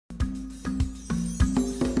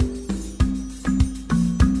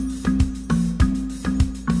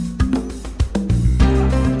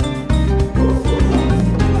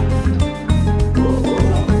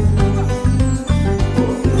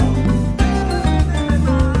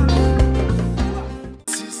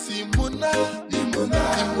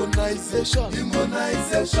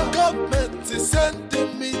Immunization. Government is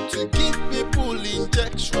sending me to give people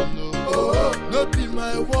injection. Oh, not be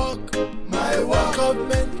my work.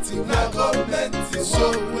 Government.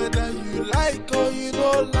 So whether you like or you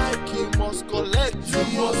don't like, you must collect.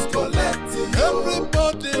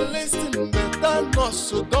 Everybody listen, better not,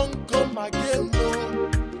 so don't come again.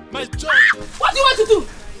 No. My job. What do you want to do?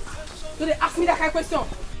 So they ask me that kind of question.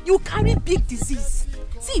 You carry big disease.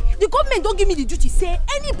 See, the government don't give me the duty. Say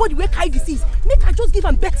anybody will carry disease, make I just give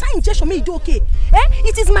them better injection, make it do okay.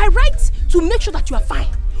 It is my right to make sure that you are fine.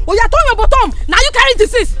 Oh, you are turning your bottom. Now you carry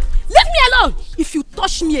disease. Leave me alone. If you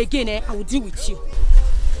touch me again, I will deal with you.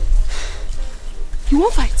 You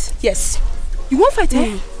won't fight? Yes. You won't fight,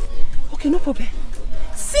 Okay, no problem.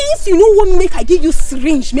 Since you know what make I give you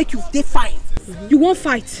syringe, make you stay fine. You won't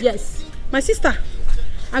fight? Yes. My sister,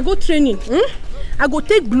 I go training. I go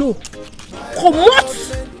take blow. Come on!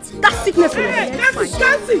 That sickness will be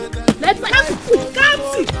cancel! Let's fight!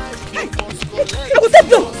 Cancel! Hey! I go take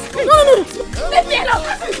blow! No! Let me alone!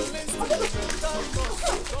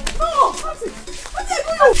 No! What are you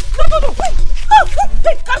doing? No! Wait! No!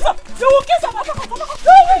 Wait! Cancel! You will kill someone! No!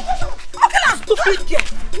 Wait! Okay, now! Stupid girl!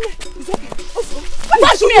 It's okay.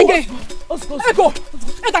 Watch me again! Ego!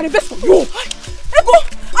 I got the best for you! Ego!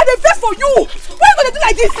 I the best for you! Why are you gonna do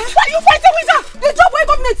like this? Why are you fighting with her? The job where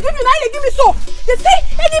government give you, now they give me so. They say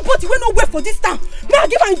anybody will not wait for this time. May I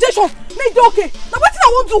give her injection? Make it okay. Now what thing I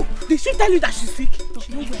won't do? Did she tell you that she's sick?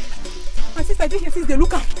 She don't wear. My sister, this since they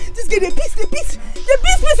look at this girl, they piece, we're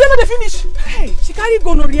not the finish. Hey, she carry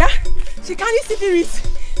gonorrhea, she carry syphilis,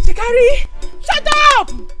 she carry. Shut up!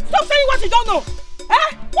 Stop saying what you don't know.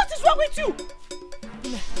 What is wrong with you?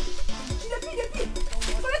 She the pee.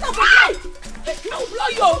 So let her go. I will blow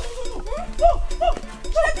you. No.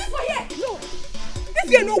 So let this for here. No. This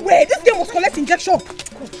girl no way. This girl must collect injection.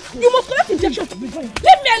 You must collect injection. Leave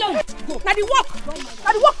me alone. Go. Now the walk. Go.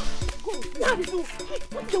 Now the do.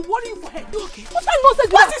 What they worry you for head? Okay. What kind of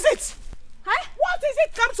nonsense? What is it? What is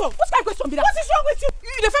it, Kamso? What kind of question be that? What is wrong with you?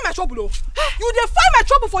 You define my trouble, oh. You define my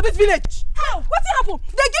trouble for this village. How? What's happened?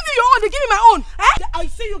 They give you your own, they give me my own. I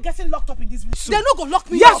see you getting locked up in this village. They're not gonna lock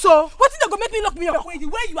me up. Yes, sir. What's it they gonna make me lock me up? Wait, the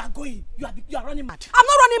way you are going, you are running mad. I'm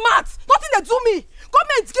not running mad. Nothing they do me.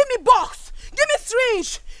 Government give me box, give me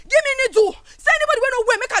syringe, give me needle. Say anybody wey no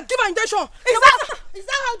well, make her give her injection. Is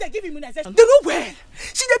that how they give immunization? They no well.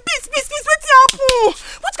 She dey peace. Wetin happen?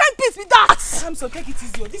 What kind of peace be that? Kamso, take it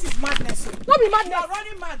easy. This is madness. Don't be madness. You are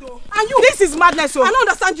running mad, oh. And you? This is madness, oh. I don't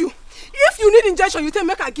understand you. If you need injection, you tell me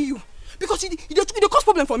make I give you. Because you cause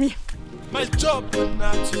problem for me. My job is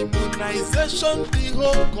not immunization, the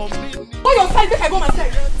whole community. Go your side, make I go my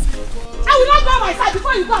side. I will not go my side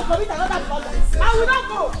before you go and commit another problem. I will not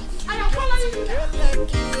go. I am following you.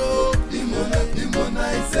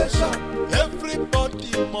 Immunization.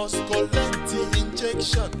 Everybody must collect the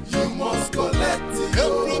injection. You must collect it.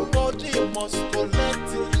 Everybody must collect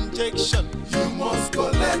the injection. You must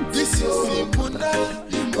collect. This is immunization.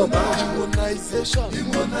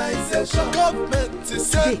 Government is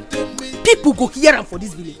sending me. People go hear them for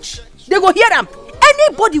this village. They go hear them.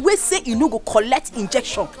 Anybody will say you no go collect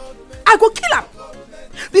injection, I go kill them.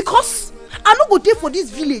 Because I no go there for this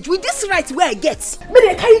village with this right where I get. But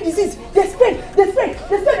they carry disease. They spread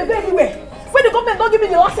everywhere. When the government don't give me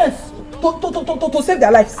the license to save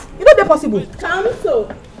their lives. You know they're possible. Kamso.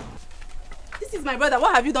 This is my brother.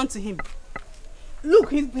 What have you done to him?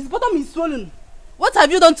 Look, his bottom is swollen. What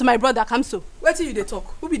have you done to my brother, Kamso? Where till you they talk?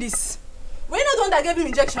 Who be this? We're not the one that gave him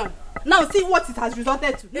injection. Now see what it has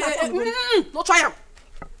resulted to. No try him.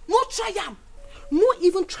 No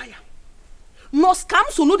even try him. No scam,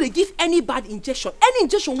 so no they give any bad injection. Any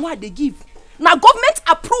injection what they give. Now government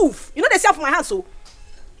approve. You know they say for my hand, so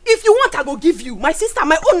if you want I go give you. My sister,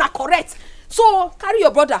 my own are correct. So carry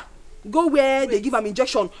your brother. Go where they give him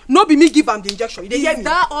injection. No be me give him the injection. They hear me. Is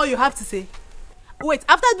that all you have to say? Wait,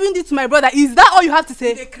 after doing this to my brother, is that all you have to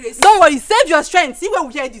say? Don't worry, save your strength. See when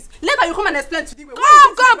we hear this. Later you come and explain to Igwe.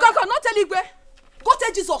 Come. Not tell Igwe. Go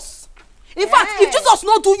tell Jesus. In fact, if Jesus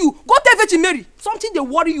not do you, go tell Virgin Mary. Something they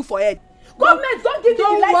worry you for head. Government don't give you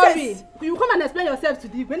the license. You come and explain yourself to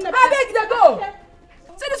the Igwe. I beg they go. Okay.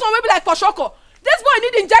 See this one will be like Koshoko. This boy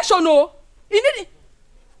need injection, no. He need.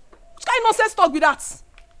 What kind of nonsense talk with that? See,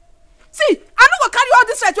 I no go carry all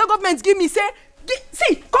this right where government give me. Say,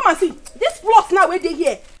 see, come and see. This plot now where they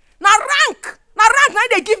here. Now rank now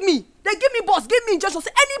they give me. They give me boss, give me injection.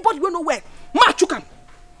 Say anybody will know where. Ma chook them.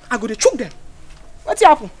 I go to choke them. What's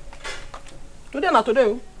happen? Today not today.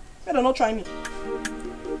 You better not try me.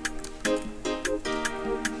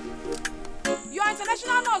 Your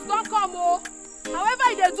international nurse don't come, oh. However,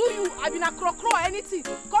 if they do you, I been a crow or anything.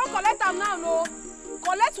 Come collect them now, no.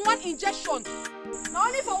 collect one injection. Now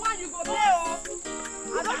only for one you go pay oh.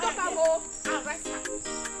 I don't talk about arrest her.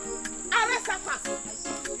 Arrest her fast.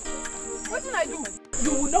 What did I do?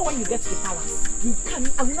 You will know when you get to the palace.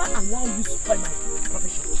 I will not allow you to spoil my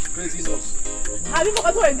profession. Crazy nose. Have you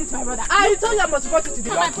forgotten when this my brother? I told you I must report it to the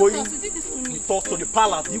bank. You did this to me. We talk to the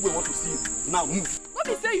palace. You will want to see you. Now move. Don't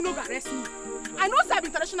be saying you know arrest me. I know Sab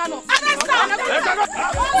international nurse. Arrest her!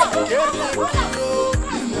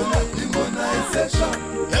 Immunization.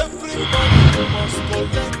 Everybody must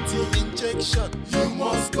collect the injection. You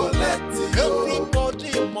must collect it.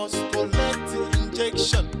 Everybody must collect the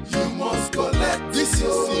injection. You must collect. This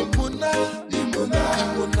is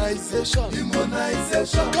immunization.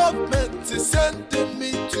 Immunization. Government is sending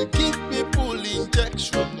me to give people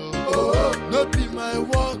injection. Oh, not be my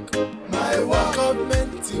work. My work. Government.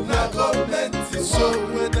 So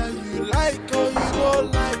whether you like or you don't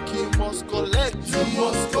like, you must collect. You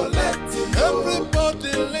must collect it.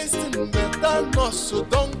 Everybody listen better not, so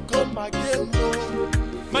don't come again. No.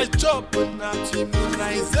 My job is not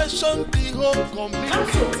immunization, the whole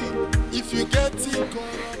community. If you get it,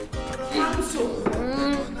 Cancel.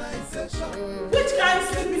 Which kind of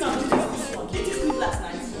sleeping on this one? Did you sleep last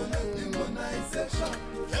night? Immunization.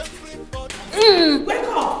 Everybody. Wake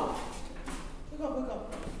up! Wake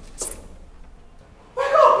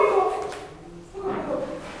up.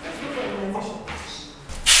 Let's go for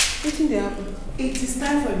immunization. It is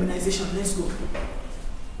time for immunization. Let's go.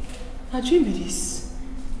 A dream it is.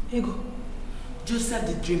 Here go. Joseph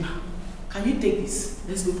the dreamer. Can you take this?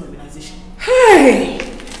 Let's go for immunization. Hey!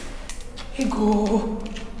 Here go,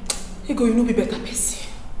 you know be better person.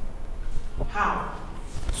 How?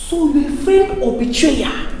 So you a friend or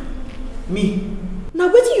betrayer? Me. Now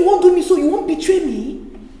what you won't do me so you won't betray me?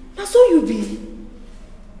 That's all you be.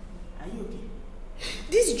 Are you okay?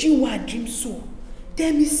 This dream what I dream so.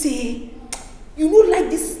 Tell me say, you don't like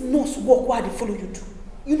this nurse work while they follow you do.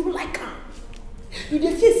 You don't like her. You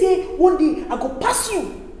dey fear say one day I go pass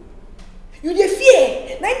you. You dey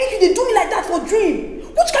fear. Now make you dey do me like that for dream.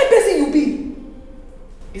 Which kind of person you be?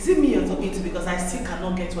 Is it me you're talking to because I still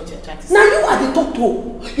cannot get what you're trying to say? Now you are the doctor.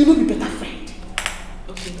 You will be better friend.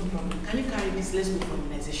 Okay, no problem. Can you carry this? Let's go for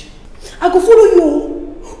immunization. I go follow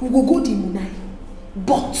you. We go the immunize.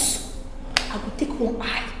 But I will take one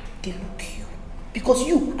eye to look you. Because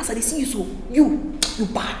you, as I see you so, you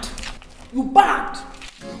bad. You bad.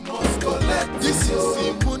 You must collect. This is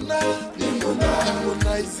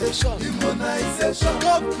immunization. Immunization.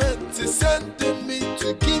 Government is sending me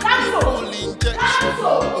to give people injection.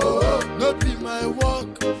 Oh, not be my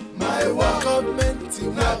work. My work. Government.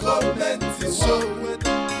 So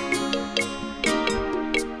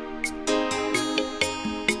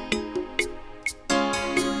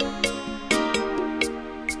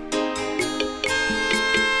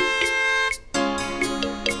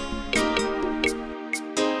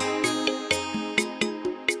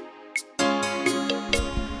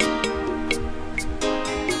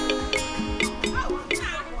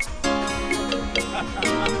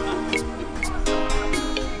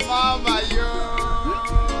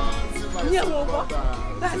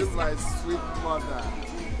this is my sweet mother.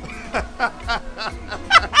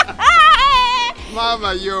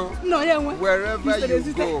 Mama, wherever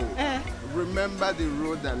you go, remember the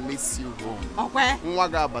road that leads you home. Okay.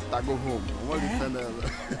 Go home.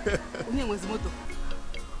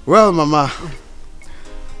 Well, Mama,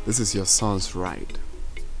 this is your son's ride.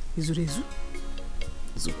 Your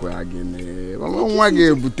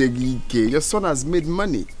son has made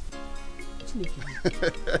money.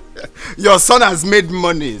 Your son has made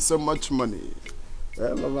money, so much money.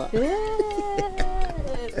 Yeah, Mama. The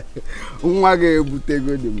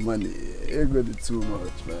money. Too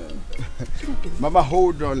much, man. Mama,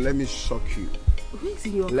 hold on. Let me shock you.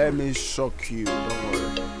 Let me shock you. Don't worry.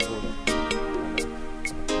 Hold on.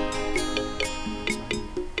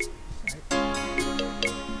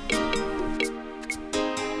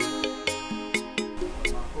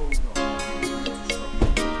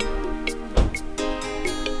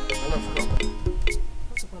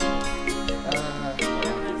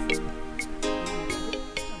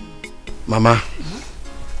 Mama,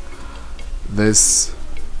 this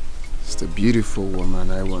is the beautiful woman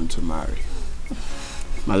I want to marry.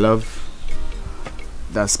 My love,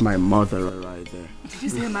 that's my mother right there. Did you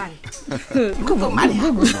say marry? Go marry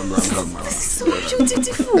her. This is so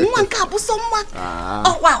beautiful.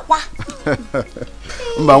 Oh, wow.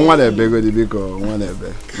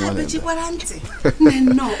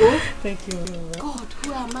 Thank you. God,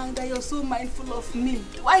 who am I that you're so mindful of me?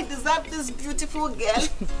 Do I deserve this beautiful girl?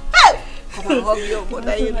 Hey!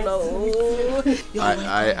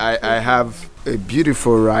 I have a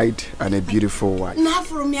beautiful ride and a beautiful wife.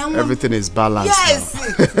 Everything is balanced. Yes.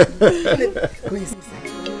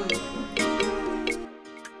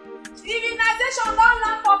 Civilization don't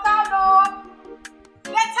land for town.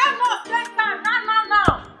 Better not get time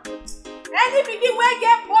now. Any begin wey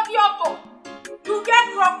get body auto, you get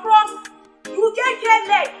crop, you get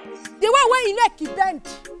leg. The one where you neck is bent.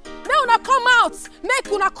 Now una come out,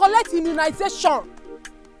 make una collect immunization.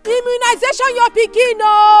 Immunization your pikin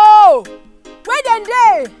no. Where then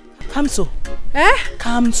dey? Kamso. Eh?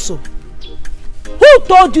 Kamso. Who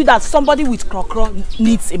told you that somebody with crocro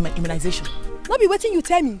needs immunization? No be wetin you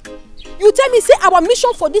tell me. You tell me say our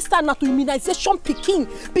mission for this time na to immunization pikin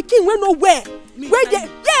wey no where. Where dey?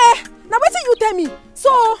 Yeah. Now wetin you tell me?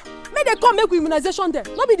 So make they come make immunization there.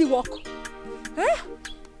 No be the work. Eh?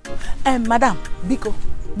 Madam, Biko,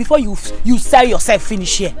 before you sell yourself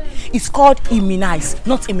finish here, it's called immunize,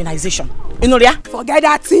 not immunization. You know that? Forget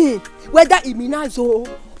that thing. Whether immunize or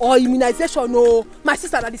immunization my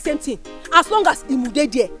sister are the same thing. As long as immunization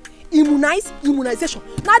there, immunization.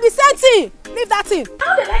 Now the same thing. Leave that thing.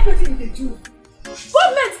 How they like wetin they do?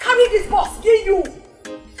 Government carry this box give you.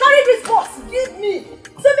 Carry this box give me.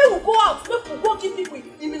 Say make we go out, make we go give people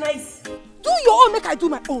immunize. Do your own, make I do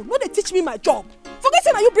my own. No, they teach me my job. Forget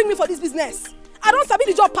saying that you bring me for this business. I don't sabi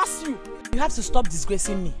the job past you. You have to stop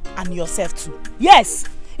disgracing me and yourself too. Yes,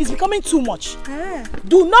 it's becoming too much.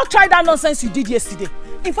 Do not try that nonsense you did yesterday.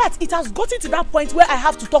 In fact, it has gotten to that point where I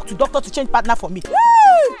have to talk to doctor to change partner for me.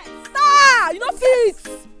 Star, you know fit.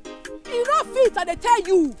 You know fit, and they tell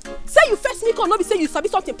you. Say you first me come, no be say you sabi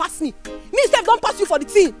something past me. Me self don't pass you for the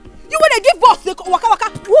team. You when they give boss, they waka.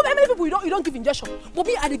 How many people you don't give injection? But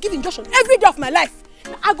me, I dey give injection every day of my life.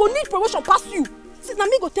 I go need promotion past you. Since now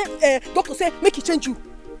me go tell doctor say make he change you.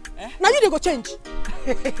 Now you they go change.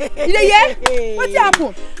 You dey hear? What's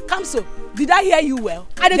happen? Kamso, did I hear you well?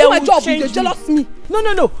 I dey do my job. You dey jealous me.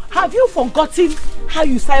 No. Have you forgotten how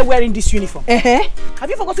you started wearing this uniform? Have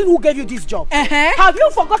you forgotten who gave you this job? Have you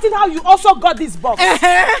forgotten how you also got this box?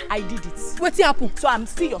 I did it. What's happen? So I'm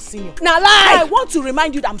still your senior. Now lie. I want to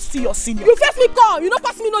remind you that I'm still your senior. You first me come. You don't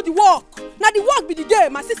pass me no the work. Now the work be the day,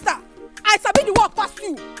 my sister. I sabi the work past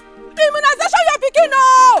you. Immunization your pikin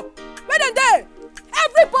no. Where then dey?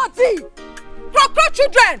 Everybody. Crocro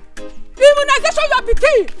children. Immunization your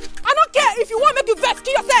pikin. I don't care if you want make you vex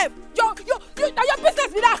kill yourself. Your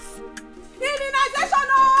business with us. Immunization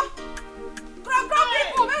no. Crocro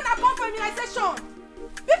people when I come for immunization.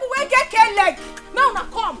 People wey get leg, may una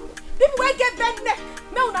come. People wey get bent neck,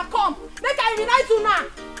 may una come. Make I immunize una.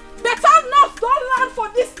 Better nurse don't land for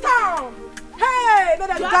this town. Hey, may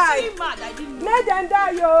them die. You're actually mad, I didn't know. May them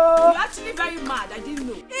die, yo. You're actually very mad, I didn't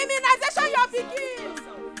know. Immunization your pikin.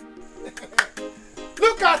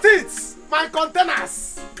 Look at it! My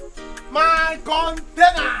containers! My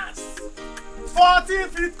containers!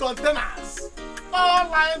 40-feet containers! All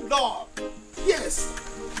lined up! Yes!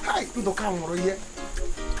 Hi, Ndoka here.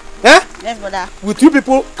 Yes, brother. With you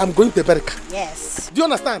people, I'm going to Ebere. Yes. Do you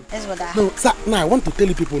understand? Yes, brother. No, sir, now I want to tell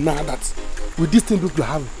you people now that with this thing people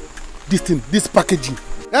have, this packaging.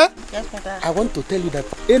 Yes, brother. I want to tell you that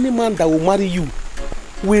any man that will marry you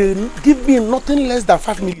will give me nothing less than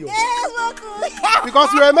 5 million. Yes, Uncle.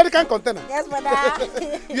 Because you're American container. Yes, brother.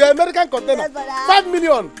 You're American container. Yes, brother. 5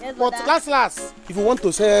 million. Yes, but brother. last. If you want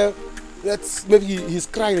to say, maybe he's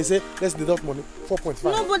crying and say, let's deduct money. 4.5.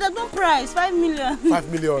 No, but there's no price. 5 million.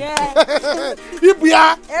 5 million. Yeah.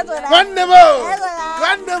 Ibuya. Yes, brother. One demo. Yes, brother.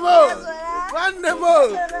 One demo. Yes, brother. One demo.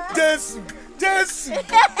 Yes, Jesus.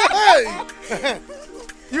 Hey.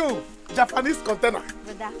 You, Japanese container.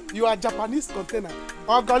 Brother. You are Japanese container.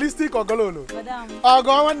 Ogalistic Ogololo. Brother.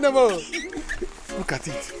 Ogo one demo. Look at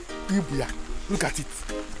it. Ibuya. Look at it.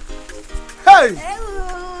 Hey.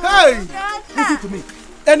 Hey. Listen to me.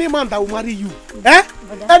 Any man that will marry you,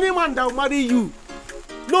 any man that will marry you,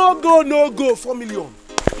 no go, 4 million.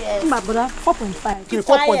 Yes. My brother, 4.5. Okay,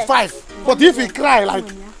 4.5. But if he cry like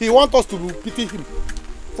he want us to pity him,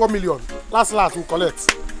 4 million. Last we'll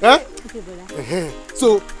collect. Okay, brother.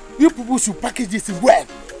 So you people should package this well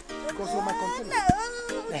because you're my container.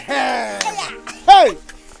 Hey,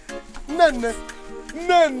 Nene,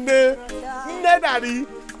 daddy.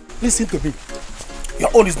 Listen to me. Your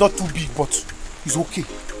own is not too big, but it's okay.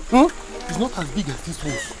 It's not as big as this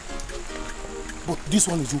one. But this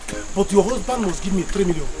one is okay. But your husband must give me 3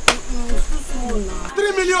 million.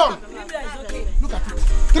 3 million! Look at it.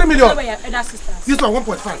 3 million. This one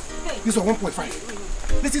 1.5. This one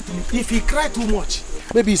 1.5. Listen to me. If he cry too much,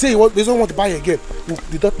 maybe he say he doesn't want to buy again, we'll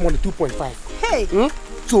deduct money 2.5. Hey.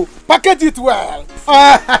 So package it well.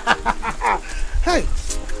 Hey,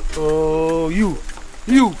 Oh, you.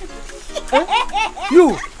 You.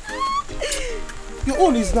 You. Your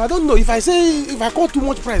own is now. I don't know if I call too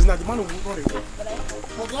much price now, the man will run away.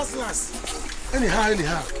 But last. Anyhow.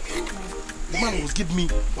 The man will give me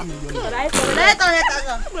 1 million.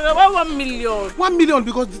 Why 1 million? 1 million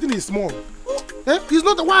because the thing is small. It's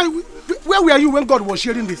not why. Where were you when God was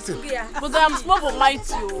sharing this thing? Yeah. But I'm small but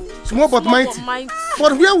mighty. Small but mighty.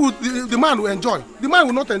 But where would the man will enjoy? The man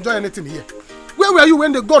will not enjoy anything here. Where were you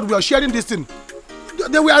when the God were sharing this thing?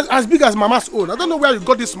 They were as big as Mama's own. I don't know where you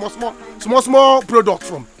got this small product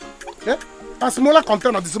from. Yeah? A smaller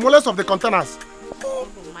container, the smallest of the containers.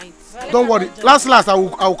 Don't worry. Last, I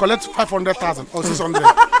will collect 500,000 or 600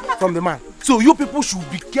 from the man. So you people should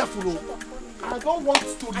be careful. I don't want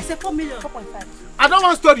story. I said 4 million. 4.5. I don't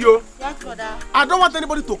want story. Yes, brother. I don't want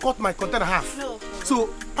anybody to cut my container half. No. So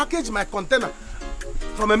package my container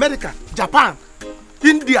from America, Japan,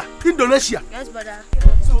 India, Indonesia. Yes, brother.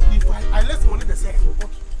 So if I less money the same, but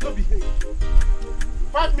don't behave.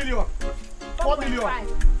 5 million, 4 million,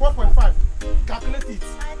 4.5. Calculate it.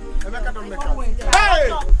 America don't make it. Hey!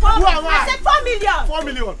 Who am I? I said 4 million. 4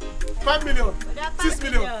 million, 5 million, 6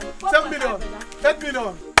 million, 7 million, 8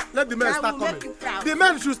 million. Let the men start coming. The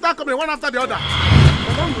men should start coming one after the other.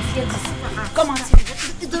 Come on,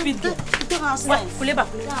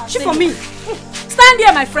 She for me. Stand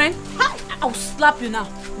here, my friend. I'll slap you now.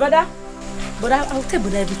 Brother, I'll tell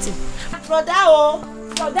brother everything. Brother,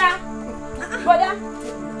 Brother.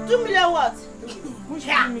 2 million what? Which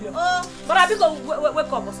 2 million? Brother, because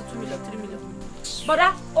wake up, also 2 million, 3 million.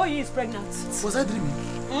 Brother, he is pregnant. Was I dreaming?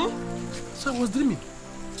 So I was dreaming.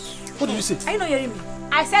 What did you say? Are you not hearing me?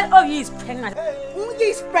 I said, he is pregnant. Who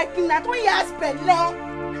is pregnant? Who is pregnant?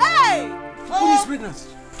 Hey! Who is pregnant?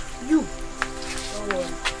 You.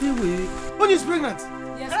 Who is pregnant?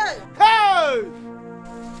 Yes. Hey!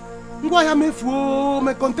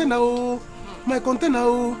 My container,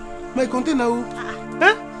 my container.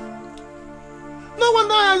 Eh?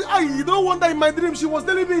 No wonder in my dream she was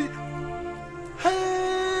telling me,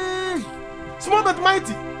 hey, small but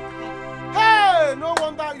mighty. Hey, no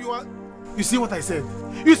wonder you are. You see what I said?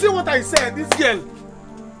 You see what I said? This girl.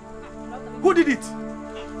 Who did it?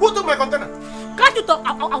 Who took my container? Can't you talk?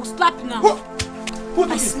 I'll slap you now. Who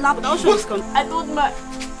took it? Slap. I told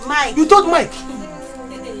Mike. You told Mike?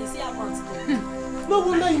 No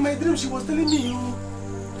wonder in my dream she was telling me you.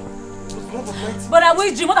 But I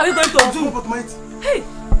will dream. What are we going to do? But mighty. Hey!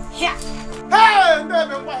 Here! Hey!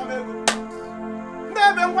 Never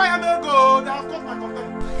go. They have got my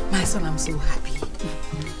container. My son, I'm so happy.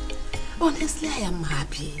 Honestly, I am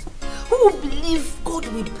happy. Who will believe God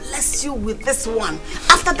will bless you with this one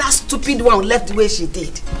after that stupid one left the way she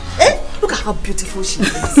did? Eh? Look at how beautiful she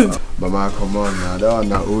is. Mama, come on now. That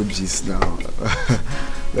one are OGs now.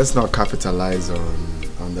 Let's not capitalize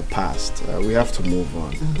on the past. We have to move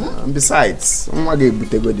on. And besides, I'm not going to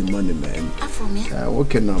get the money, man.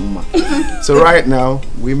 Working on ma. So right now,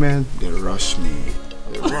 women, they rush me.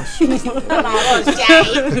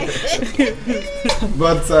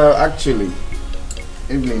 But actually,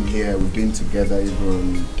 Evelyn here, we've been together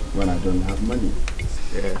even when I don't have money.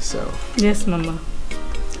 Yeah, so. Yes, Mama.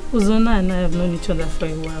 Uzona and I have known each other for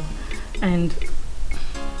a while, and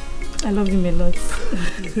I love him a lot.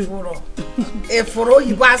 I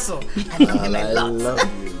love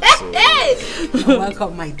you. So.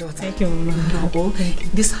 Welcome, my daughter. Thank you, Mama. No, thank you.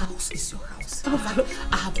 This house is your house. In fact,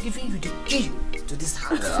 I have given you the key to this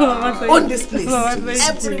house. On this place.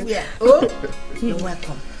 Everywhere. Oh, you're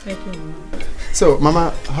welcome. Thank you, Mama. So,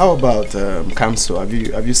 Mama, how about Kamso?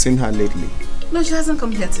 Have you seen her lately? No, she hasn't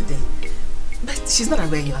come here today. But she's not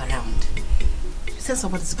aware you're around. She said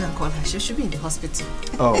somebody to go and call her. She should be in the hospital.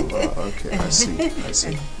 Oh, okay. I see.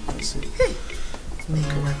 Hey.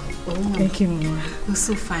 You're welcome. Oh, Mama. Thank you, Mama. You're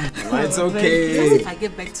so fine. It's okay. Just if I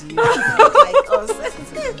get back to you, like us.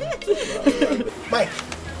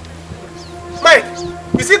 Mike,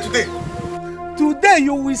 you see today? Today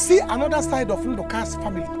you will see another side of Ndoka's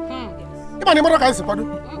family.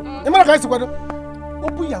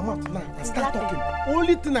 Open your mouth now and start talking.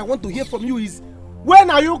 Only thing I want to hear from you is, when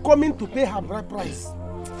are you coming to pay her bride price?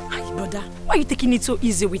 Hey, brother, why are you taking it so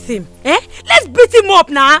easy with him? Let's beat him up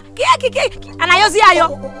now. And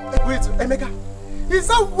Wait, Emeka, is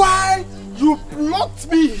that why you blocked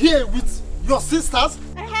me here with your sisters?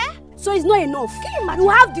 So it's not enough. You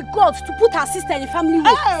have the guts to put her sister in the family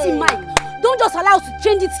way. See, Mike, don't just allow us to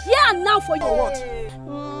change it here and now for you. Or what?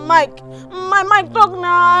 Mike, Mike, talk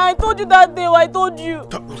now. I told you that day. I told you.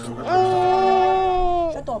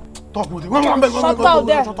 Shut up. Talk with you. Shut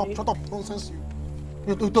up. Nonsense.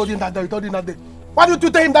 You told him that day. Why did you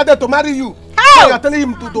tell him that day to marry you? Hey! Now you are telling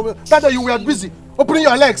him to that you were busy opening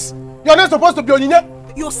your legs. You are not supposed to be on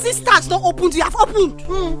Onyinye. Your sister has not opened, you have opened.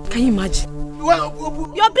 Can you imagine?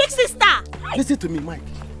 Your big sister. Listen to me, Mike.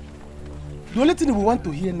 The only thing we want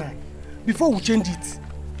to hear now, before we change it,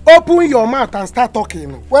 open your mouth and start talking.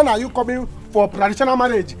 When are you coming for traditional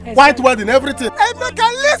marriage? Yes, white wedding, everything.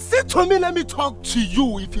 Emeka, listen to me. Let me talk to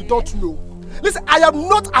you if you don't know. Listen, I am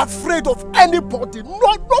not afraid of anybody.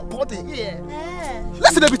 Nobody here.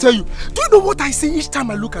 Listen, let me tell you. Do you know what I see each time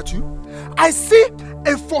I look at you? I see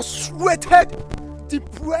a frustrated,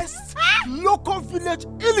 depressed, local village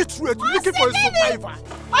illiterate looking for a survivor.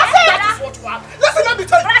 That is what you are. Listen, let me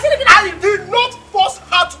tell you. I did not force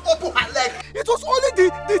her to open her leg. It was only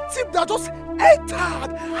the tip that just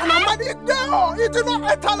entered. And I'm like, no, it did not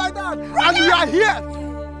enter like that. And we are here.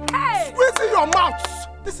 Squeezing your mouth.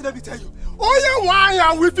 Listen, let me tell you. Oh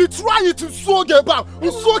yeah, if you try it to so get back,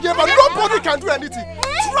 nobody can do anything.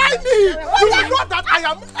 Try me. You will know that I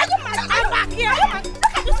am. I'm back here. Look at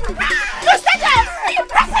this one. You said that. You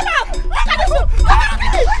press him up. Look at this one.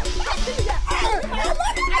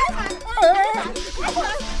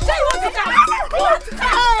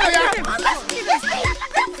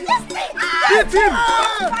 Beat him!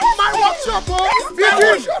 My workshop, beat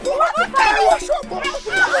him! My workshop,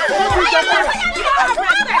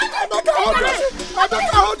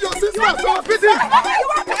 hold your sister, so beat him!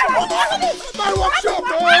 My workshop,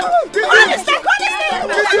 beat him!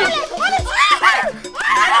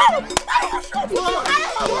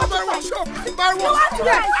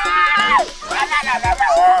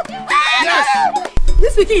 Yes!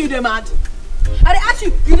 This speaking, you dey mad? I ask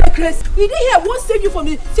you, you dey crazy? You didn't hear won't save you from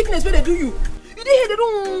the sickness where they do you. You didn't hear they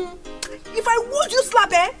don't. If I would you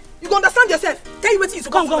slap you go understand yourself. Tell you what you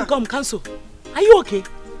come, cancel. Are you okay?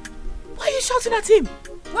 Why are you shouting at him?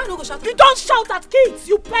 Why no go shout? You don't shout at kids,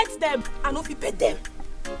 you pet them. I no fit pet them.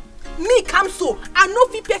 Me cancel. I no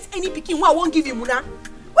fit pet any pikin who I won't give you muna.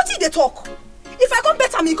 What did they talk? If I come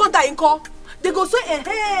pet am, he can't die in call. They go say,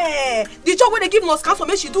 the job where they give nurse cancel,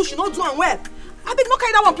 make she do, she not do well. I beg no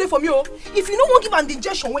carry that one play from you. If you no want give am the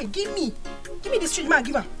injection, wait, give me the street man,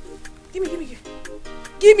 give am.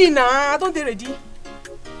 Give me now. Don't they ready?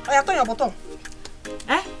 I turn your bottom.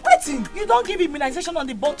 Waiting. You don't give immunization on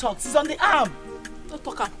the buttocks. It's on the arm. Don't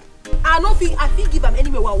talk am. I feel give am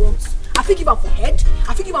anywhere where I want. I feel give am for head.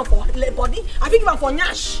 I feel give am for body. I feel give am for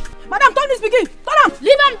nyash. Madam, turn this begin. Turn am.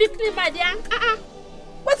 Leave am be clean, my dear.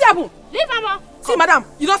 What's happen? Leave am. See, madam,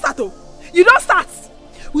 you don't start oh. You don't start.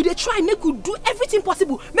 We dey try make we do everything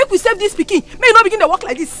possible. Make we save this pikin. Make you not begin to walk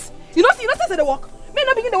like this. You know say they walk. Make you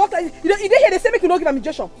not begin to walk like this. You dey hear they say make you not give am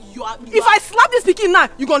injection. If I slap this pikin now,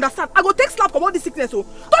 you go understand. I go take slap from all this sickness oh.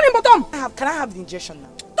 Turn him bottom. Can I have the injection now?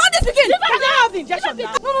 Turn this pikin. Can I have the injection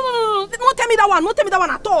now? No. Don't tell me that one. Don't tell me that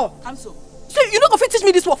one at all. Cancel. See, you not go fit teach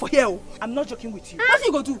me this work for here oh. I'm not joking with you. What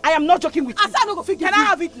you go do? I am not joking with you. I no go fit give you. Can I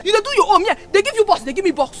have it? You dey do your own. Yeah, they give you box. They give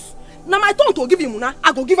me box. Now my turn to give him muna.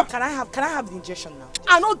 I go give her. Can I have the injection now?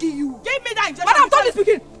 I no give you. Give me that injection. Madam, turn this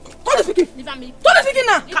pikin. Turn this pikin. Leave am. Turn this pikin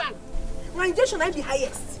now. My injection I be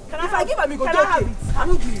highest. If I give am, you go do okay. I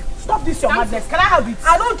don't give you. Stop this your madness. Can I have it?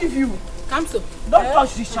 I don't give you. Cancel. Don't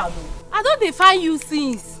touch this child. I don't define you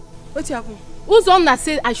since. What happen? Uzonna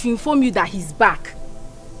said I should inform you that he's back.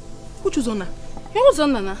 Who choose Uzonna? Your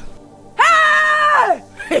Uzonna na. Hey!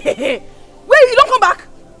 Wait, you don't come back?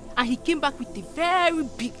 And he came back with a very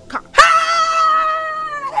big car.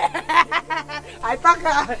 I pack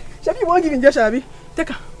her. Shebi, you won't give injection, Abi? Take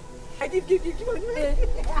her. I give.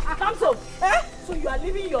 Cancel. So you are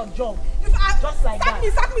leaving your job. Just like that.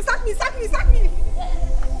 Sack me.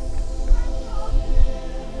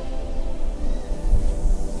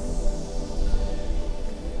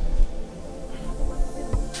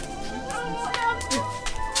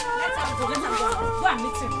 Go and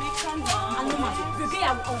meet him.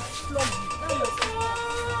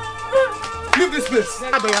 Leave this place.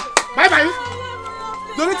 Bye.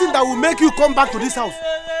 The only thing that will make you come back to this house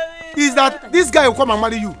is that this guy will come and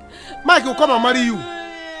marry you. Mike will come and marry you.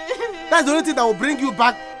 That's the only thing that will bring you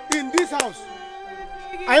back in this house.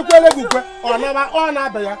 But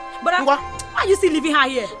why are you still leaving her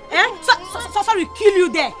here? So sorry, kill you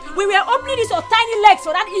there. We were opening these your tiny legs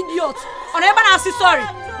for that idiot. On everybody sorry.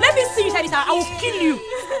 Let me see inside this house. I will kill you.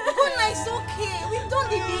 Good night, it's okay. We've done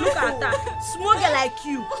the thing. Look at that. Small girl like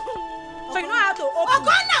you. So you know how to open. Oh,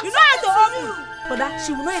 God, now. You know how to open. But that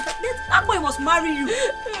she will not. That boy must marry you.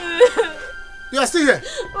 You are still here.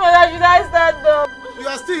 Mother, should I stand up? You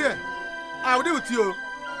are still here. I will deal with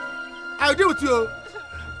you.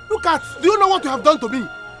 Look at. Do you know what you have done to me?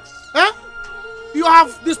 You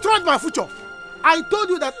have destroyed my future. I told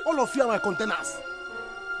you that all of you are my containers.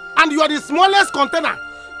 And you are the smallest container.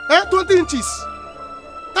 20 inches.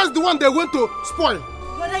 That's the one they went to spoil.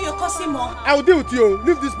 Brother, you're causing more. I will deal with you.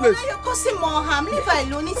 Leave this place. Brother, you're causing more harm. Leave her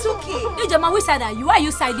alone. It's okay. Hey, Jama, which side are you? Why are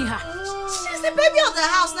you siding her? She's the baby of the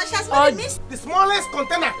house. Now she has made a mistake. The smallest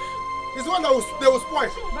container is the one that they will spoil.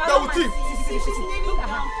 That will thief.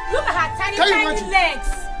 Look at her tiny legs.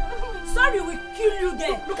 Sorry, we kill you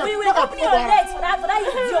there. We will open your legs for that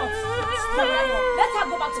idiot. Let her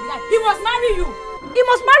go back to the guy. He must marry you. He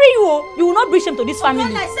must marry you. You will not bring him to this family.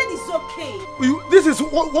 I said it's okay. This is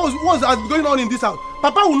what's going on in this house.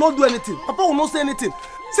 Papa will not do anything. Papa will not say anything.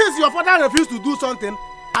 Since your father refused to do something,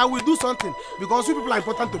 I will do something because you people are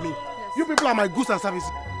important to me. Yes. You people are my goods and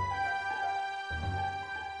services.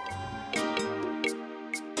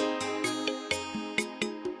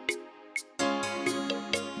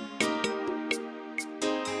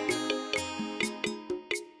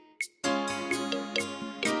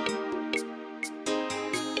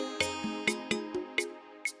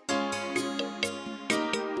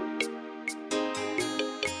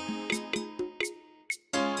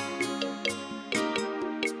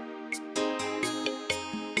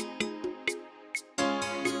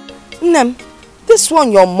 Nem, this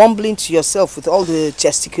one you're mumbling to yourself with all the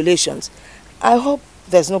gesticulations. I hope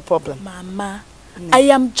there's no problem. Mama, I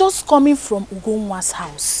am just coming from Ugonwa's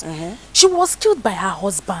house. She was killed by her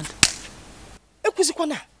husband.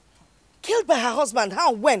 Killed by her husband?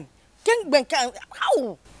 How? When?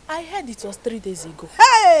 How? I heard it was 3 days ago.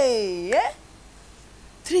 Hey!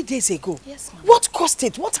 3 days ago? Yes, Mama. What caused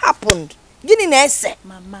it? What happened?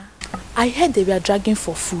 Mama, I heard they were dragging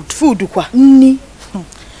for food. Food? Ni.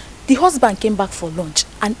 The husband came back for lunch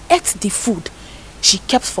and ate the food she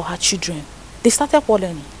kept for her children. They started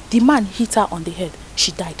quarreling. The man hit her on the head.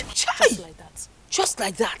 She died. Just like that. Just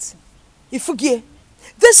like that? Ifugie,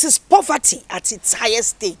 this is poverty at its highest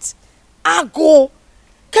state. Ago.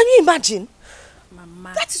 Can you imagine?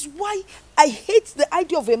 Mama. That is why I hate the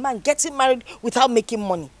idea of a man getting married without making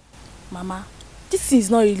money. Mama, this is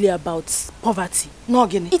not really about poverty. No,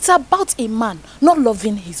 Guinea. It's about a man not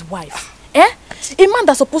loving his wife. A man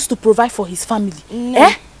that's supposed to provide for his family.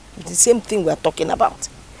 It's the same thing we are talking about.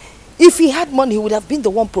 If he had money, he would have been the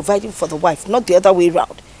one providing for the wife, not the other way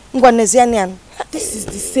around. This is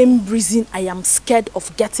the same reason I am scared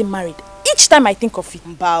of getting married. Each time I think of it.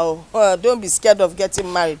 Bao, don't be scared of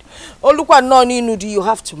getting married. Oh, look what you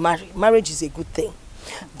have to marry. Marriage is a good thing.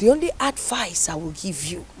 The only advice I will give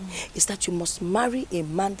you is that you must marry a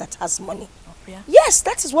man that has money. Yeah? Yes,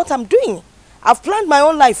 that is what I'm doing. I've planned my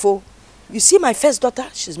own life. You see, my first daughter,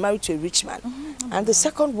 she's married to a rich man. And the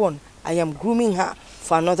second one, I am grooming her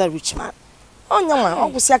for another rich man. Oh, no, I'm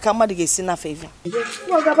going to say a favor.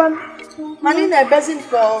 Manina besin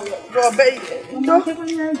for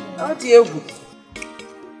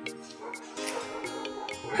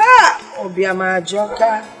Ha! Obiama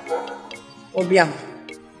joka. Obiama.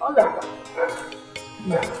 Ola.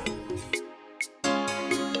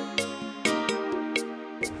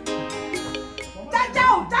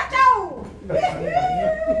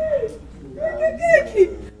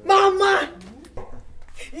 Mama!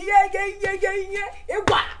 Yeah.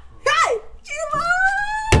 Hey!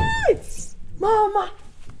 Mama!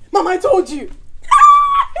 Mama, I told you!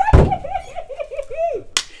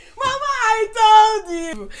 Mama, I told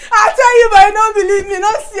you! I tell you, but you don't believe me.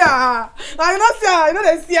 Not see her. I not see her. I know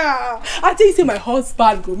they see her. I tell you, say my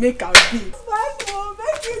husband go make her big.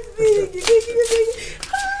 Make it big.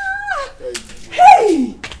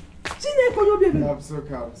 Hey!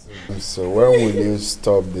 So when will you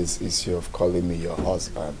stop this issue of calling me your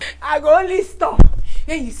husband? I go only stop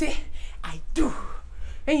when you say I do,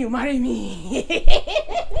 and you marry me.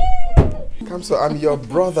 Kamso, I'm your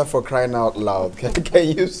brother, for crying out loud.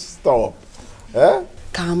 Can you stop? Eh?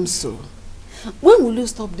 Kamso, when will you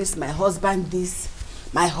stop this? My husband this,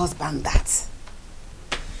 my husband that.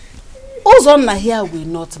 Ozonna here will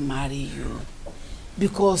not marry you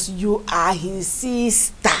because you are his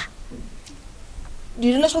sister.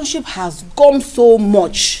 The relationship has gone so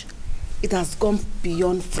much. It has gone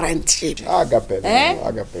beyond friendship. Agape,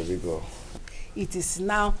 agape, we go. It is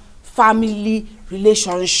now family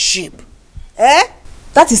relationship.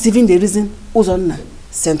 That is even the reason Ozonna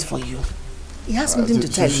sent for you. He has something to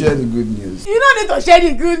tell you. Share the good news. You don't need to share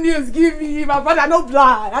the good news. Give me, my father no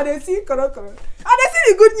blind. I don't see koro. I don't see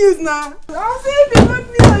the good news now. I see the good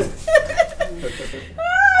news.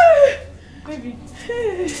 Baby.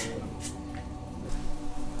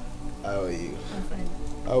 How are you? I'm fine.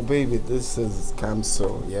 Oh baby, this is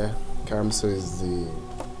Kamso, yeah? Kamso is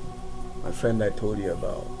my friend I told you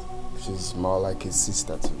about. She's more like his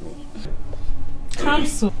sister to me.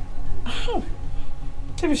 Kamso? Oh,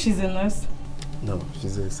 maybe she's a nurse. No,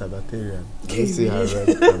 she's a Sabbatarian. I don't see her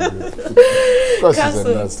right from you. Of course she's a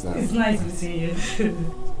nurse now. It's nice to see you.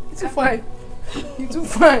 You too fine. You too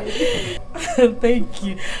fine. Thank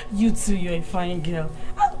you. You too, you're a fine girl.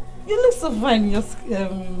 You look so fine in your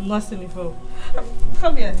nursing uniform.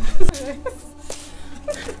 Come here.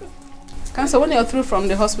 Cancer, when you're through from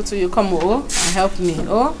the hospital, you come and help me,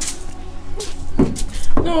 No,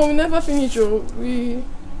 we never finish, We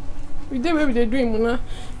did what we did doing, Muna.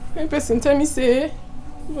 When person tell me, say,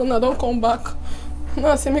 Muna, don't come back.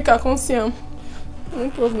 Now I say, make I come see him. No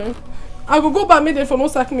problem. I will go back, make them for no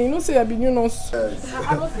sack me. You know, say I be new nurse. Yes.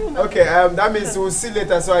 Okay, that means we'll see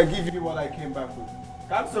later, so I give you what I came back with.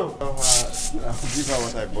 Come so. I'll give her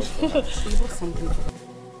what I bought for her. You bought something for her?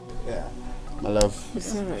 Yeah. My love,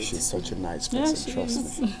 right. She's such a nice person,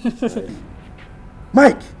 trust me.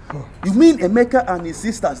 Mike, you mean Emeka and his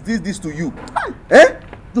sisters did this to you? Eh?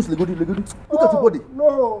 Just legodi. Look at your body.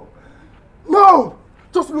 No! No!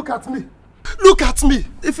 Just look at me. Look at me.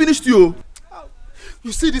 They finished you.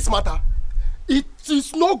 You see this matter? It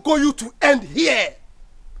is not going to end here.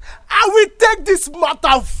 I will take this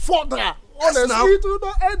matter further. Honestly, it will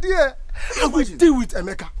not end here. I will deal with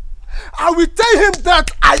Emeka. I will tell him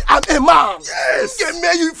that I am a man. Yes.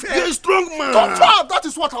 You're a strong man. Confirm. That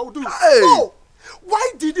is what I will do. Hey. No.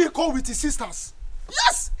 Why did he come with his sisters?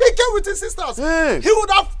 Yes, he came with his sisters. Hey. He would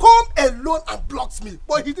have come alone and blocked me,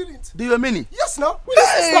 but he didn't. There were many. Yes, now. With his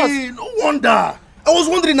sisters. No wonder. I was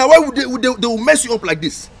wondering now why would they will mess you up like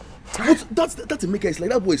this. But that's Emeka. It's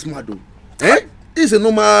like that boy is mad though. Eh? It's a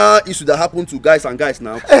normal issue that happens to guys and guys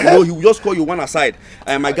now. You know, he will just call you one aside.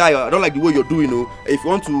 My guy, I don't like the way you're doing. If you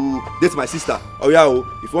want to date my sister,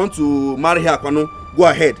 if you want to marry her, go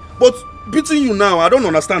ahead. But beating you now, I don't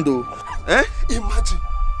understand though. Eh? Imagine.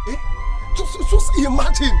 Eh? Just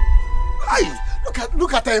imagine. Hey,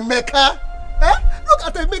 look at Emeka. Eh? Look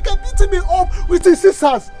at Emeka beating me up with his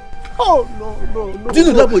sisters. Oh no. Do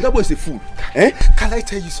you know that boy is a fool? Eh? Can I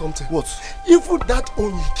tell you something? What? Even that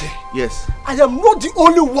Onyike. Yes. I am not the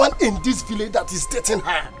only one in this village that is dating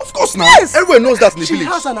her. Of course not. Yes. Everyone knows that in the village. She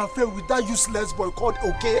has an affair with that useless boy called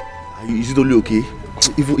Okay. Is it only Okay?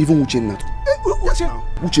 Even Uchenna.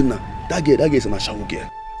 Uchenna. That girl is an Ashawo girl.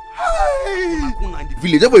 Hey! In the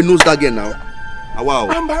village, everyone knows that girl now. Wow.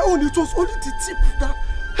 And my own, it was only the tip that.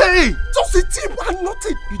 Hey! Just the tip and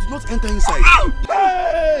nothing. You did not enter inside.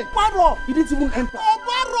 Hey! Baro! You didn't even enter. Oh,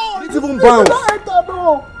 Baro! You didn't even bounce. You didn't enter,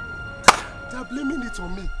 no. They are blaming it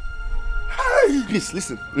on me. Hey! Please,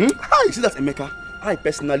 listen. You see that Emeka? I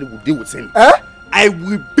personally will deal with him. Eh? I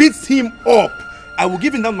will beat him up. I will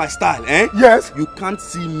give him down my style. Eh? Yes. You can't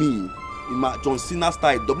see me in my John Cena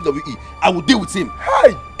style, WWE. I will deal with him.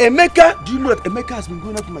 Hey! Emeka, do you know that Emeka has been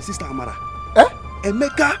going out with my sister Amara? Eh?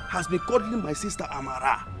 Emeka has been cuddling my sister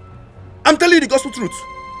Amara. I'm telling you the gospel truth.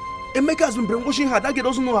 Emeka has been brainwashing her. That girl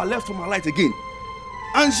doesn't know her left from her right again.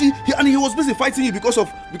 And he was busy fighting you because of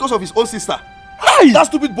his own sister. Hey! That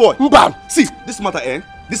stupid boy. Mbam! See, this matter,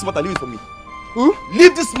 this matter, leave it for me.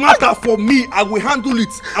 Leave this matter for me. I will handle it.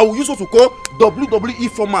 I will use what we call WWE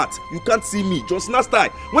format. You can't see me. John Cena style.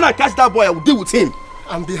 When I catch that boy, I will deal with him.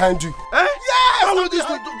 I'm behind you. Eh? Yes!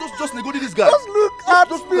 Just negotiate this guy. Just look at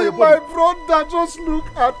me, my brother. Just look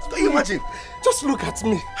at me. Can you imagine? Just look at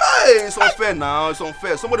me. Hey, it's unfair now. It's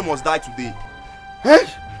unfair. Somebody must die today. Eh?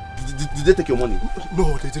 Did they take your money?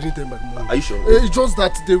 No, they didn't take my money. Are you sure? It's just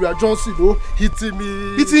that they were just, hitting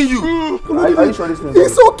me. Hitting you? Are you sure this thing?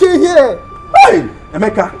 It's okay here. Hey,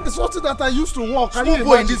 Emeka. It's something that I used to walk. Small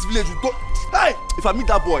boy in this village. Hey, if I meet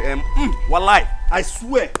that boy, wallahi, I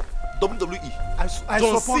swear, WWE. I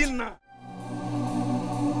John support. Cena.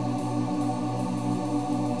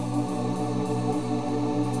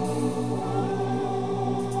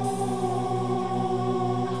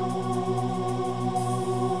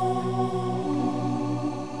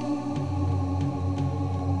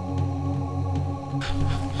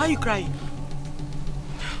 Why are you crying?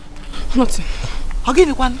 Nothing. I'll give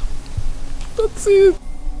you one. Nothing.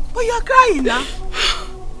 But you are crying now.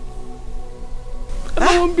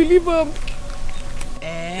 I don't believe him.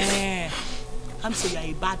 I'm saying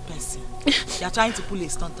you're a bad person. You're trying to pull a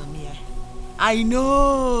stunt on me. I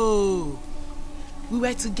know. We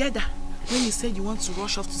were together when you said you want to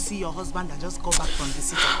rush off to see your husband and just go back from the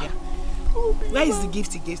city here. Where is the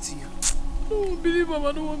gift he gave to you? I don't believe him.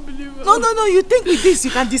 I don't want to believe him. No. You think with this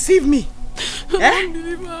you can deceive me? I don't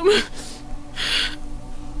believe him.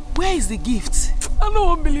 Where is the gift? I don't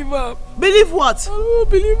want to believe him. Believe what? I don't want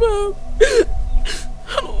to believe him.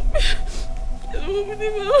 I don't want to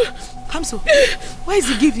believe him. Kamso, where is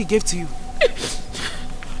the gift he gave to you?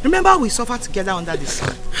 Remember we suffered together under the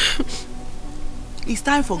sun. It's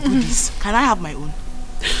time for goodies. Can I have my own?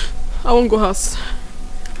 I won't go house.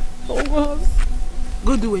 I won't go house.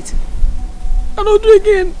 Go do it. I don't do it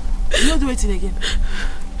again. You don't do it again.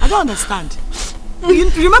 I don't understand. You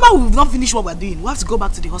remember we've not finished what we're doing. We have to go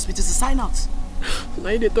back to the hospital to sign out. Now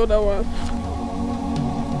you thought that one.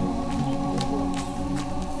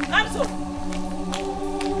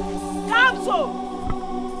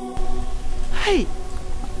 Hey,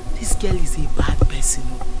 this girl is a bad person.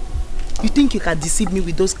 You think you can deceive me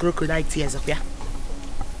with those crocodile tears up here?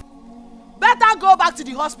 Better go back to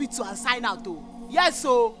the hospital and sign out though. Yes,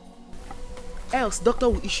 so. Else, doctor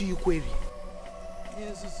will issue you query.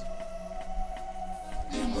 Yes.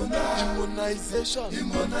 Immunization.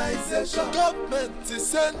 Government is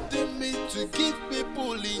sending me to give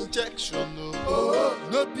people injection. Oh,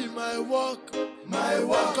 not be my work.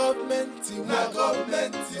 Government.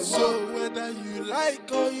 So whether you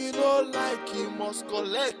like or you don't like, you must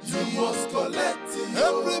collect.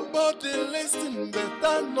 Everybody listen,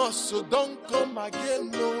 better not, so don't come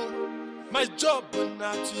again. No, my job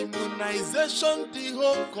na to immunization the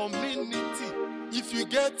whole community. If you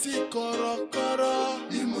get Okaro,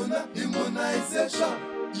 immunization.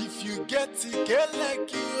 If you get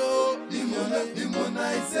Iloh,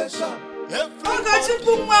 immunization.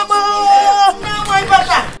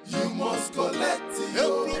 You must collect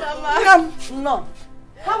it. No.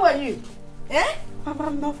 How are you? Eh? Mama,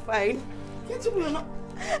 I'm not fine.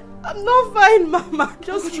 I'm not fine, Mama.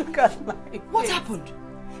 Just look at my face. What happened?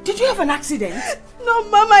 Did you have an accident? No,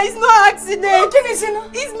 Mama, it's no accident.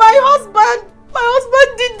 It's my husband. My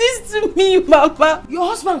husband did this to me, Mama. Your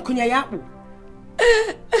husband, Kunyayapu?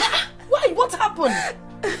 Why? What happened?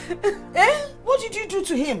 Eh? What did you do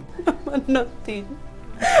to him? Mama, nothing.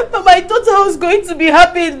 Mama, I thought I was going to be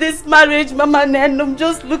happy in this marriage, Mama. Nenum,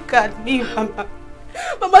 just look at me, Mama.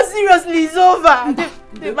 Mama, seriously, it's over.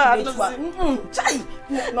 Chai!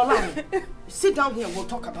 No, sit down here, we'll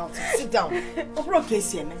talk about it. Sit down.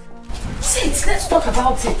 Sit, let's talk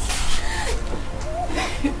about it.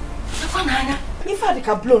 If I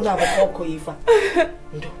can blow now, I'll call you.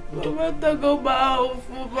 Mama, tago mouth.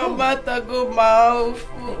 Mama, tago mouth.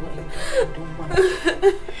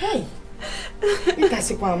 Hey, it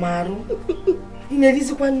has a maru. In a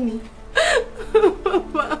reason one me.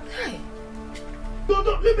 Mama.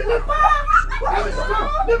 Don't leave me. Let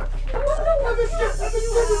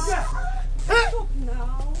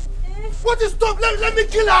What is stop? Let me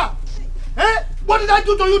kill her. Eh? What did I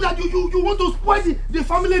do to you that you want to spoil the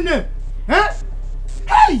family name? Eh?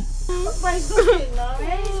 Hey! Papa, it's okay now.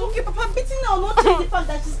 It's okay, Papa. I'm beating her, not the fact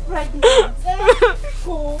that she's pregnant.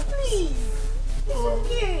 Oh, please. It's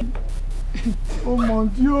okay. Oh mon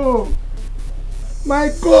Dieu! My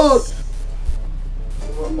God!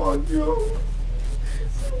 Oh mon Dieu!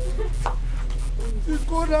 The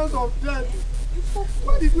cold hands of death.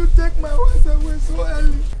 Why did you take my wife away so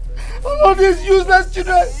early? All these useless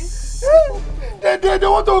children! They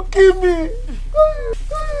want to kill me!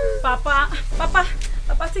 Papa,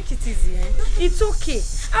 take it easy. Eh? It's okay.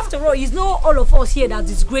 After all, it's not all of us here that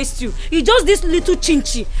disgraced you. It's just this little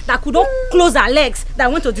chinchi that could not close her legs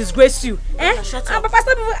that went to disgrace you. Eh? Shut up. Papa,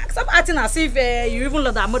 stop acting as if you even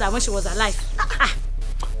loved her mother when she was alive.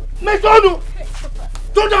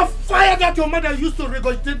 Don't that fire that your mother used to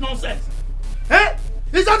regurgitate nonsense. Eh?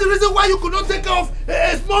 Is that the reason why you could not take care of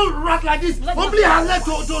a small rat like this? Only her leg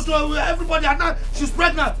to everybody, and now she's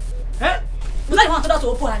pregnant. Eh?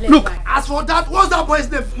 Look, as for that, what's that boy's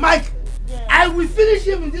name? Mike. Yeah. I will finish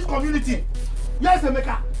him in this community. Yes,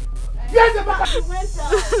 Emeka. Yes, Emeka.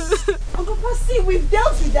 Uncle Pasi, we've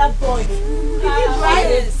dealt with that boy. Right?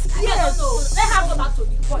 Yes. Let her go back to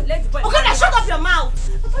the boy. Let the boy. Okay, now shut up your mouth.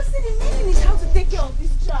 Papa, see, the main thing is how to take care of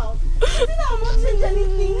this child. I will not change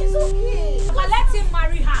anything. It's okay. Papa, let him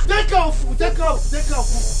marry her. Take care of food. Take care of food.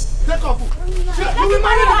 Take care of food. You will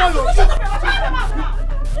marry the boy. Shut up your mouth.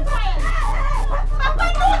 Papa,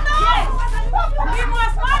 no, no. We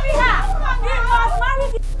must marry her. We must marry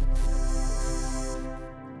her.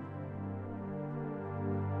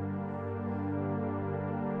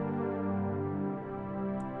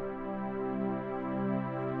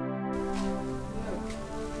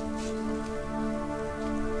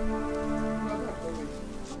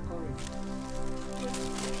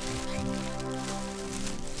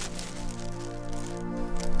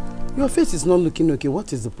 Your face is not looking okay.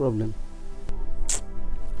 What is the problem?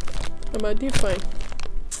 I did fine.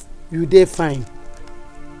 You did fine.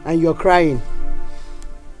 And you're crying.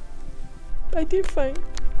 I did fine.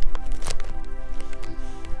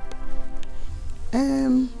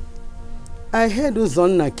 I heard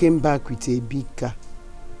Uzonna came back with a big car.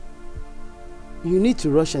 You need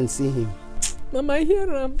to rush and see him. Mama, I hear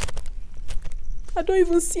him. I don't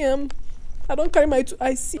even see him. I don't carry my 2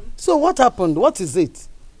 eyes see. So what happened? What is it?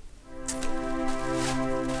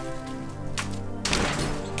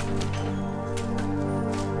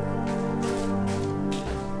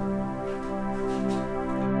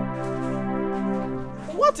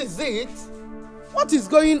 What is it? What is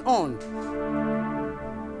going on?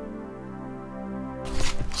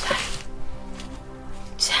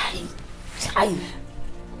 Chai.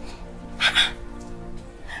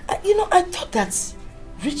 You know, I thought that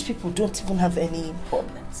rich people don't even have any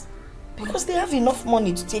problems because they have enough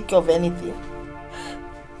money to take care of anything.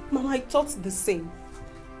 Mama, I thought the same.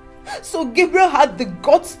 So Gabriel had the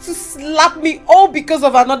guts to slap me all because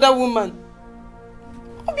of another woman.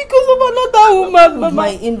 All because of another woman, Mama. Would my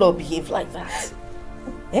in-law behave like that?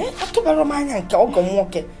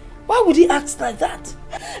 Why would he act like that?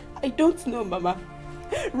 I don't know, Mama.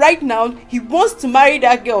 Right now, he wants to marry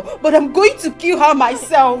that girl, but I'm going to kill her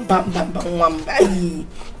myself. No,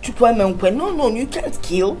 you can't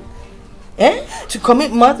kill. To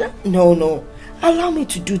commit murder? No. Allow me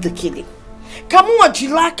to do the killing.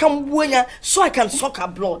 So I can suck her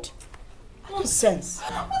blood. Nonsense.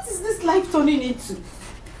 What is this life turning into?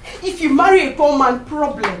 If you marry a poor man,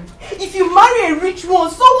 problem. If you marry a rich one,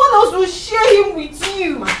 someone else will share him with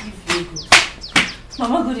you.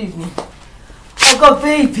 Mama, good evening. Oh God,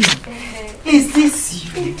 baby. Is this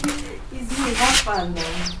you? Is me, have fun now.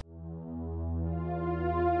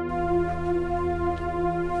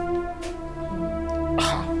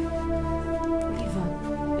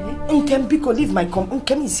 Nkembiko, leave my compound.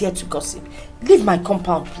 Nkem is here to gossip. Leave my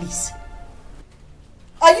compound, please.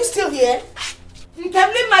 Are you still here?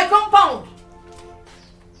 Nkem, leave my compound.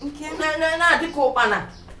 Nkem, na adiko bana.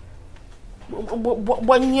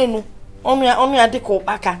 Bwanyenu. Omi adiko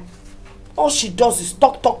baka. All she does is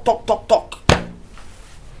talk.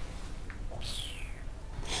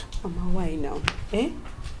 Mama, why now?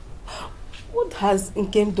 What has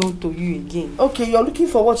Nkem done to you again? Okay, you're looking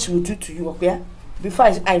for what she will do to you, okay? Before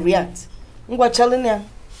I react. Mama,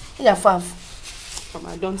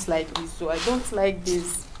 I don't like this, so I don't like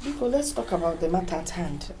this. Because let's talk about the matter at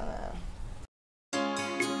hand.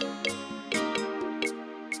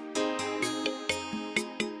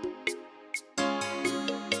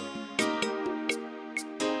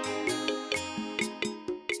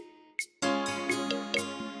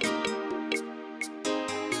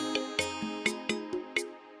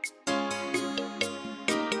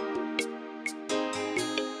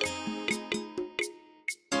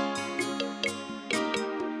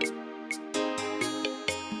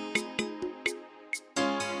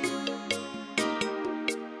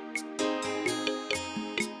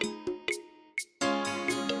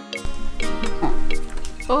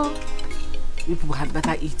 Oh, you people had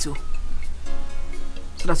better eat too.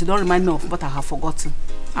 So that you don't remind me of what I have forgotten.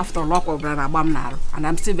 After all, and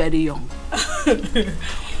I'm still very young.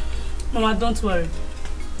 Mama, don't worry.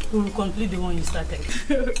 We will complete the one you started.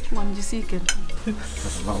 Mom, you see, you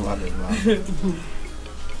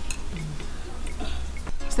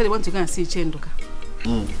said you want to go and see Chenduka.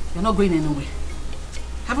 You're not going anywhere.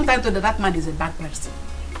 Haven't I told you that man is a bad person?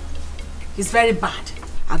 He's very bad.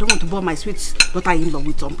 I don't want to bore my sweet daughter-in-law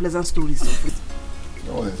with unpleasant stories of it.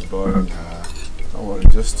 No one is boring her. Don't worry,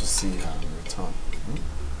 just to see her return.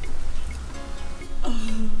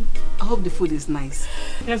 I hope the food is nice.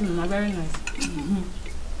 Yes, Mama, very nice.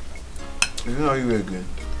 You know how you were good?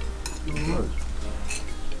 Good.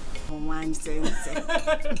 One sense.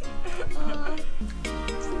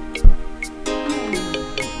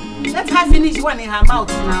 Let her finish one in her mouth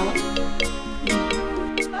now.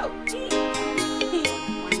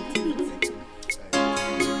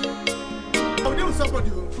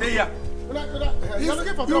 Stay here. You're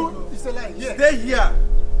looking for trouble. It's a lie. Yeah. Stay here.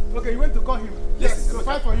 Okay, you went to call him. Yes, to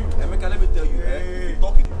fight for you. Emeka, let me tell you, if you're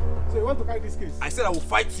talking. So you want to carry this case? I said I will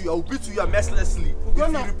fight you. I will beat you mercilessly.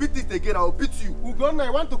 Ugonna. If you repeat it again, I will beat you. Ugonna, I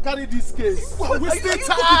want to carry this case. Are you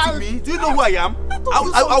talking to me? Do you know who I am?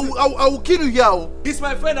 I will kill you here. He's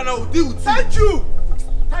my friend and I will deal with you. Thank you.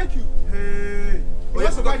 Thank you. Hey. You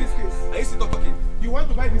want to buy this case? Are you still talking? You want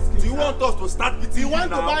to buy this case? Do you want us to start beating you now?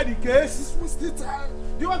 You want to buy the case?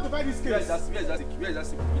 Do you want to buy this case? Where is that?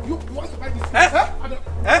 You want to buy this case?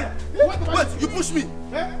 You want to buy this case? You push me.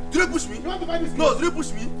 Do you push me? You want to buy this case? No, do you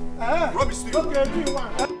push me? Rubbish to you. Okay, do you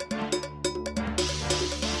want?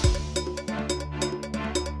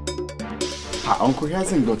 Her uncle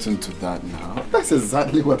hasn't gotten to that now. That's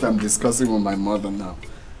exactly what I'm discussing with my mother now.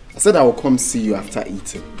 I said I will come see you after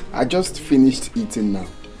eating. I just finished eating now.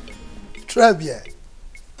 Très bien.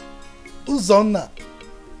 Uzonna.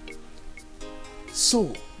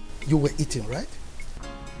 So, you were eating, right?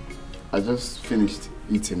 I just finished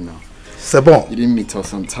eating now. C'est bon. You didn't meet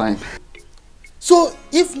us on time. So,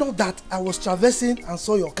 if not that I was traversing and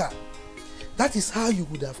saw your car, that is how you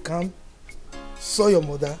would have come, saw your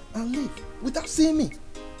mother, and leave without seeing me.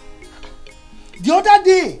 The other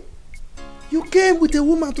day, you came with a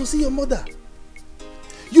woman to see your mother.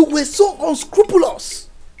 You were so unscrupulous.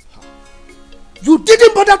 You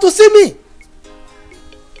didn't bother to see me.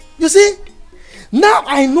 You see, now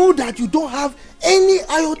I know that you don't have any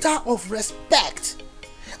iota of respect.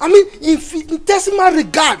 I mean, infinitesimal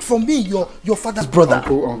regard for me, your father's brother.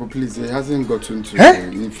 Uncle, please, he hasn't gotten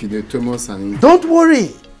to Thomas and... Don't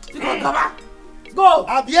worry. Go.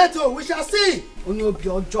 Abieto, we shall see.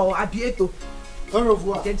 Abieto. Au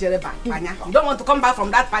revoir. You don't want to come back from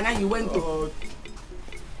that panya you went to.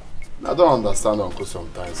 I don't understand Uncle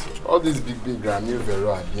sometimes. All these big Granny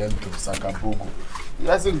Vero at the end of Sakabogo. He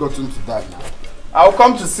hasn't gotten to that now. I'll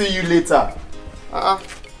come to see you later.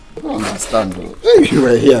 I don't understand though. If you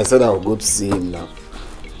were here, I said I'll go to see him now.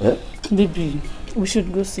 Eh? Baby, we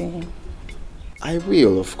should go see him. I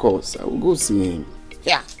will, of course. I will go see him.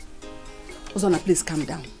 Yeah. Ozona, please calm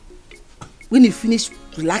down. When you finish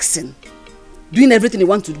relaxing, doing everything you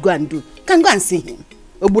want to go and do, you can go and see him.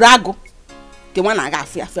 Oburago.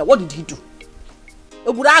 What did he do?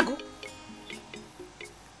 Oburago.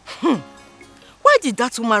 Why did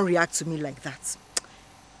that woman react to me like that?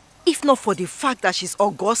 If not for the fact that she's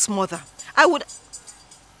Ogo's mother, I would...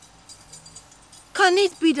 Can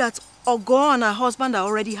it be that Ogo and her husband are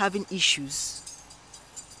already having issues?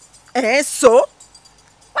 So?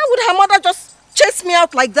 Why would her mother just chase me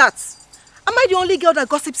out like that? Am I the only girl that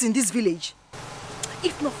gossips in this village?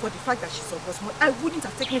 If not for the fact that she's Ogo's mother, I wouldn't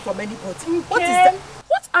have taken it from anybody. What is that?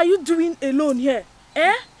 What are you doing alone here?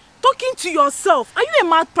 Talking to yourself. Are you a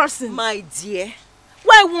mad person? My dear,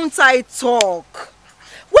 why won't I talk?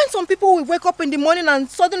 When some people will wake up in the morning and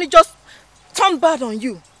suddenly just turn bad on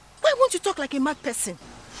you, why won't you talk like a mad person?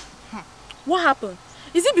 What happened?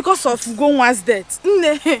 Is it because of Ugonwa's death?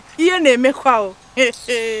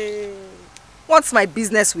 What's my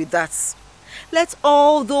business with that? Let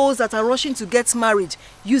all those that are rushing to get married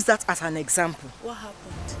use that as an example. What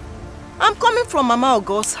happened? I'm coming from Mama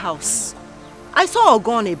Ogo's house. I saw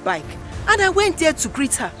Ogo on a bike and I went there to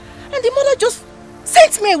greet her. And the mother just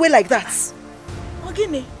sent me away like that.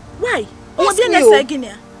 Ogine, why?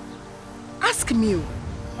 Ask me.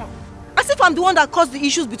 As if I'm the one that caused the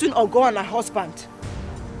issues between Ogo and her husband.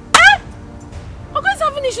 Ogo is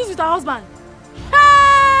having issues with her husband.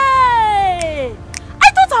 Hey!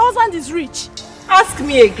 I thought her husband is rich. Ask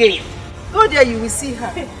me again. Go there, you will see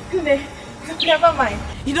her. Never mind.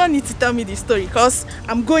 You don't need to tell me the story because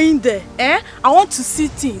I'm going there. I want to see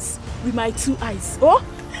things with my 2 eyes. Oh?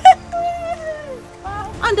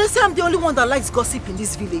 And they say I'm the only one that likes gossip in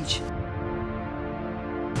this village.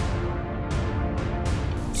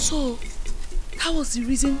 So, that was the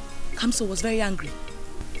reason Kamso was very angry.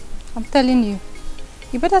 I'm telling you,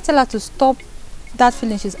 you better tell her to stop that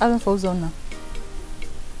feeling she's having for Uzonna.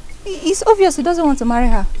 It's obvious he doesn't want to marry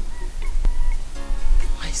her.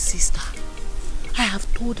 My sister, I have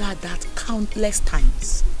told her that countless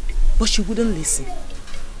times, but she wouldn't listen.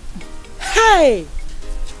 Hey!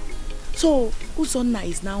 So, Uzonna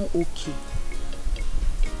is now okay.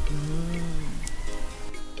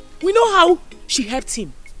 We know how she helped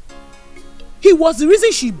him. He was the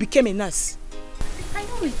reason she became a nurse. I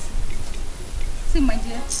know it. See, my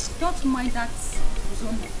dear, don't mind that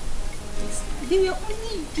Uzonna. They were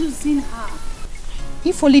only using her.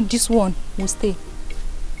 If only this one will stay.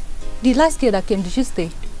 The last girl that came, did she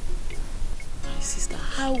stay? My sister,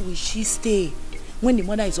 how will she stay when the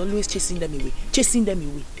mother is always chasing them away? Chasing them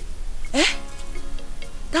away.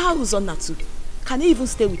 That Uzonna too. Can he even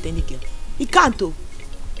stay with any girl? He can't though.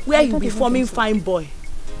 Where he'll be forming fine boy.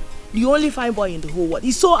 The only fine boy in the whole world.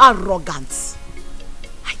 He's so arrogant.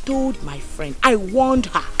 I told my friend, I warned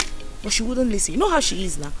her, but she wouldn't listen. You know how she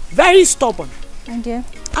is now? Very stubborn. And dear,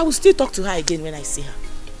 I will still talk to her again when I see her.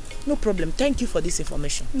 No problem. Thank you for this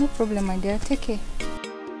information. No problem, my dear. Take care.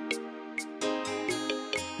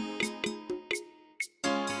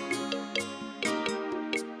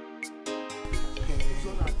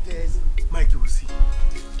 Mike, you will see.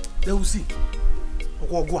 They will see.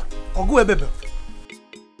 Ogo Ebere.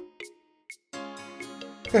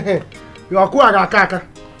 You are kaka.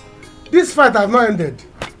 This fight has not ended.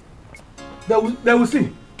 They will see.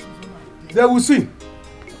 They will see.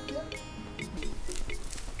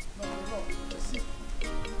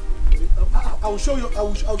 I will show you. I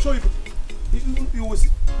will show you. You will see.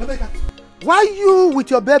 Why you with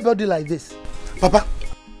your bare body like this? Papa,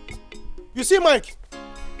 you see Mike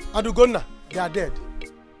and Ugonna, they are dead.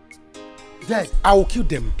 Dead. I will kill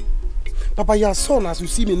them. Papa, your son, as you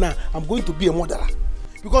see me now, I'm going to be a murderer.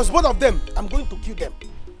 Because both of them, I'm going to kill them.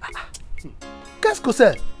 Qu'est-ce que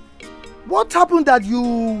c'est? What happened that you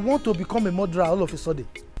want to become a murderer all of a sudden?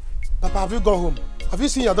 Papa, have you gone home? Have you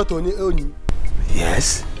seen your daughter Oni?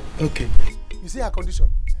 Yes. Okay. You see her condition.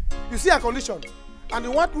 You see her condition. And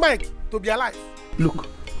you want Mike to be alive. Look,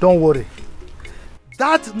 don't worry.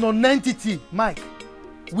 That non-entity, Mike,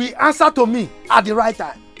 will answer to me at the right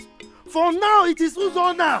time. For now, it is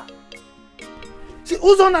Uzona. See,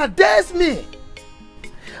 Uzona dares me.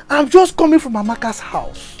 I'm just coming from Amaka's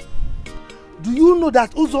house. Do you know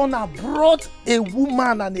that Uzona brought a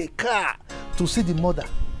woman and a car to see the mother?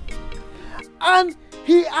 And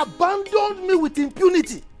he abandoned me with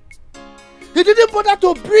impunity. He didn't bother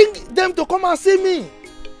to bring them to come and see me.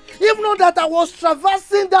 If not that I was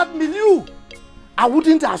traversing that milieu, I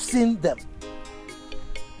wouldn't have seen them.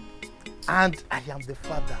 And I am the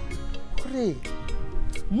father. Pray.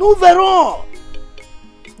 Nous verrons.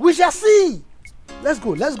 We shall see. Let's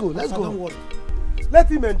go, let's go, let's go. Don't worry. Let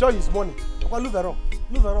him enjoy his money.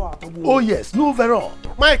 Oh yes, nous verrons.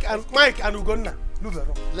 Mike and Ugonna. Nous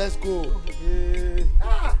verrons. Let's go.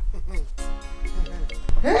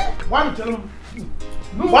 One chalum.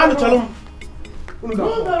 One chalum. Nous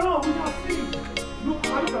verrons. We shall see. Nous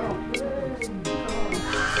verrons.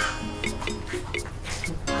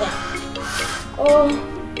 Oh,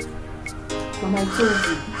 Mama,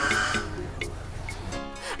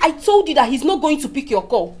 I told you that he's not going to pick your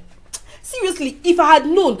call. Seriously, if I had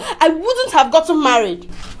known, I wouldn't have gotten married.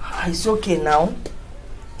 It's okay now.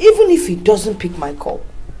 Even if he doesn't pick my call,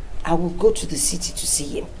 I will go to the city to see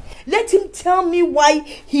him. Let him tell me why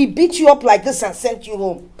he beat you up like this and sent you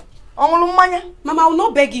home. Mama, I will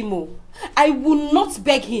not beg him. I will not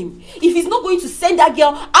beg him. If he's not going to send that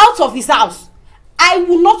girl out of his house, I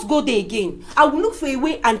will not go there again. I will look for a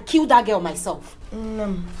way and kill that girl myself.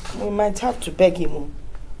 We might have to beg him.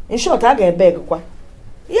 In short, I get beg.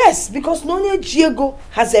 Yes, because Nonye Diego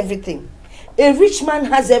has everything. A rich man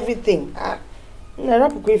has everything. Mama,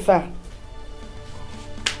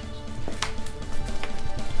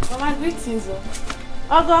 greetings.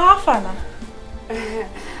 Ogo, how far now?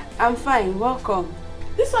 I'm fine, welcome.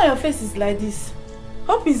 This on your face is like this.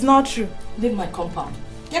 Hope it's not true. Leave my compound.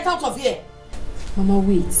 Get out of here. Mama,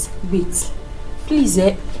 wait. Please,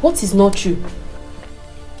 what is not true?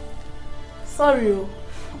 Sorry,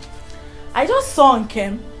 I just saw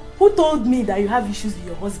Nkem, who told me that you have issues with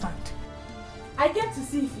your husband. I get to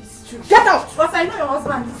see if it's true. Get out! Because I know your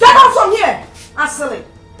husband is... Get out from here! Asili!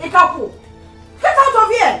 Ikapu! Get out of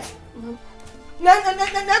here!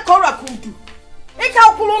 Kora kudu.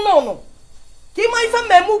 Ikapu no. Kima ife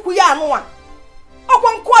memu kuya anwa.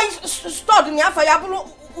 Okwa nkwa stored ni afa ya bulu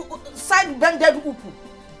side bended upu.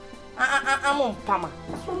 I'm Pama.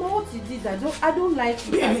 Mama, what is this? I don't like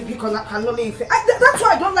it. Because I cannot leave. That's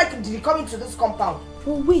why I don't like coming to this compound.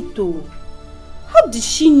 Oh, wait though. How did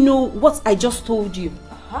she know what I just told you?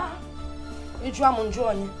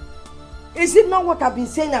 Is it not what I've been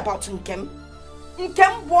saying about Nkem?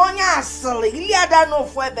 Nkem bonya asali, iliada no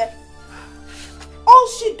fuebe. All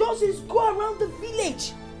she does is go around the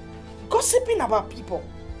village, gossiping about people.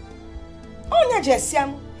 Onya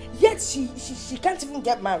Jessiam, yet she can't even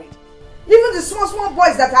get married. Even the small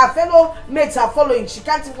boys that her fellow mates are following, she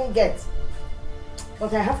can't even get.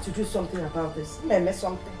 But I have to do something about this. Maybe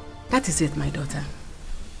something. That is it, my daughter.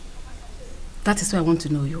 That is why I want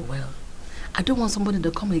to know you well. I don't want somebody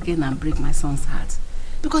to come again and break my son's heart.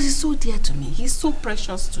 Because he's so dear to me. He's so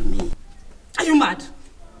precious to me. Are you mad?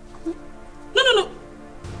 No.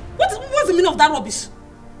 What's the meaning of that rubbish?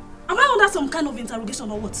 Am I under some kind of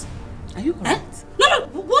interrogation or what? Are you correct? No.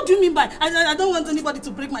 What do you mean by I don't want anybody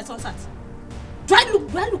to break my son's heart? Do I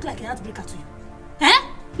look like a heartbreaker to you?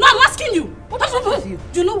 No, I'm asking you. What's wrong with you?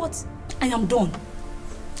 Do you know what? I am done.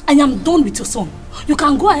 I am done with your son. You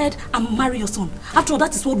can go ahead and marry your son. After all,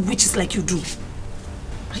 that is what witches like you do.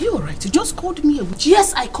 Are you alright? You just called me a witch.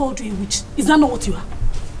 Yes, I called you a witch. Is that not what you are?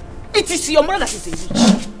 It is your mother that is a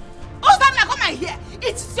witch. Oh, that now come here.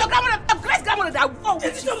 It's your grandmother, great grandmother that. Oh,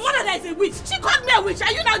 it is your mother that is a witch. She called me a witch.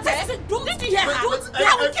 Are you now there? Don't you hear her? I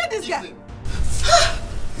will kill this girl.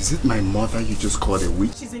 Is it my mother you just called a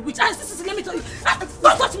witch? She's a witch. Let me tell you.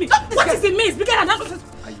 Don't touch me. What is it means?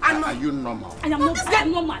 Are you normal? I am not. I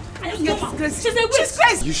am not mad. I am not mad. She's a witch. She's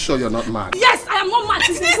crazy. You sure you're not mad? Yes, I am not mad.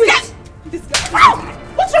 She's a witch. This girl.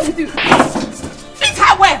 What's wrong with you? Beat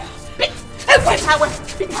her well. Beat her well. Beat her well.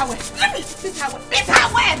 Beat her well. Beat her well. Beat her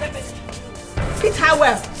well. Beat her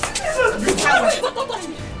well. Don't touch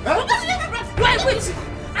me. Don't touch me. You are a witch.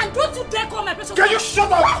 And don't you dare call my precious. Can you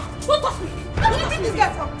shut up? Don't touch me. Where did you think this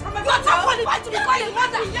girl from? You are not qualified to be called a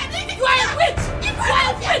mother. You are a witch. You are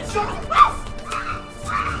a witch.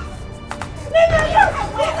 Leave me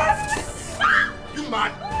alone.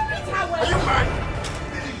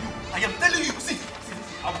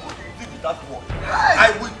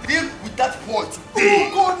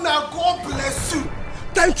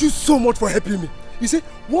 Thank you so much for helping me. You see,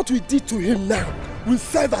 what we did to him now will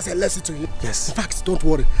serve as a lesson to him. Yes. In fact, don't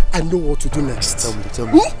worry. I know what to do next. Tell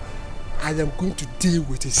me. I am going to deal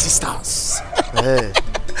with his sisters. Hey.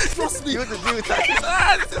 Trust me. You want to deal with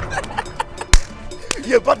that?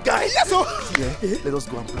 You're a bad guy. Yes, sir. Yeah. Let us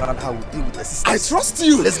go and plan how we deal with the sisters. I trust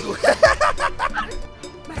you. Let's go.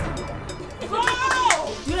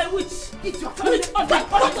 You're a witch. It's your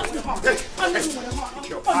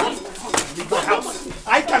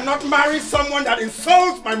I cannot marry someone that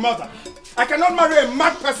insults my mother. I cannot marry a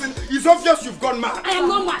mad person. It's obvious you've gone mad. I am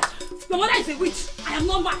not mad. Your mother is a witch. I am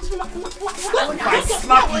not mad. If I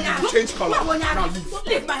slap you, you will change color. Now leave.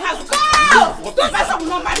 Leave my house. Go! This person will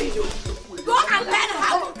not marry you. Go and learn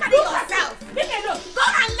how to carry yourself. Leave me alone. Go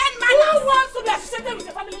and learn manners. Who wants to be associated with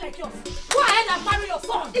a family like yours? Go ahead and marry your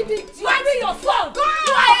son. Marry your son. Go!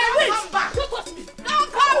 You are a witch. Don't touch me.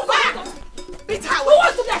 Don't come back. Beat her. Who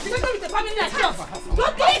wants to be associated with a family like yours?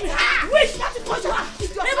 Don't touch me. Witch, that is what you are.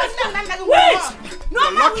 Witch!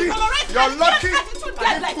 You're lucky. You're lucky.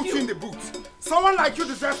 I didn't put you in the boot. Someone like you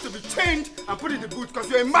deserves to be chained and put in the boot because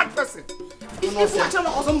you're a mad person. If you watch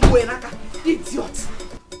him, idiot.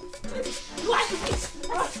 You are a witch.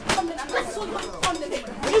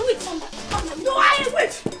 You are a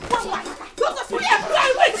witch. Don't touch me. You are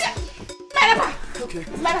a witch. Okay.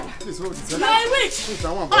 Please hold it. You are a witch.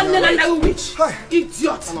 Witch.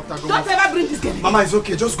 Idiot. Don't ever bring this girl. Mama, it's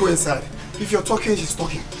okay. Just go inside. If you're talking, she's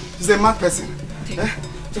talking. She's a mad person.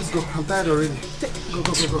 Just go. I'm tired already. Go.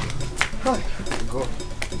 Hi. Go.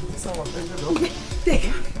 Take.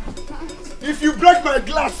 If you break my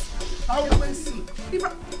glass, I will see.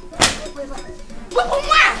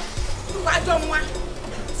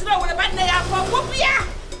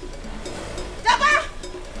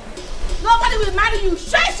 Nobody will marry you.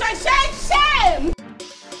 Shame.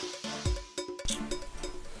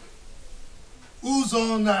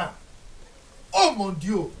 Uzona. Oh mon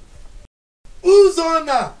Dieu.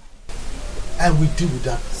 Uzona. I will deal with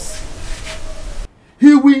that.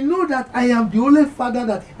 He will know that I am the only father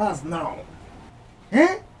that he has now.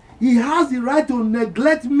 He has the right to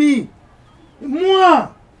neglect me. Moi.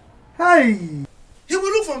 Hey. He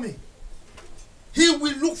will look for me. He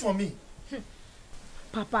will look for me.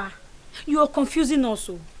 Papa, you are confusing us.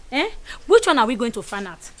 Which one are we going to find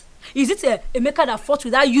out? Is it Emeka that fought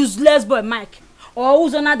with that useless boy Mike? Or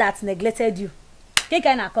Uzona that neglected you?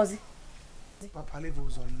 Papa, leave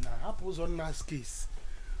Uzona. Up Uzona's case.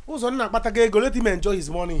 Uzona, let him enjoy his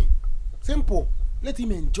money. Simple. Let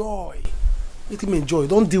him enjoy.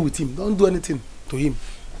 Don't deal with him. Don't do anything to him.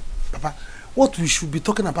 Papa, what we should be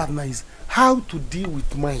talking about now is how to deal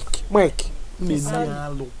with Mike.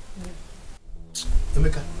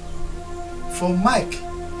 Emeka, for Mike,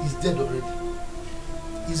 he's dead already.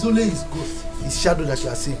 It's only his ghost, his shadow that you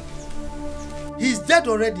are seeing. He's dead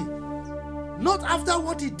already. Not after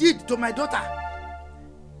what he did to my daughter.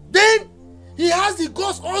 Then he has the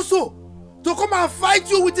ghost also to come and fight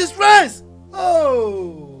you with his friends.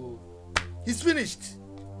 Oh, he's finished.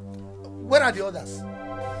 Where are the others?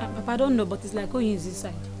 Papa, I don't know, but it's like going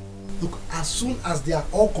inside. Look, as soon as they are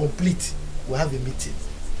all complete, we'll have a meeting.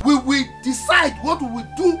 We will decide what we will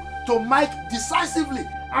do to Mike decisively,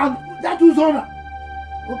 and that is honor.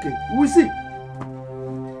 Okay, we'll see.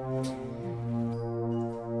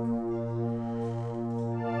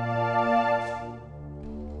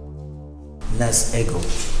 Nice ego.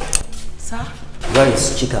 Sir? Where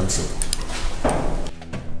is Chikamso?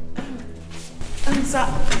 Sir,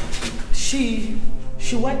 she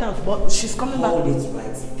went out, but she's coming back. Hold it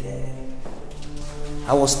right there.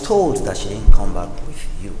 I was told that she didn't come back with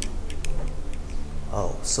you.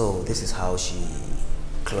 Oh, so this is how she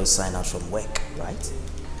closed sign out from work, right?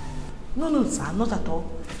 No, sir, not at all.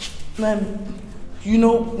 You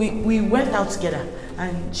know, we went out together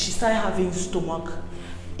and she started having stomach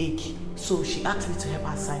ache. So she asked me to help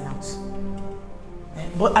her sign out.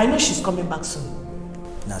 But I know she's coming back soon.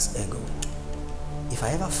 Nas Ego, if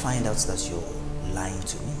I ever find out that you're lying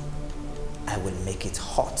to me, I will make it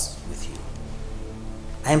hot with you.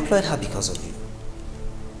 I employed her because of you.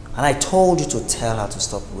 And I told you to tell her to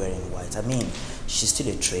stop wearing white. I mean, she's still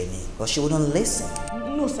a trainee, but she wouldn't listen.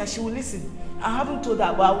 No, sir, she will listen. I haven't told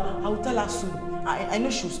her, but I will tell her soon. I know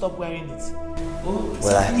she'll stop wearing it. Oh,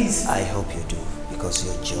 well, sir, please. I hope you do, because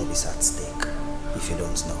your job is at stake, if you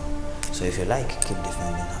don't know. So if you like, keep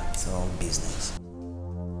defending her. It's her own business.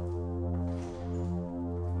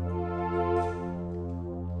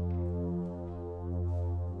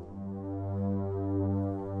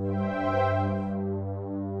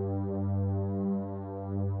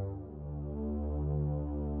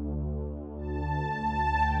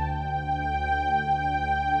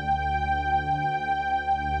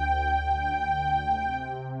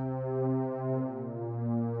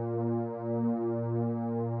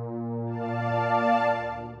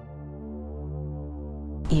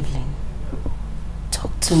 Evelyn,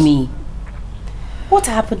 talk to me. What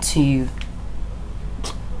happened to you?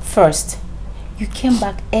 First, you came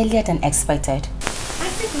back earlier than expected.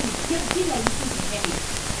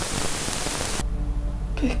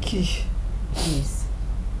 Becky. Yes.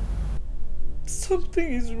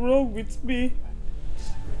 Something is wrong with me.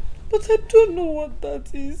 But I don't know what that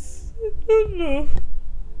is. I don't know.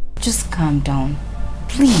 Just calm down.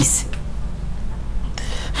 Please.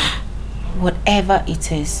 Whatever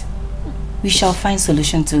it is, we shall find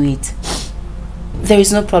solution to it. There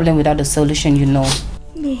is no problem without a solution, you know.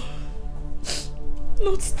 No.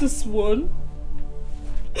 Not this one.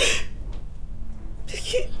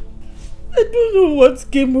 Becky, I don't know what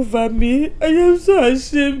came over me. I am so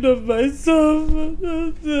ashamed of myself.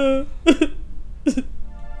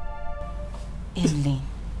 Evelyn,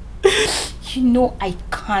 you know I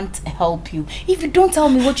can't help you. If you don't tell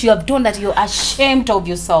me what you have done that you're ashamed of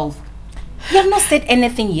yourself. You have not said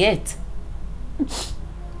anything yet.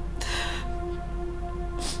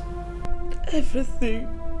 Everything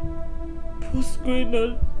was going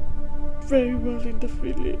on very well in the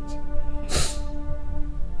village.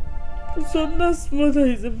 Zonna's mother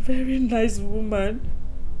is a very nice woman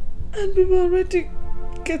and we were already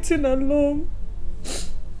getting along.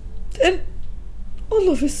 Then all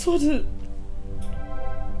of a sudden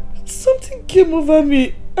something came over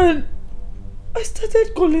me and I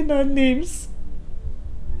started calling her names.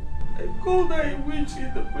 I called her a witch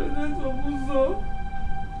in the presence of Uzo.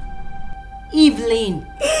 Evelyn!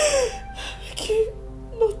 Okay,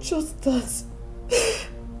 not just that.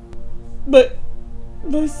 But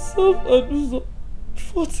myself and Uzo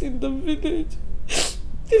fought in the village.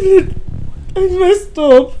 Evelyn, I messed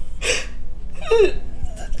up.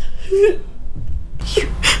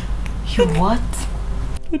 You what?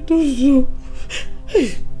 I don't know.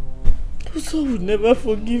 Uzo would never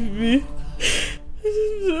forgive me.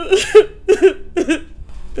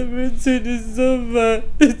 Everything is over.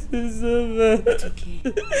 It is over. It's okay.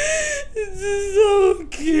 It is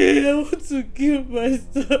okay. I want to kill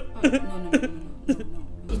myself. No.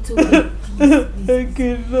 It's okay. I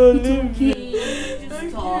cannot live. Just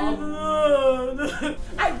stop.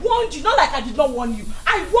 I warned you, not like I did not warn you.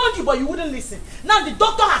 I warned you, but you wouldn't listen. Now the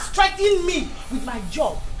doctor has threatened me with my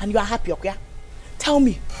job. And you are happy, okay? Tell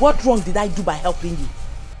me, what wrong did I do by helping you?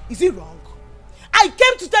 Is it wrong? I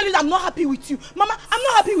came to tell you that I'm not happy with you. Mama, I'm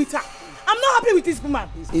not happy with her. I'm not happy with this woman.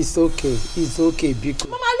 It's okay, because...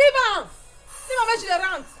 Mama, leave her! Leave her when she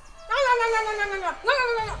rant.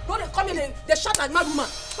 No, they come in, they shout at mad woman.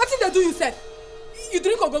 What did they do you said? You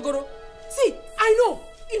drink ogogoro? See, I know.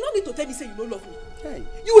 You don't need to tell me say you don't love me. Hey.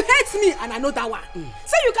 You hate me and I know that one.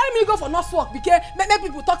 Say you carry me go for nurse work because many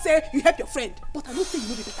people talk say you help your friend. But I don't say you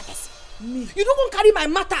know the better person. Me. You don't go carry my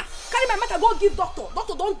matter. Carry my matter, go give doctor.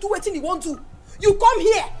 Doctor don't do anything he won't do. You come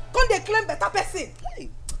here, come they claim better person. Hey.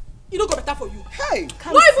 You don't go better for you. Hey.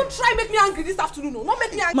 Don't even try make me angry this afternoon. No, not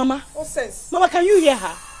make me angry. Mama. Nonsense. Mama, can you hear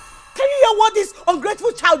her? Can you hear what this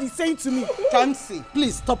ungrateful child is saying to me? Kamsi,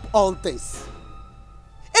 please stop all this.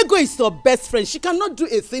 Ego is your best friend. She cannot do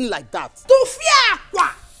a thing like that. To fear.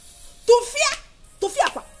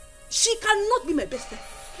 She cannot be my best friend.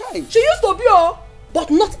 Hey. She used to be, but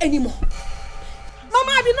not anymore.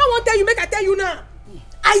 Mama, I did not want to tell you, make I tell you now.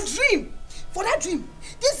 I dream. For that dream,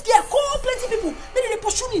 this girl call plenty people. Maybe they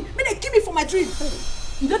pursue me. Maybe they kill me for my dream.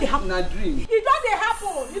 You know they happen. Na dream. You know they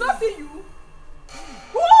happen. You don't see you.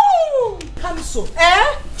 Woo! Kamso, do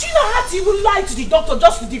you know how to even lie to the doctor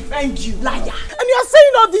just to defend you? Liar. And you are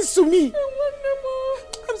saying all this to me.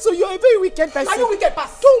 Kamso, you're a very wicked person. Are you wicked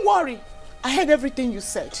person? Don't worry. I heard everything you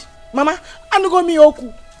said. Mama, I'm going to go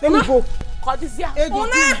Oku. Let me go. Call this here. Ego,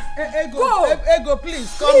 please. Ego,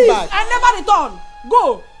 please, come please, back. I never return.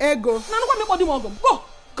 Go. Ego.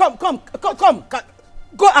 Go. Come.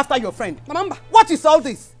 Go after your friend. Remember. What is all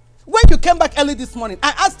this? When you came back early this morning,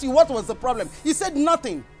 I asked you what was the problem. You said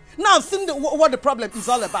nothing. Now I've seen what the problem is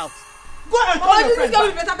all about. Go and call your friend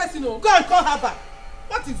back. Go and call her back.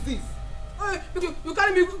 What is this? You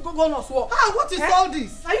carry me go nurse work. Ah, what is all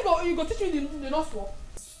this? Are you go teach me the nurse work?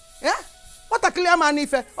 Yeah? What a clear man if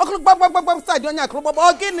side on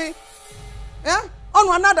your guinea. Yeah? On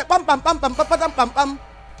another pam.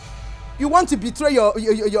 You want to betray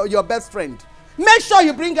your best friend. Make sure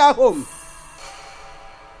you bring her home.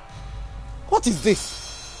 What is this?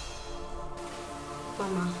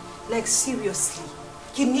 Mama, like seriously,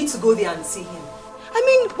 you need to go there and see him. I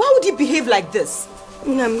mean, why would he behave like this?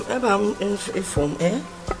 I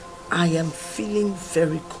am feeling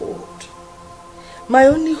very cold. My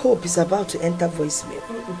only hope is about to enter voicemail.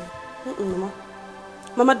 Mama.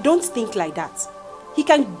 Mama, don't think like that. He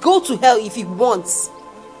can go to hell if he wants.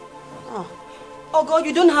 Oh God,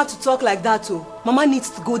 you don't have to talk like that, oh. Mama needs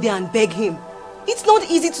to go there and beg him. It's not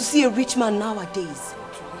easy to see a rich man nowadays.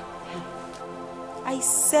 I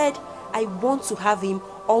said I want to have him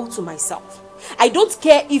all to myself. I don't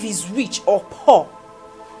care if he's rich or poor.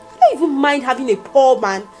 I don't even mind having a poor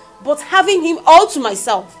man, but having him all to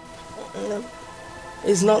myself.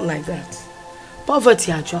 It's not like that.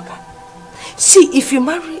 Poverty and joker. See, if you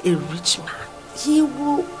marry a rich man, he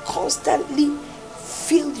will constantly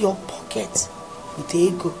fill your pocket with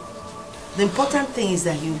ego. The important thing is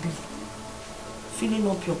that he'll be filling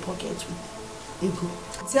up your pocket with ego.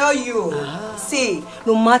 I tell you, see,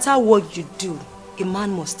 no matter what you do, a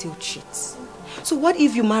man must still cheat. So what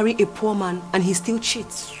if you marry a poor man and he still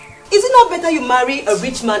cheats? Is it not better you marry a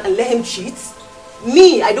rich man and let him cheat?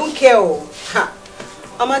 Me, I don't care.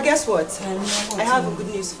 Mama, guess what? I have a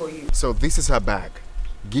good news for you. So this is her bag.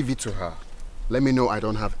 Give it to her. Let me know I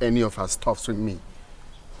don't have any of her stuffs with me.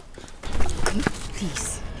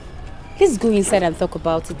 Please. Let's go inside and talk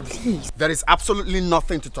about it, please. There is absolutely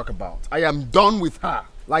nothing to talk about. I am done with her.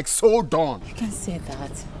 Like, so done. You can't say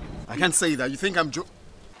that. I can't say that. You think I'm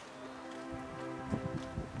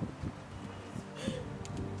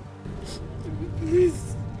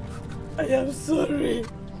Please, I am sorry.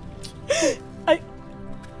 I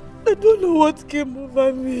don't know what came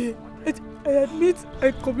over me. I admit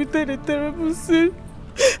I committed a terrible sin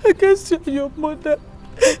against you and your mother.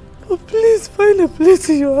 But please find a place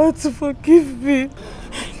in your heart to forgive me.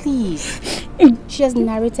 Please. She has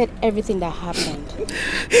narrated everything that happened.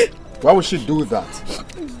 Why would she do that?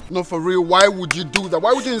 No, for real, why would you do that?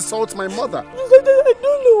 Why would you insult my mother? I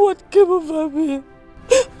don't know what came over me.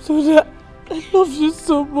 So that I love you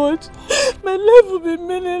so much. My life will be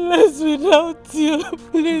meaningless without you.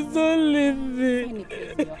 Please don't leave me.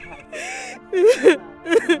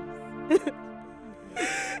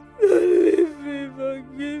 Don't leave me,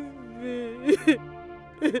 forgive me.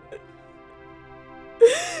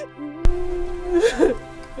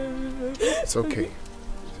 It's okay.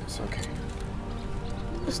 It's okay.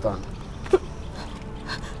 It's done.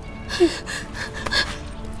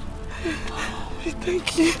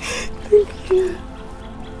 Thank you. Thank you.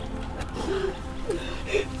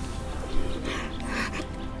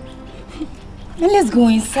 Now let's go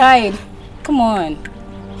inside. Come on.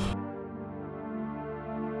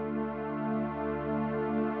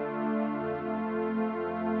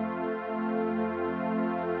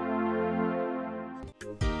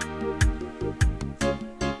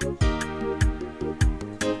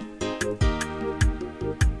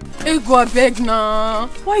 Ego, I beg now.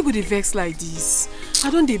 Why you go dey vex like this? I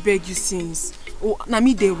don't dey beg you since. Oh, na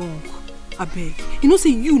me dey wrong. I beg. You know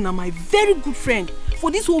say you na my very good friend.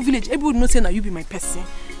 For this whole village, everybody know say na you be my person.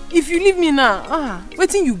 If you leave me now,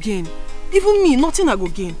 wetin you gain? Even me, nothing I go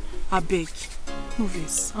gain. I beg. No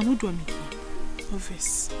vex. I no do am again. No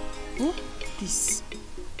vex. Oh, this.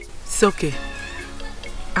 It's okay.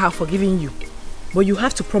 I have forgiven you. But you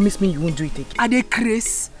have to promise me you won't do it again. I dey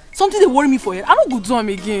craze. Something they worry me for here. I don't go do them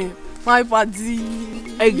again. My party.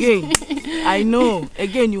 Again. I know.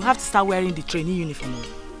 Again, you have to start wearing the trainee uniform.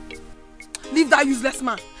 Leave that useless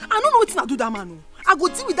man. I don't know what I do that man. I go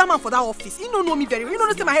deal with that man for that office. He don't know me very well. You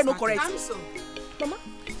don't say my head no correct. Mama.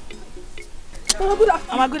 Mama, good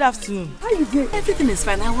afternoon. Mama, good afternoon. How you doing? Everything is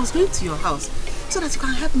fine. I was going to your house so that you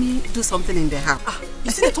can help me do something in the house.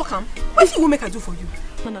 You see the talk, what do you want make I do for you?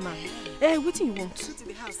 No. Eh, what do you want?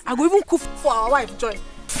 I go even cook for our wife, Joy.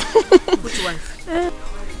 Which wife?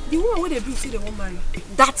 The one where they bring say they won't marry.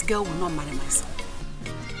 That girl will not marry my son.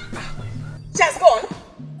 She has gone?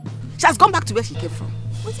 She has gone back to where she came from.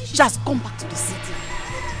 She has gone back to the city.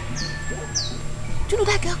 Do you know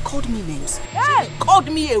that girl called me names? Hey! She called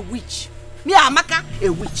me a witch. Me Amaka, a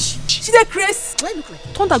witch. She dey craze. Why look like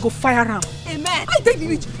Thunder go fire am. Amen. I take the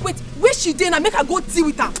witch. Wait, where she dey and make her go deal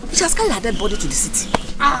with her? She has carried her dead body to the city.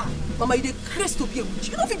 Mama, you dey craze to be a witch.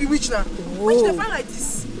 You don't fit be witch now. Witch dey find like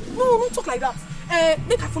this. No, don't talk like that.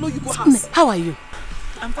 Make I follow you go house. How are you?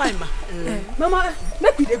 I'm fine, ma. Mama,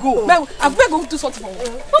 make we dey go. I better go do something for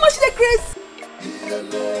her. Mama, she dey craze.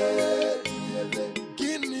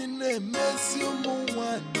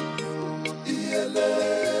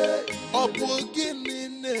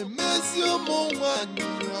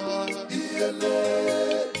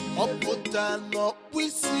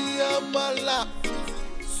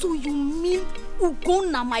 So you mean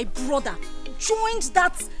Ugonna, my brother, joined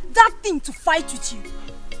that thing to fight with you?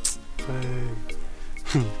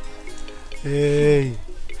 Hey,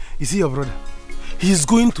 you see your brother? He's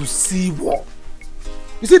going to see war.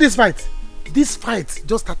 You see this fight? This fight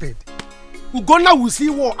just started. Ugonna will see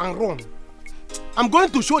war and run. I'm going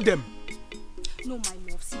to show them. No, my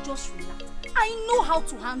love, see, just relax. I know how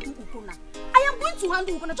to handle Ugonna. I am going to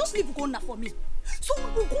handle Ugonna. Just leave Ugonna for me. So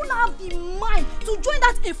Ugonna have the mind to join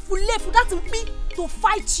that Efule for that me to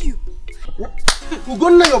fight you.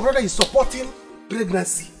 Ugonna, your brother, is supporting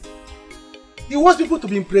pregnancy. He wants people to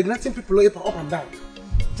be impregnating people up and down.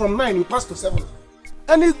 From 9, you pass to 7.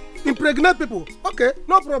 And he impregnate people. Okay,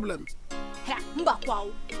 no problem.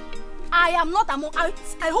 I am not among.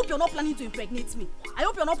 I hope you're not planning to impregnate me. I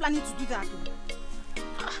hope you're not planning to do that.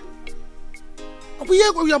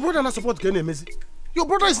 Your brother not support Kenny Messi. Your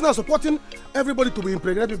brother is not supporting everybody to be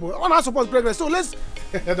impregnate people. I not support pregnancy. So let's.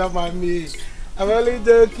 That's my me. I'm only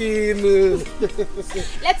joking.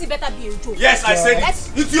 Let it better be a joke. Yes, I said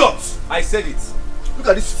it. Idiot! I said it. Look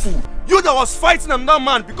at this fool. You that was fighting that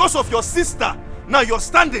man because of your sister. Now you're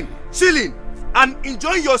standing, chilling, and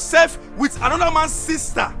enjoying yourself with another man's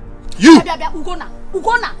sister. You!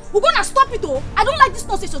 Ugonna, stop it, oh! I don't like this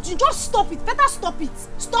nonsense. You just stop it. Better stop it.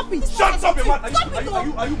 Stop it. Shut up, man.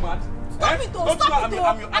 Are you mad? Stop it, oh! Stop it,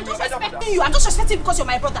 oh! I'm just respecting you. I'm just respecting you because you're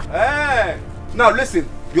my brother. Hey! Now listen,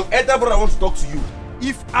 your elder brother wants to talk to you.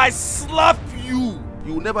 If I slap you,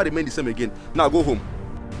 you will never remain the same again. Now go home.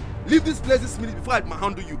 Leave this place this minute before I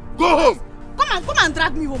handle you. Go home! Come and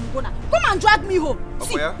drag me home, Ugonna. Come and drag me home.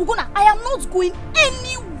 See, Ugonna, I am not going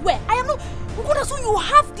anywhere. I am not. Ugonna, so you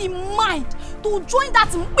have the mind to join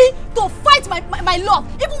that me to fight my love,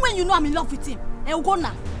 even when you know I'm in love with him.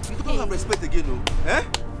 Ugonna. You don't have respect again, no? Eh?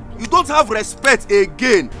 You don't have respect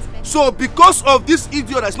again. So because of this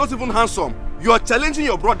idiot that's not even handsome, you are challenging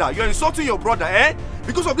your brother. You are insulting your brother, eh?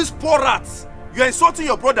 Because of this poor rat, you are insulting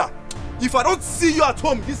your brother. If I don't see you at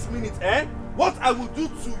home this minute, eh? What I will do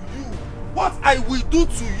to you. What I will do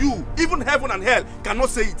to you, even heaven and hell cannot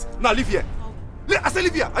say it. Now leave here. I say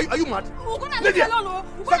leave here. Are you mad? Leave here.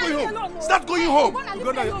 Start going home. Start going home.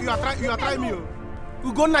 Ugonna, you are trying me.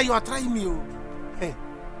 Ugonna, you are trying me. Hey,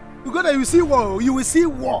 Ugonna, you will see war. You will see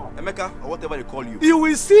war. Emeka, or whatever they call you. You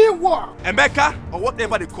will see war. Emeka, or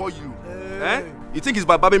whatever they call you. Eh? You think it's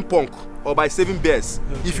by babbing punk or by saving bears?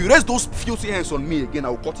 If you raise those filthy hands on me again, I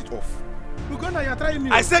will cut it off. Ugonna, you are trying me.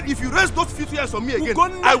 I said if you raise those filthy hands on me again,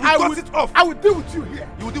 Ugonna, I will cut it off. I will deal with you here.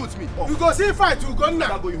 You will deal with me. Oh. You go see fight, Ugonna.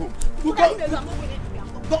 I'm going home.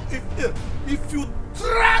 If you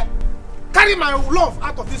try carry my love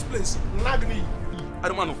out of this place, nag me. I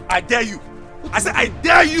don't know. I dare you. I said I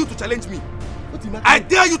dare you to challenge me. I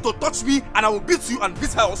dare you to touch me and I will beat you and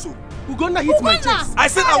beat her also. Ugonna hit my chest. I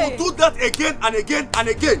said I will do that again and again and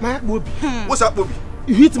again. My Bobby. What's that, Bobby?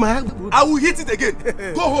 You hit my I will hit it again.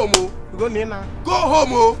 Go home, oh. Go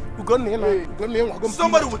home, oh.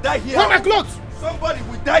 Somebody will die here. Wear my clothes. Somebody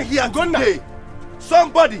will die here today.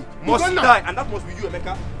 Somebody must die, and that must be you,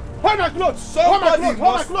 Emeka. Wear my clothes. Somebody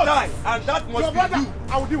must die, and that must be you.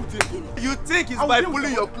 I will deal with you. You think it's by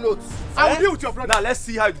pulling your clothes? I will deal with your brother. Now let's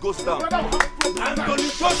see how it goes down. Anthony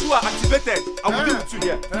Joshua activated. I will deal with you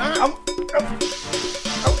here.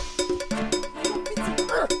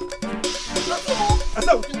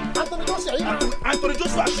 Anthony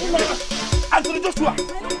Joshua. Anthony Joshua.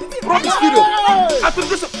 From this video. Anthony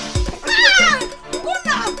Joshua.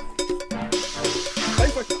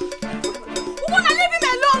 Ugonna, leave him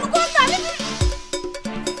alone. Ugonna, leave him.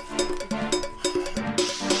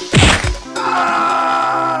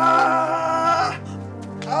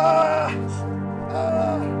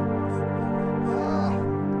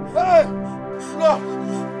 Hey! No!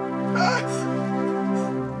 Hey!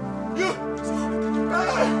 You!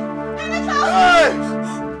 Hey!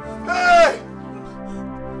 Hey!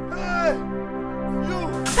 Hey! You!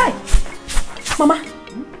 Hey! Mama,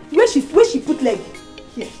 where she put leg?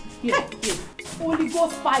 Here. Holy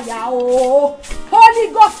Ghost fire, oh!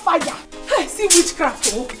 Holy Ghost fire! Hey, see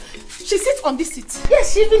witchcraft, oh! She sits on this seat.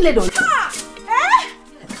 Yes, she even laid on. Ah! Eh?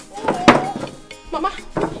 Oh. Mama,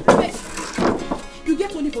 wait. You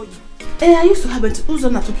get olive oil. I used to have it. Who's the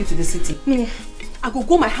one that took you to the city? I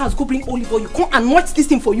go my house, go bring olive oil. Come anoint this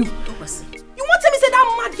thing for you. You want to tell me say that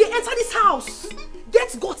mad girl enter this house?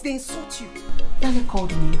 Get guts, they insult you. Daniel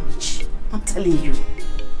called me witch. I'm telling you.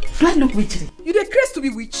 Do I look witchy? You dey craze to be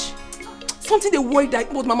witch. Something they worry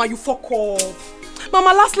that, but Mama, you fuck up.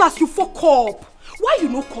 Mama, last, you fuck up. Why you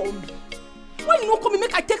no call me? Why you no call me?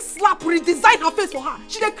 Make I take slap, redesign her face for her.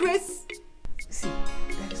 She dey craze. See,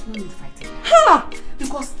 there is no need fighting. Ha!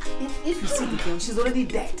 Because if you see the girl, she's already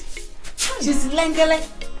dead. She's lengele.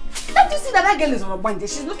 Don't you see that girl is on a bind?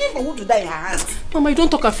 She's looking for who to die in her hands. Mama, you don't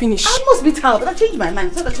talk her finish. I almost beat her, but I changed my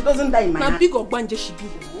mind so that she doesn't die in my hands. Now big ogbanje she be.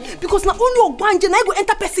 Because now only ogbanje now go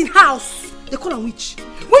enter person house. They call her witch.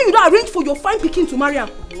 When you don't arrange for your fine pikin to marry her.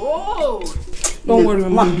 Whoa! Don't worry,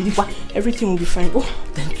 Mama. Everything will be fine. Oh,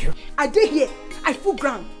 thank you. I dey here. I full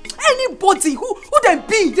ground. Anybody who them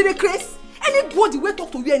be, did they craze? Anybody will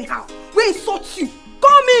talk to you anyhow, will insult you.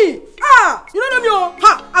 Call me. Ah, you know what I mean?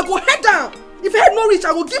 Ha, I go head down. If head no reach,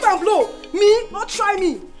 I will give and blow. Me, not try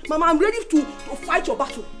me. Mama, I'm ready to fight your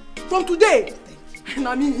battle. From today.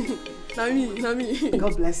 Nami.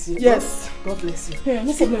 God bless you. Yes. God bless you. Yeah,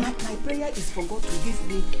 no See, problem. my prayer is for God to give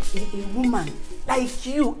me a woman like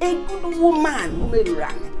you, a good woman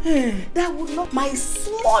that would love my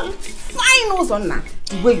small, fine Ozonna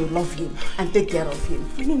the way you love him and take care of him.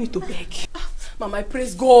 You don't need to beg. Mama, I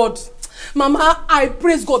praise God. Mama, I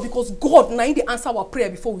praise God because God now they answer our prayer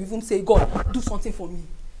before we even say, God, do something for me.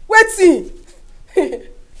 Wait, see.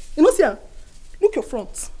 You know, see, look your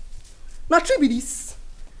front. Now, tree be this.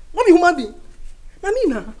 Not be human being. Na me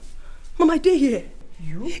na. Mama, I dey here.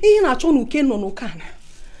 You? No can.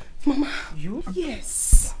 Mama. You?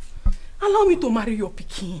 Yes. Allow me to marry your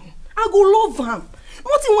pikin. I go love him.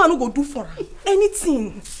 Nothing one go do for him.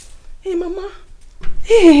 Anything. Hey, Mama.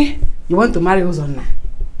 Hey. You want to marry Ozonna?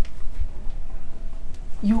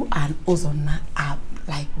 You and Ozonna are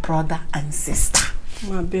like brother and sister.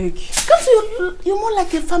 My beg. Because you're more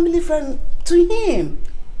like a family friend to him.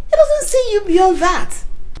 He doesn't see you beyond that.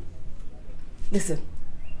 Listen,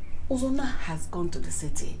 Ozonna has gone to the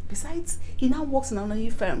city. Besides, he now works in another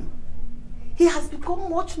firm. He has become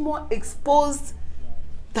much more exposed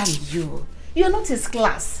than you. You're not his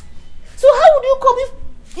class. So how would you come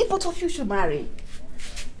if both of you should marry?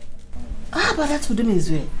 Ah, but that's Udumi is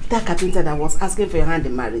way. That carpenter that was asking for your hand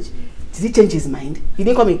in marriage. Did he change his mind? He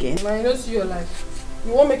didn't come again? Man, you don't see your life.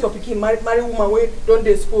 You won't make your pikin marry woman where don't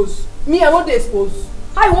they expose. Me, I won't they expose.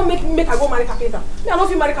 How you won't make I go marry carpenter? Me, I don't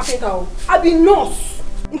feel marry carpenter. I be nurse.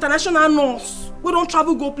 International nurse. We don't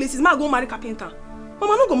travel go places. Me, I go marry carpenter.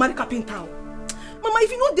 Mama, I don't go marry carpenter. Mama,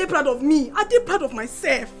 if you know they proud of me, I dey proud of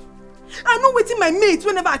myself. I know waiting my mates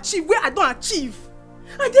whenever I achieve where I don't achieve.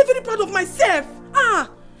 I dey very proud of myself. Ah,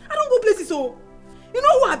 I don't go places so. You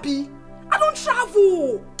know who I be? I don't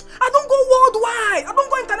travel. I don't go worldwide. I don't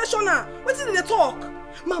go international. What did they talk?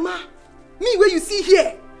 Mama, me where you see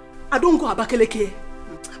here, I don't go Abakaleke.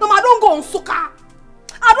 Mama, I don't go on Soka.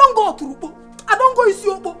 I don't go Turupo. I don't go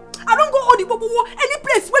Isiopo. I don't go Odimgbe. Any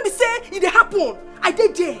place where we say it happen, I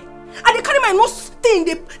did there. And they carry my nose thing,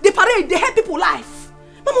 they parade, they help people life.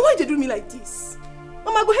 Mama, why they do me like this?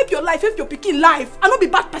 Mama, go help your life, help your pikin life. I not be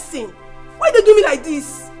bad person. Why they do me like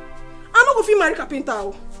this? I not go feel marry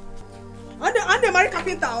carpenter. And they marry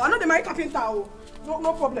carpenter. I know they marry carpenter.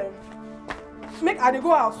 No problem. Make I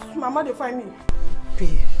go out. Mama, they find me.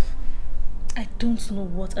 Babe, I don't know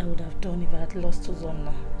what I would have done if I had lost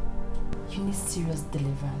Ozonna. You need serious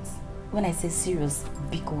deliverance. When I say serious,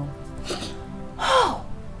 big one. Oh,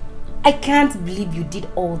 I can't believe you did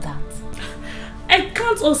all that. I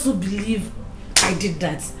can't also believe I did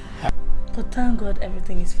that. But thank God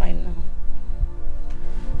everything is fine now.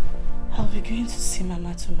 I'll be going to see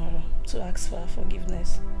Mama tomorrow to ask for her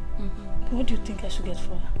forgiveness. What do you think I should get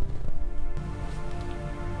for her?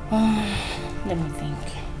 Let me think.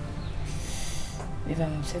 If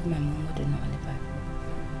I'm upset, my mom wouldn't know alibi.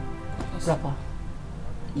 Wrapper.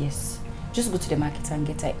 Yes. Just go to the market and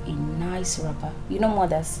get her a nice wrapper. You know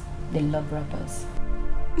mothers, they love wrappers.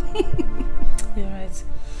 You're right.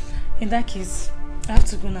 In that case, I have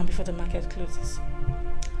to go now before the market closes.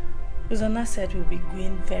 Ozonna said we'll be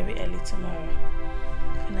going very early tomorrow.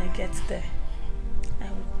 When I get there, I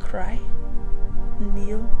will cry,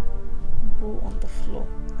 kneel, roll on the floor,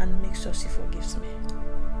 and make sure she forgives me.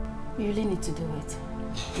 You really need to do it.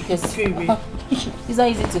 Because it's not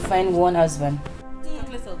easy to find one husband.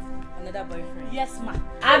 Talkless of another boyfriend. Yes, ma.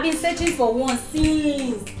 I've been searching for one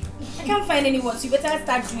since. I can't find anyone, so you better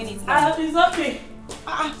start doing it now. It's okay.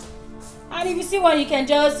 And if you see one, you can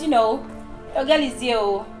just, your girl is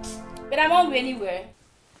here. But I'm hungry anywhere.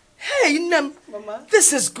 Hey, Mama.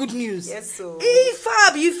 This is good news. Yes, so.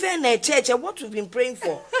 If you find a church, what we've been praying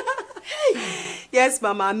for. Hey. Yes,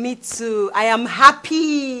 Mama, me too. I am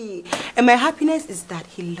happy. And my happiness is that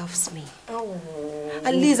he loves me. Oh.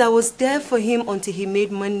 At least I was there for him until he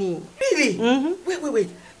made money. Really? Wait.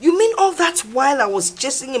 You mean all that while I was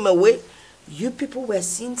chasing him away? You people were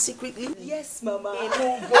seen secretly? Yes, Mama.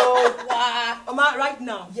 Mama, right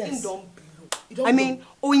now. Yes. I mean,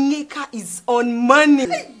 Onyeka is on money.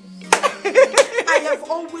 I have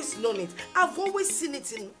always known it. I've always seen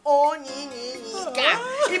it in Onyeka.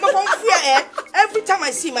 Every time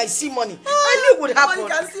I see him, I see money. I knew it would happen. You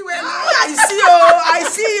can see where I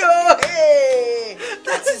see you. Hey,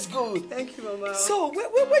 that is good. Thank you, Mama. So,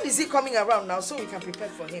 when is he coming around now so we can prepare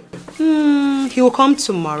for him? He will come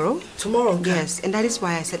tomorrow. Tomorrow? Yes, and that is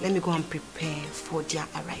why I said let me go and prepare for their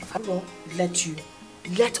arrival. I won't let you.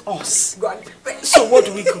 Let us. Go and prepare. So what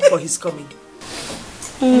do we cook for his coming?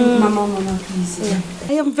 Mama, please. Yeah.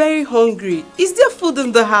 I am very hungry. Is there food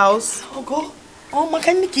in the house? Ogo. Oh,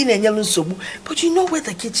 but you know where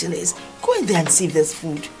the kitchen is. Go in there and see if there's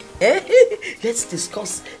food. Let's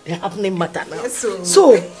discuss the happening matter now. Yes,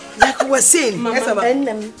 so, like we were saying, Mama, yes,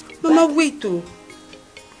 Mama, wait though.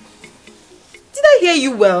 Did I hear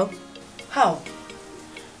you well? How?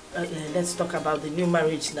 Let's talk about the new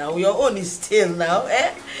marriage now. Your own is still now,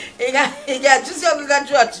 eh? Just your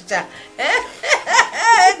church, eh?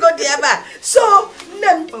 Go there, so,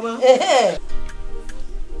 Mama.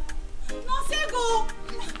 Go.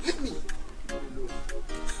 Let me.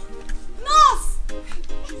 Nurse!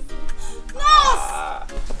 Nurse!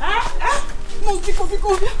 Nurse, Biko.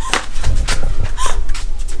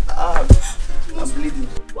 I'm bleeding.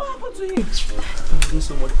 What happened to him? I'm doing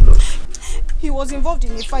so much blood. He was involved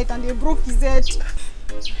in a fight and they broke his head.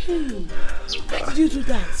 Why did you do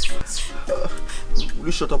that? Will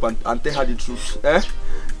you shut up and tell her the truth? Eh?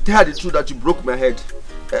 Tell her the truth that you broke my head.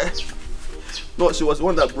 Eh? No, she was the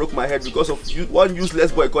one that broke my head because of one useless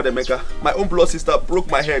boy called Emeka. My own blood sister broke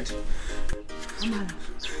my head. Amara,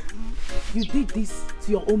 you did this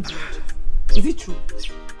to your own blood. Is it true?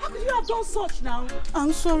 How could you have done such now?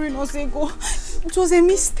 I'm sorry, Nosego. It was a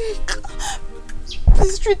mistake.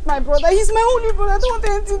 Please treat my brother. He's my only brother. I don't want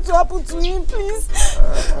anything to happen to him, please.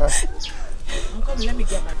 Come, let me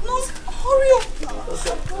get back. No, hurry up.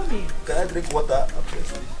 Can I drink water?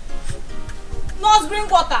 Nurse, bring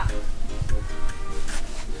water.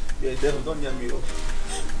 Yeah, devil, don't near me.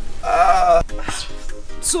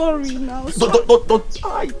 Sorry now. Don't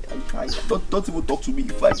even talk to me.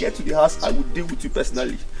 If I get to the house, I will deal with you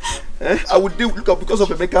personally. I will deal. Look, because of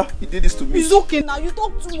Emeka, he did this to me. It's okay now. You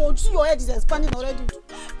talk too much. See, your head is expanding already.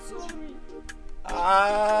 Sorry.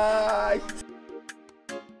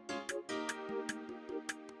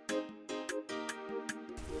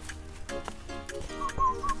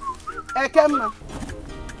 Ekemma,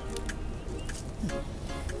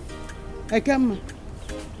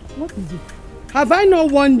 what is it? Have I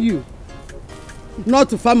not warned you not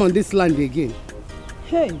to farm on this land again?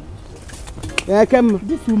 Hey, Ekemma.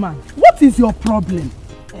 This woman, what is your problem?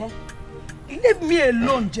 Leave me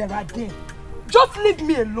alone, Geraldine. Just leave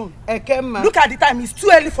me alone. Ekemma. Look at the time, it's too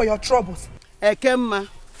early for your troubles. Ekemma,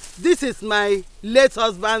 this is my late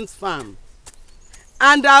husband's farm.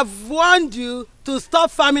 And I've warned you to stop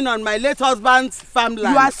farming on my late husband's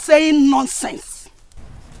farmland. You are saying nonsense.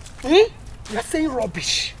 You are saying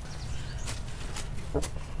rubbish.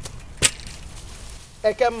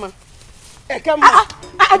 Ekemma.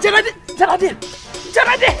 Geraldine.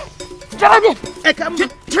 Ekemma.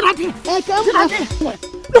 Geraldine.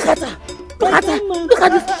 Look at her. Look at this woman. Look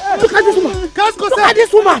at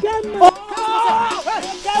this woman. Don't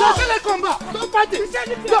fight it.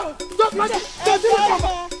 Don't fight it.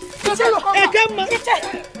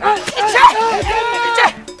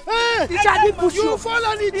 You fall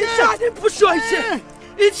on the chair. I didn't push you. I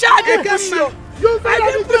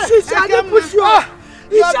didn't push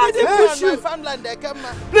you.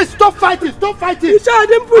 Please stop fighting. I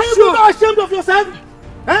didn't push you. Are you not ashamed of yourself?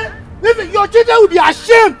 Even your children will be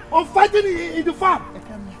ashamed of fighting in the farm.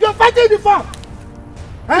 You're fighting in the farm.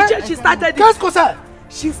 She started it.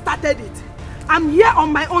 She started it. I'm here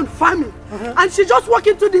on my own farming. And she just walked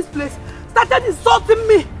into this place, started insulting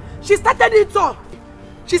me. She started it all.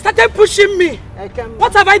 She started pushing me.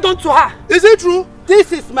 What have I done to her? Is it true?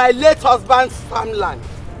 This is my late husband's farmland.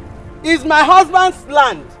 It's my husband's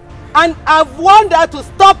land. And I've warned her to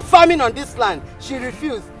stop farming on this land. She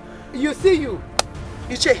refused. You see you.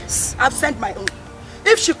 Iche, I've sent my own.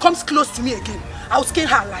 If she comes close to me again, I'll skin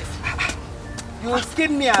her alive. You will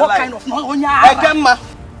skin me alive? What kind of nonya? Ekemma.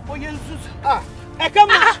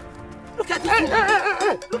 Ekemma. Look at this.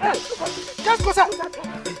 Look at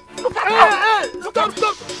Stop.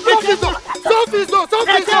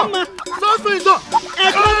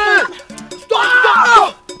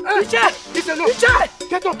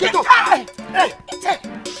 Get up.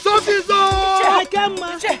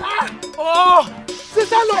 Oh,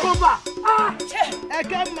 Sister Lokomba.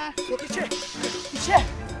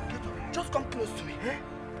 Just come close to me.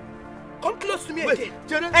 Come close to me again.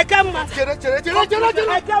 Ekemma.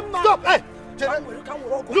 Stop.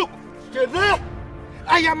 Look,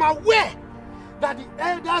 I am aware that the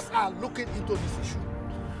elders are looking into this issue.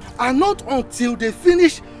 And not until they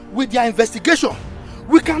finish with their investigation,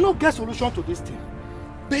 we cannot get solution to this thing.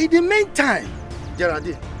 But in the meantime,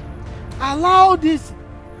 Geraldine, allow this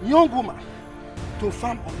young woman to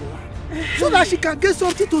farm on the land so that she can get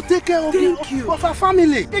something to take care of her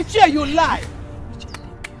family. Iche, you lie.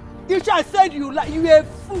 Iche, I said you lie. You a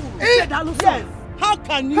fool. Yes. How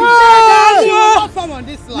can you? Hey! You will not farm on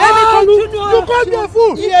this land. Let me continue. You come here,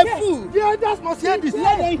 fool. You a fool. The elders must hear this.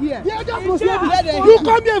 Let them hear. The elders must hear Let this. them You hear.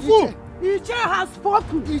 come here, fool. Iche has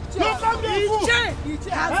spoken. You come here, fool. Iche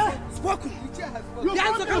has spoken. Iche has spoken. You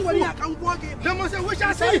come here, fool. They must say, we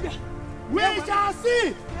shall see. We shall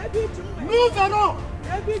see. Nous verrons.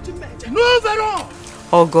 Nous verrons.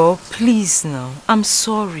 Ogo, please now. I'm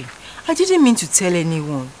sorry. I didn't mean to tell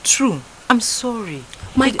anyone. True. I'm sorry.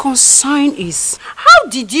 My concern is, how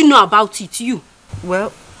did you know about it, you?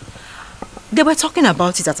 Well, they were talking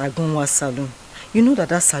about it at Agunwa's salon. You know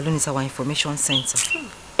that salon is our information center.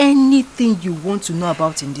 Anything you want to know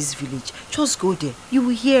about in this village, just go there. You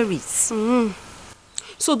will hear it. Mm.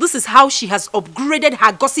 So this is how she has upgraded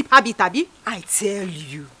her gossip habit, Abi? I tell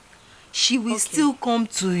you. She will still come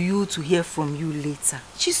to you to hear from you later.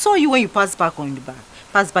 She saw you when you passed by on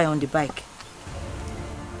the bike.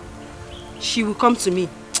 She will come to me.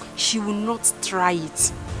 She will not try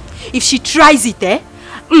it. If she tries it,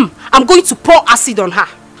 I'm going to pour acid on her.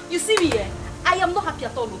 You see me, I am not happy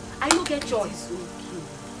at all. I don't get joy. It's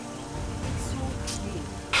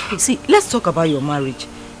okay. See, let's talk about your marriage.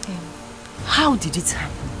 How did it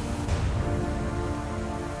happen?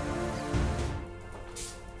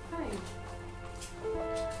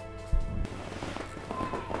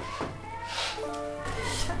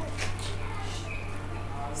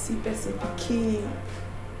 See person pikin.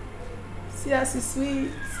 See as it's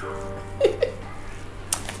sweet.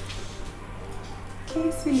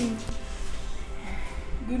 Casey.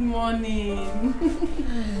 Good morning.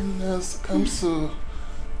 Yes, I'm so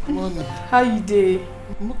morning. How you day?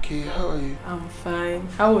 I'm okay, how are you? I'm fine.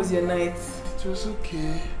 How was your night? It was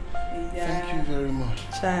okay. Yeah. Thank you very much.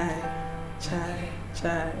 Chai.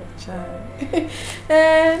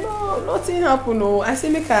 No, nothing happened. No, I say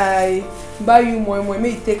make I buy you more,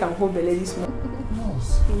 make you take and hold belly this morning.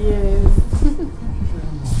 Yes. Thank you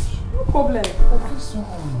very much. No problem. Okay, so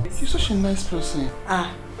you're such a nice person.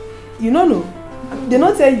 You know? They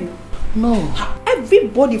not tell you? No.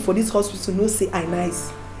 Everybody for this hospital knows say I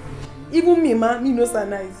nice. Even me, me knows I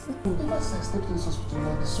nice. Ever since I stepped in this hospital, you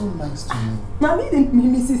are so nice to me. Mommy,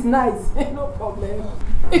 Mrs. Nice. No problem.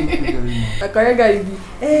 Thank you very much. Like a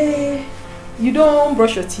guy, you don't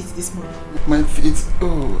brush your teeth this morning. My feet,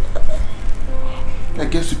 I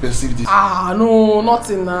guess you perceive this. No,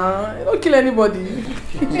 nothing now. You don't kill anybody.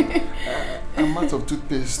 I'm out of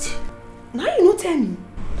toothpaste. Now you don't tell me.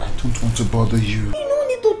 I don't want to bother you. You don't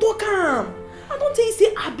need to talk am. I don't tell you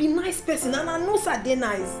say I be nice person and I know say they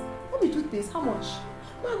nice. What be toothpaste? How much?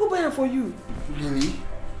 I go buy am for you. Really?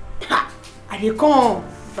 I dey come.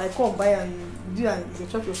 If I come buy am, you do and you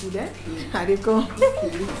go chop your food, I dey come.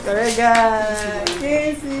 Correct guy.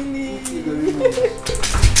 Thank you very much.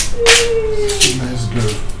 Nice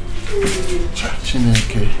girl.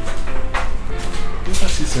 Chineke. Ever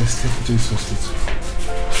since I stepped into this hospital,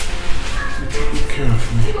 you take good care of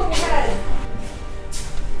me.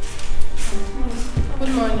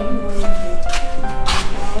 Good morning.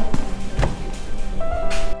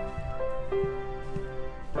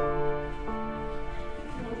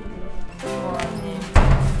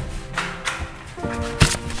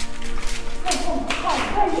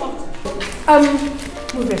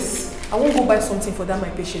 Moses, I won't go buy something for that my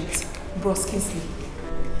patient, Bros Kingsley.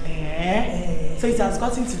 So it has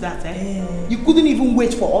gotten to that, You couldn't even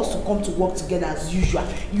wait for us to come to work together as usual.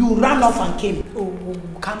 You ran off and came. Oh,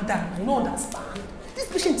 calm down. I don't understand. This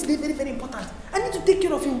patient is very, very important. I need to take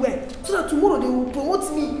care of him well, so that tomorrow they will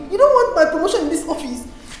promote me. You don't want my promotion in this office.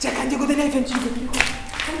 Jack, and you go there eventually.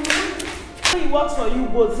 He works for you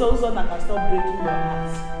both, so I can stop breaking your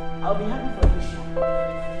hearts. I'll be happy for you.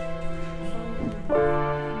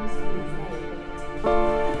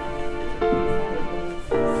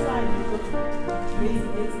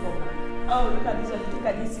 Oh, look at this one. Look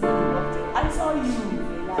at this one. I saw you.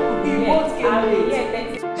 You both came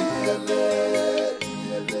late.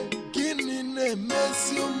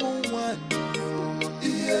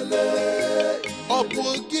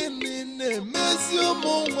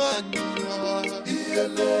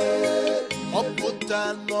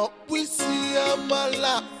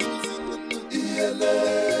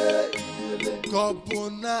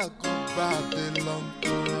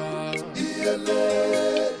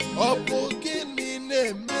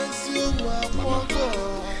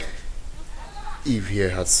 Eve here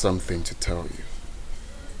had something to tell you.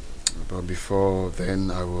 But before then,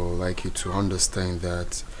 I would like you to understand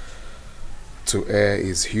that to err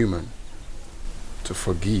is human, to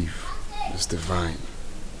forgive is divine.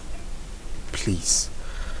 Please,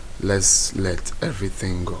 let's let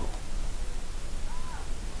everything go.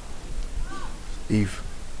 Eve,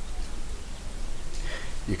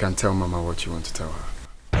 You can tell Mama what you want to tell her.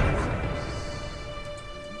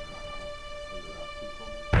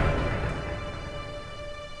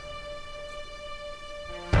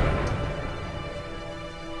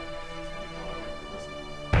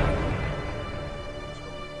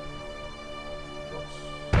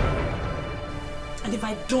 And if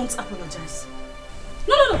I don't apologize?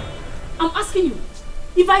 No. I'm asking you.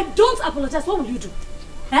 If I don't apologize, what will you do?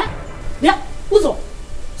 Eh? Yeah? Uzo.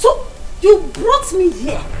 So, you brought me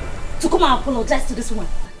here to come and apologize to this woman.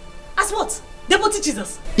 As what? Deputy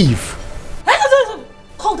Jesus? Eve. Hey,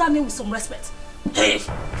 call that name with some respect. Hey.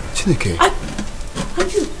 Chineke.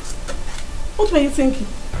 And you? What were you thinking?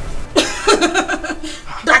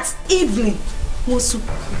 That evening, Mosu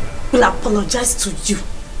will apologize to you.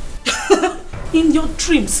 In your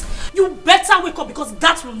dreams, you better wake up because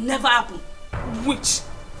that will never happen. Witch.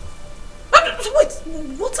 Wait,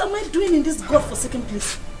 what am I doing in this godforsaken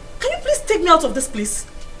place? Can you please take me out of this place?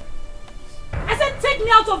 I said take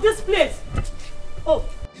me out of this place. Oh.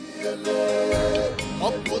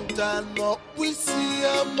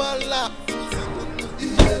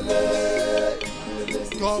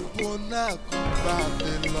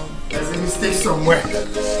 There's a mistake somewhere.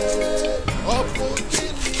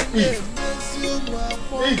 Eve.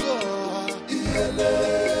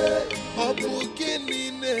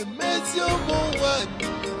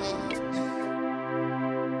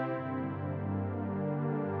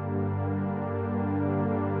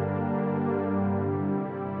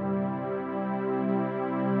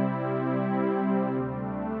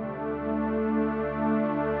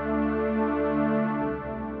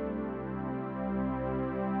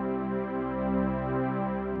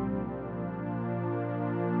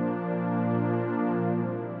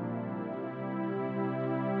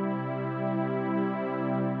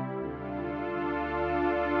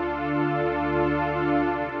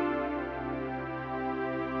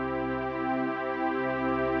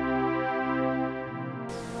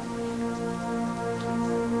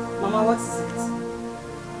 Mama, what is it?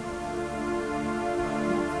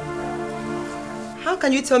 How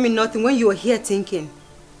can you tell me nothing when you are here thinking?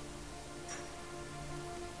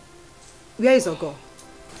 Where is Ogo?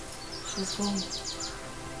 She's gone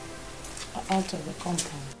out of the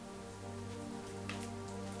compound.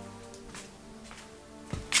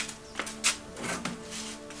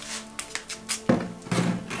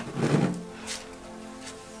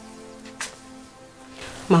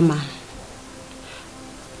 Mama,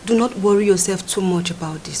 do not worry yourself too much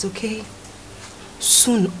about this, okay?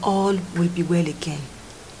 Soon all will be well again.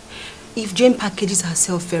 If Jane packages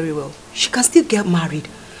herself very well, she can still get married.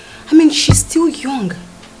 I mean, she's still young.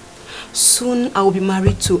 Soon I will be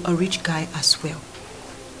married to a rich guy as well.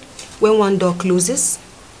 When one door closes,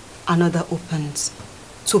 another opens.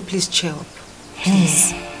 So please cheer up.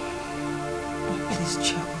 Please. Please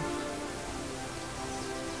cheer up.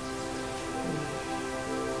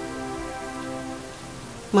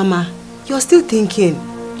 Mama, you're still thinking.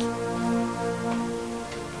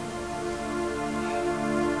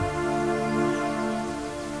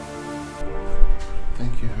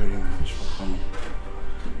 Thank you very much for coming.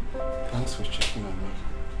 Thanks for checking on me.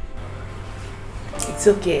 It's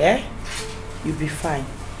okay, eh? You'll be fine.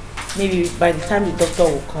 Maybe by the time the doctor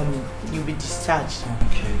will come in, you'll be discharged.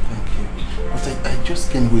 Okay, thank you. But I just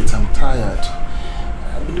can't wait. I'm tired.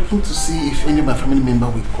 I've been looking to see if any of my family member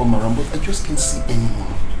will come around, but I just can't see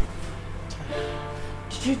anyone.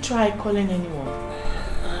 Did you try calling anyone?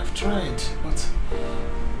 I've tried, but...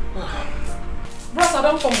 Bros, I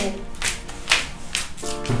don't come home.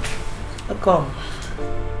 Come.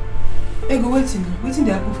 Hey, go waiting. Waiting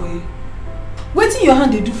they happen for you. Waiting your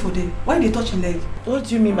hand they do for them. Why they touch your leg? What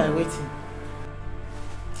do you mean by waiting?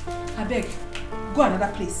 I beg, go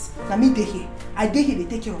another place. Now me dey here. I dey here, they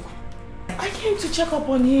take care of him. I came to check up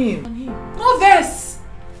on him. No verse.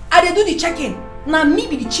 I dey do the checking. Now me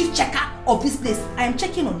be the chief checker of this place. I am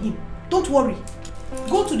checking on him. Don't worry.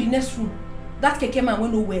 Go to the next room. That keke man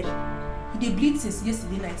went nowhere. He dey bleed since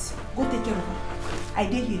yesterday night. Go take care of him. I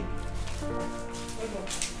dey here.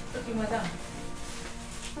 Okay, madam.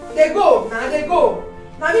 They go. Now they go.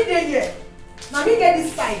 Now me dey here. Now me get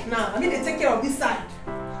this side now. I mean they take care of this side.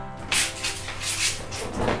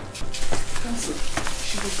 Cancel.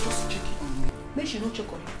 She was just checking on me. Make she no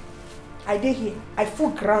check on you. I dey here. I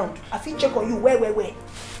full ground. I fit check on you where.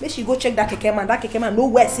 Make she go check that keke man. That keke man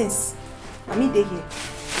nowhere since. I mean dey here.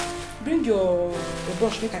 Bring your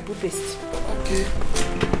brush make I put paste. Okay.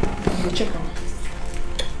 Go check on.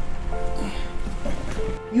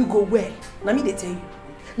 You go well. Now me they tell you.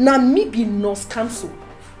 Now me be nurse council.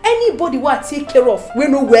 Anybody who I take care of, we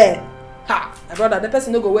no well. Ha! My brother, the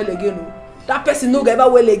person no go well again. No. That person no go ever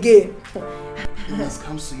well again. Yes,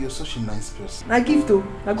 Kamsi, you're such a nice person. Na gift though.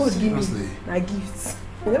 Na God give me. Seriously. Na gift.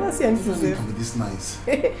 You never see anything. You can be this nice.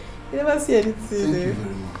 You never see anything. Thank you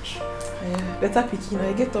very much. Yeah, better picking.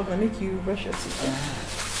 I get up and make you brush your teeth.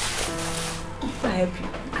 I help you.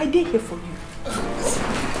 I did here for you.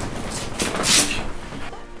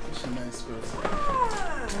 Such a nice person.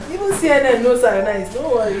 Even CNN knows I'm nice.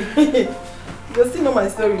 Don't worry. You'll still know my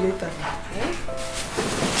story later.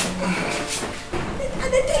 And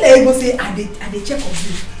then tell her, go say, I dey check on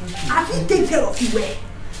you. I will take care of you well.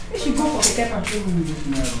 You should go for the care and show me.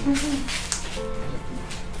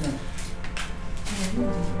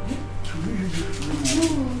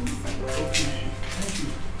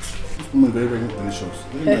 Very, very delicious.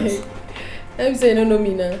 Very nice. I'm saying no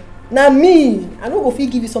me now. Now me, I don't go feel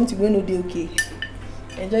give you something when no day okay.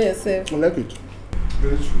 Enjoy yourself. I like it.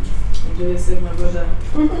 Very sweet. Enjoy yourself, my brother.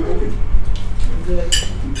 Enjoy.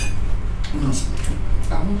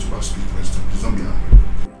 I want to ask you a question. Please don't be angry.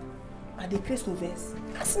 I decrease no verse.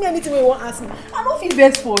 Ask me anything you want ask me. I don't feel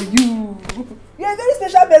best for you. You're a very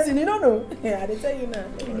special person, you don't know. Yeah, I tell you now.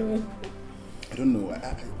 I don't know.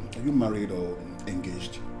 Are you married or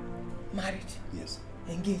engaged? Married? Yes.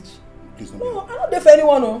 Engaged? Please don't No, I'm not there for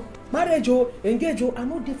anyone. No. Marriage or engaged, I'm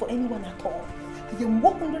not there for anyone at all. I'm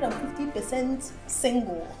 150%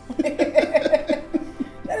 single.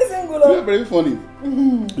 Very single. You're very funny.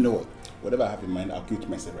 You know what? Whatever I have in mind, I'll keep it to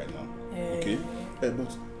myself right now. Okay? But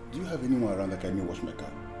do you have anyone around that can help me wash my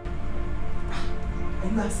car? Are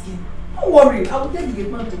you asking? Don't worry, I will tell the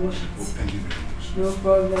man to wash it. Oh, thank you very much. No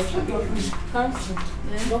problem. Check your food. Cancel.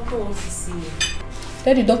 The doctor wants to see you.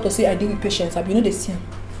 Tell the doctor say I deal with patients. I know they see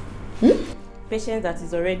him. Patient that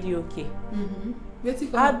is already okay.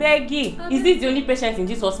 I beg you. Is this the only patient in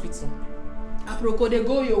this hospital? Aproko, they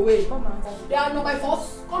go your way. They are not my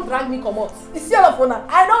force. Come drag me, come out. It's still a phone.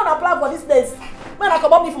 I don't apply for this place. Man, I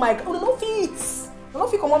come up me for my. Oh, no feet. No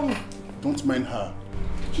feet come on me. Don't mind her.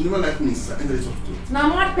 She never liked me since I entered this hospital. Now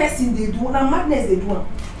mad person they do. Now madness they do.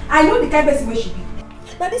 I know the kind of person where she be.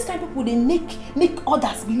 Now this kind of people they make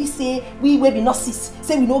others believe say we will be nurses.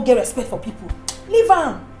 Say we don't get respect for people. Leave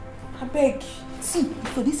her. I beg. See,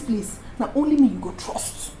 for this place, now only me you go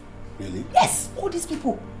trust. Really? Yes, all these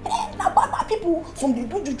people. Now bad people. Some they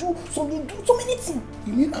do juju, some they do so many things.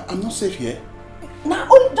 You mean I'm not safe here? Now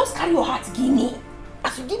only just carry your heart, give me.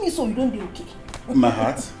 As you give me so you don't be okay. My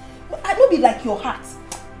heart? I don't be like your heart.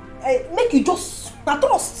 Make you just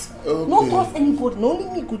trust. Okay. Not trust anybody. No,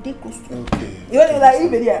 only me could take close to you. Okay. You know like you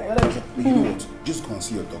there. You know what? Just go and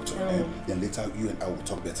see your doctor. Then later you and I will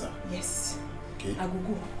talk better. Yes. Okay. I will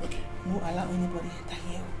go. Okay. No allow anybody enter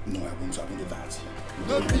here. No, I won't do that.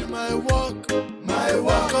 Don't be my work,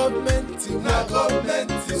 government.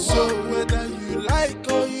 So whether you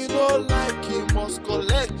like or you don't like, you must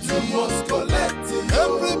collect.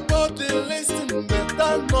 Everybody listen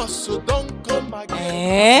better, not so don't come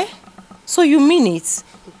again. So you mean it?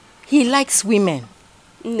 He likes women?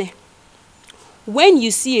 Ne. When you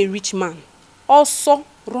see a rich man, also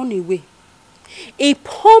run away. A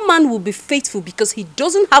poor man will be faithful because he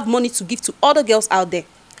doesn't have money to give to other girls out there.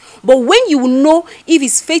 But when you will know if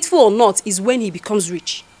he's faithful or not is when he becomes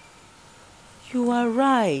rich. You are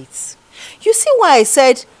right. You see why I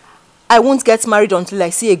said I won't get married until I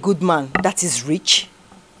see a good man that is rich?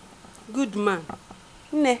 Good man?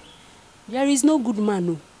 Ne. There is no good man,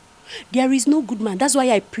 no. There is no good man. That's why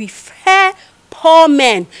I prefer poor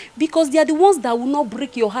men. Because they are the ones that will not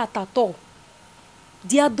break your heart at all.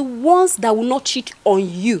 They are the ones that will not cheat on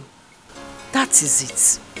you. That is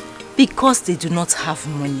it. Because they do not have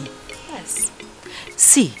money. Yes.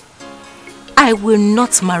 See, I will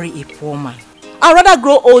not marry a poor man. I'd rather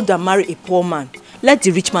grow old than marry a poor man. Let the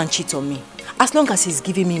rich man cheat on me. As long as he's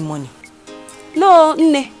giving me money. No,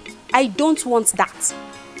 ne. I don't want that.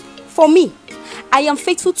 For me, I am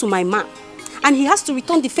faithful to my man. And he has to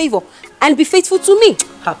return the favor and be faithful to me.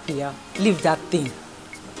 Happier. Leave that thing.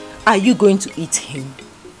 Are you going to eat him?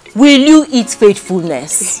 Will you eat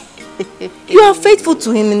faithfulness? You are faithful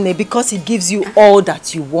to him because he gives you all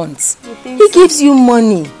that you want. He gives you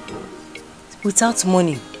money. Without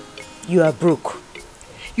money, you are broke.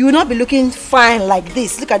 You will not be looking fine like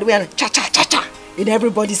this. Look at the way I'm cha-cha-cha-cha in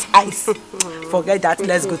everybody's eyes. Forget that.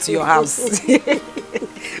 Let's go to your house.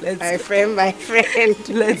 My friend.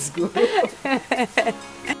 Let's go.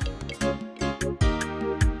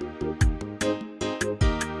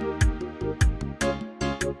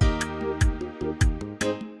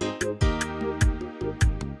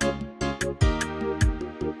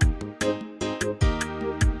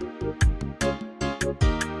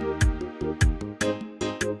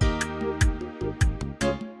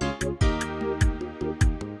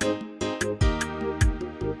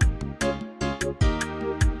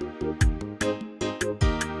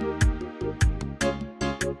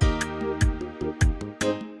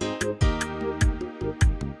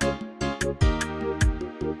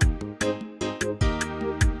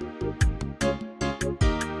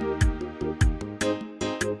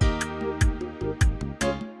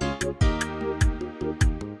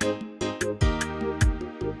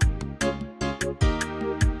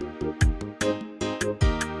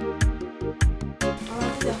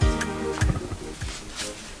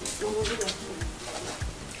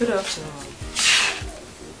 Good afternoon.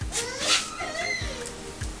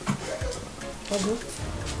 Ogo,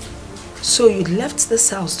 so you left this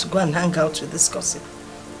house to go and hang out with this gossip?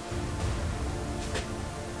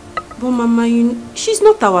 But Mama, she's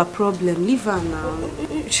not our problem. Leave her now.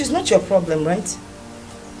 She's not your problem, right?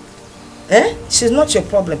 Eh? She's not your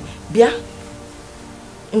problem. Bia?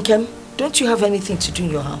 Nkem, don't you have anything to do in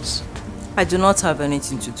your house? I do not have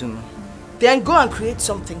anything to do. Then go and create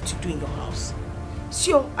something to do in your house.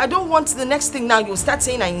 Sure, I don't want the next thing now you'll start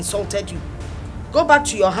saying I insulted you. Go back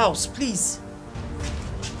to your house, please.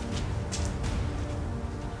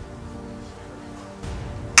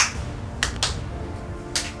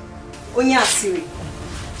 Onya Siri.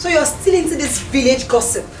 So you're still into this village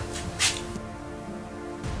gossip?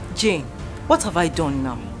 Jane, what have I done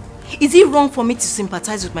now? Is it wrong for me to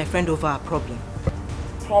sympathize with my friend over her problem?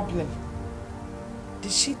 Problem?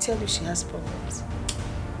 Did she tell you she has problems?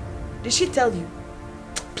 Did she tell you?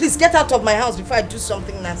 Please get out of my house before I do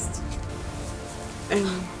something nasty.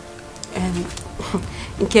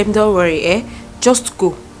 Nkem, don't worry, eh? Just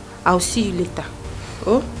go. I'll see you later.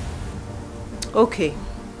 Oh? Okay.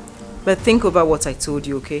 But think about what I told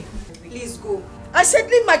you, okay? Please go. I said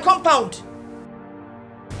leave my compound.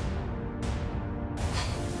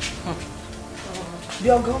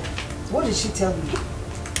 Biongo, what did she tell you?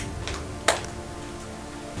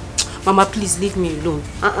 Mama, please leave me alone.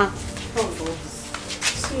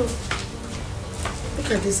 So, look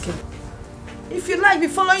at this girl. If you like, be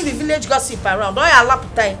following the village gossip around. Don't you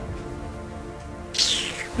lap time?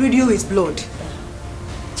 Radio is blood.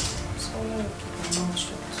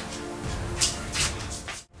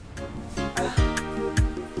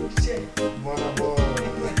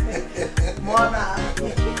 Mona.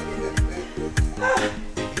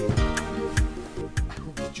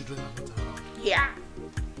 Yeah.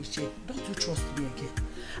 Don't you trust me again?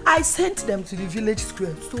 I sent them to the village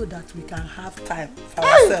square so that we can have time for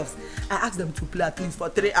ourselves. I asked them to play at least for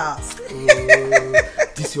 3 hours.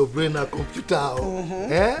 This your brain a computer.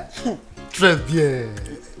 Eh? Très bien.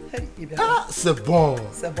 Ah, c'est bon.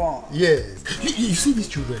 C'est bon. Yes. You see these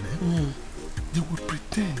children, eh? They would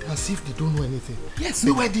pretend as if they don't know anything. Yes.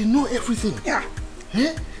 Meanwhile, they know everything. Yeah.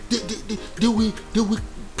 Eh? They will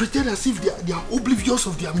pretend as if they are oblivious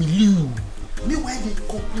of their milieu. Meanwhile, they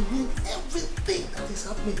comprehend everything that is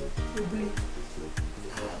happening.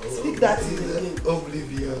 Speak that in again.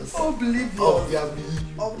 Oblivious. Oblivious. Of their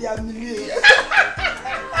milieu. Of their milieu.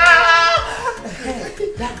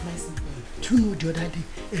 That nice. Do you know the other day,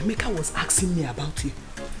 Emeka was asking me about you.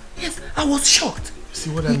 Yes, I was shocked.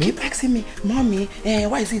 See what I mean? He keep asking me, Mommy,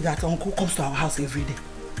 why is it that Uncle comes to our house every day?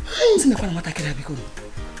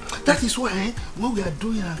 That is why when we are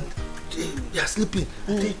doing they are sleeping, I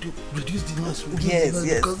tell you to reduce the noise. Yes, the noise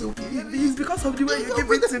yes. Because It's because of the way you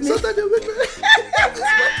give it to me. So that they wake me.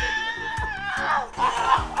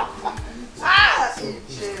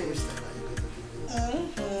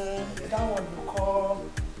 That one you call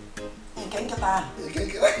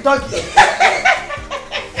doggy.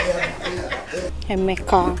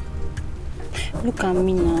 Emeka, look at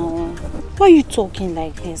me now. Why are you talking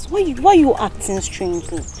like this? Why you acting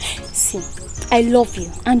strangely? See, I love you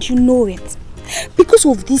and you know it. Because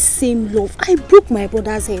of this same love, I broke my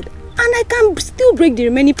brother's head and I can still break the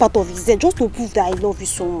remaining part of his head just to prove that I love you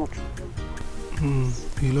so much.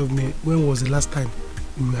 You love me. When was the last time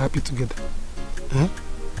we were happy together? Huh?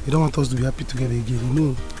 You don't want us to be happy together again.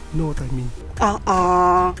 You know what I mean.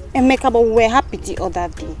 Emeka, but we were happy the other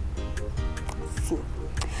day. See,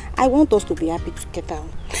 I want us to be happy together.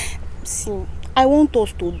 See, I want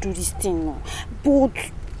us to do this thing now. But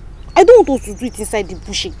I don't want us to do it inside the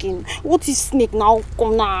bush again. What if snake now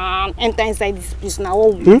come now and enter inside this place now?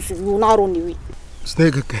 What will you will not run away?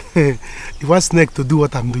 Snake, okay. You want snake to do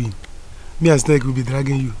what I'm doing? Me and snake will be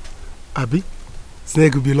dragging you. Abi?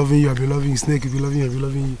 Snake will be loving you, I'll be loving you. Snake will be loving you, I'll be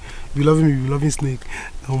loving you. You be loving me, you'll be loving snake.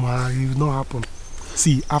 No man, it will not happen.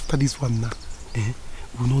 See, after this one now,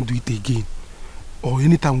 we'll not do it again. Or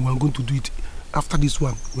anytime we are going to do it, after this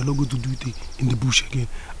one, we're not going to do it in the bush again.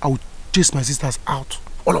 I will chase my sisters out.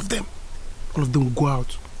 All of them. All of them will go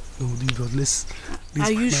out. No, let's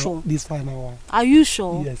Are you sure? This final one. Are you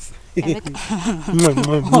sure? Yes.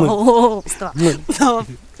 Oh, stop. Stop.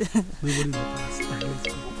 Nobody will pass.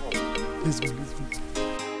 Let's go. Let's go.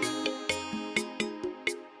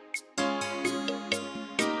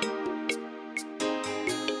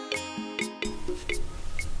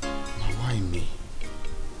 Why me?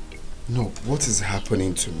 No, what is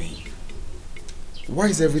happening to me? Why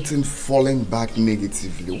is everything falling back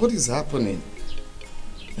negatively? What is happening?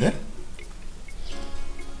 Eh?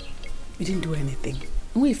 You didn't do anything.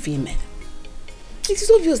 We female. It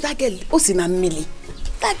is obvious that girl was in a milli.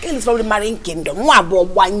 That girl is from the marine kingdom.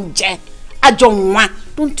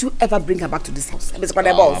 Don't you ever bring her back to this house. Am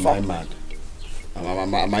I mad?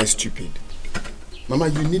 Am I stupid? Mama,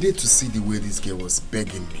 you needed to see the way this girl was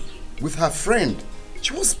begging me. With her friend.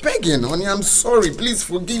 She was begging, honey. I'm sorry. Please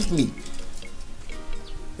forgive me.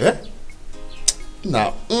 Yeah?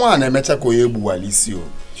 Now,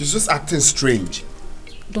 she's just acting strange.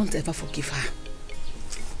 Don't ever forgive her.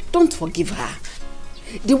 Don't forgive her.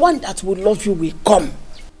 The one that will love you will come.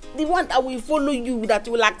 The one that will follow you, that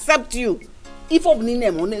will accept you. If of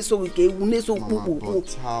Nine so Mama,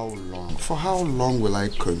 but how long? For how long will I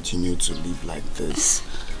continue to live like this?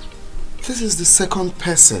 This is the second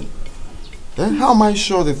person. Then how am I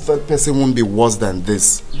sure the third person won't be worse than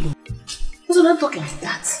this? So don't talk like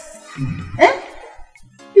that. Eh?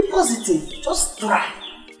 Be positive. Just try.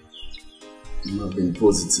 I'm not being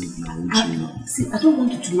positive now, See, I don't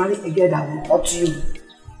want you to marry a girl that will hurt you.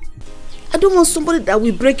 I don't want somebody that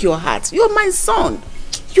will break your heart. You're my son.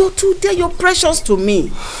 You're too dear. You're precious to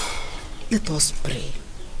me. Let us pray.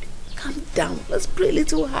 Calm down. Let's pray a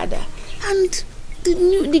little harder. And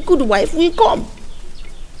the good wife will come.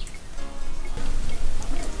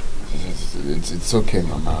 It's okay,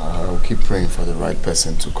 Mama. I'll keep praying for the right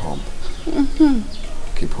person to come.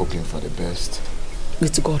 Keep hoping for the best.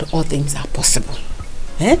 With God, all things are possible.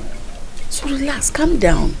 Eh? So relax, calm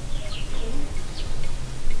down.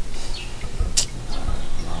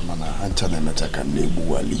 Mama, Anchana Metaka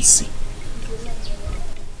Nebu Alisi.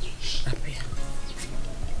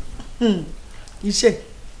 Ishe,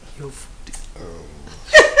 your food.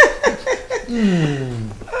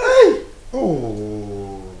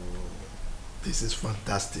 Oh, this is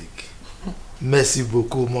fantastic. Merci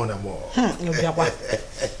beaucoup, mon amour.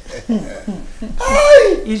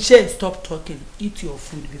 Ishe, stop talking. Eat your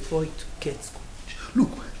food before it gets cold.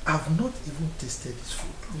 Look, I've not even tasted this food.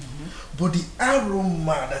 But the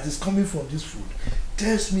aroma that is coming from this food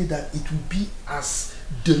tells me that it will be as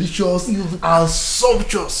delicious and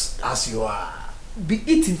sumptuous as you are. Be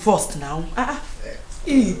eating first now.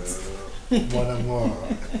 Eat. Mon amour.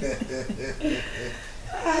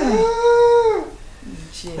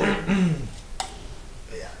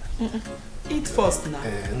 Eat first now.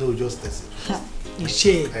 No, just taste it.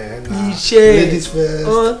 Ishe. Ishe. Ladies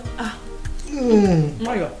first.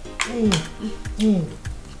 Mario.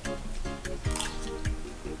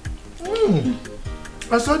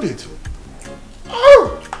 I saw it.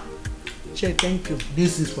 Che, thank you.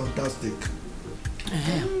 This is fantastic.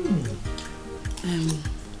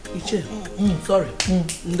 Iche, sorry.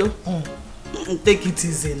 No. Take it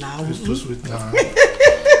easy now. It's too sweet now.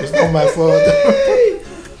 It's not my fault.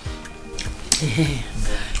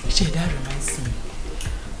 Iche, that reminds me.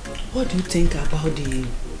 What do you think about the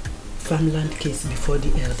farmland case before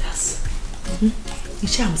the elders?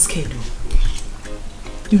 Iche, I'm scared though.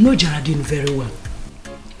 You know Geraldine very well.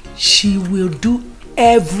 She will do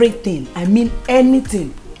everything, I mean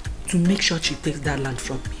anything, to make sure she takes that land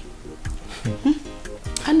from me.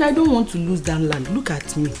 And I don't want to lose that land. Look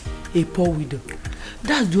at me, a poor widow.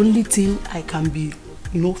 That's the only thing I can be,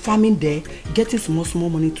 farming there, getting small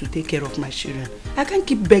money to take care of my children. I can't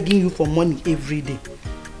keep begging you for money every day.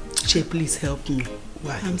 Che, please help me.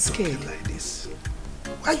 Why I'm scared. Like this?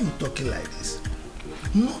 Why are you talking like this?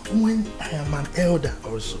 Not when I am an elder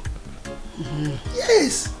also.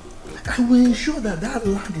 Yes. I will ensure that that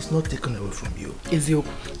land is not taken away from you. Ezio.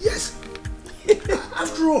 Yes.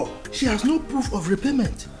 After all, she has no proof of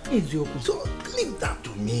repayment. Ezio. So leave that to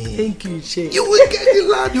me. Thank you, Che. You will get the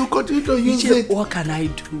land, you continue to use it. What can I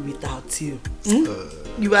do without you?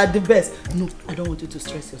 You are the best. No, I don't want you to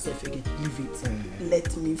stress yourself again. Leave it.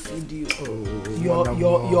 Let me feed you.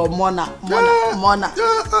 Your mona.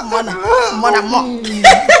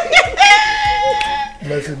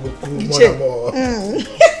 Merci beaucoup, mon amour.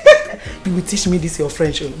 You will teach me this your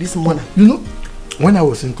French, this mona. You know, when I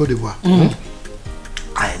was in Côte d'Ivoire,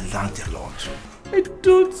 I learned a lot. I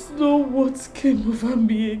don't know what came over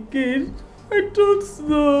me again. I don't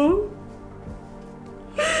know.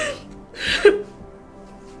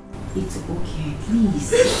 It's okay,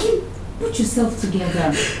 please. Put yourself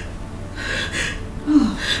together.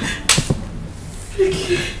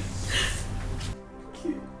 Vicky.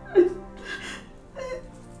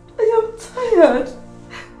 I am tired.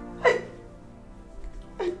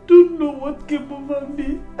 I don't know what came over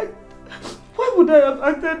me. Why would I have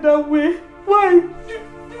acted that way? Why? You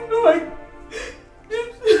know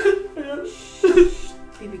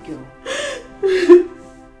Baby girl.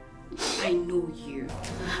 I know you.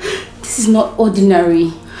 This is not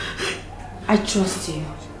ordinary. I trust you.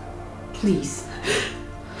 Please.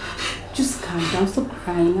 Just calm down. Stop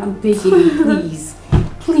crying. I'm begging you, please.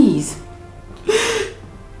 Please.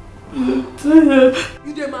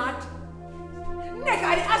 You dey mad? Nigga,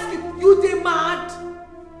 I ask you dey mad?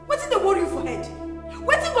 Wetin dey worry you for head?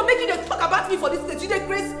 Wetin go make you dey talk about me for this stage? You dey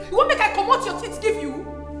grace? You wan make I comot your teeth give you?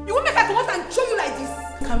 You wan make I comot and show you like this?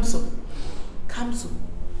 Kamso,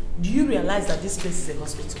 do you realize that this place is a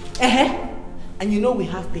hospital? And you know we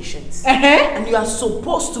have patients. And you are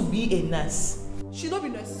supposed to be a nurse. She no be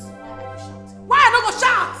nurse. Why I no go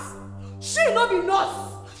shout? She no be nurse.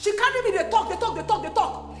 She carry me dey talk.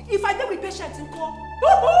 If I dey with patients in call,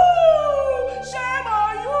 shame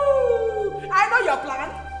on you. I know your plan.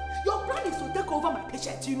 Your plan is to take over my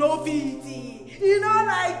patient. You know VT. You know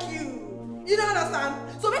like you. You don't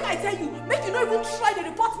understand? So make I tell you, make you not even try to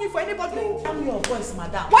report me for anybody. Calm your voice,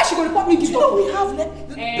 madam. Why she go report me? You know we have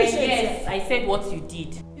patients. Yes, I said what you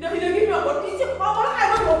did. You know, give me a body. I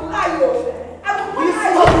don't know. You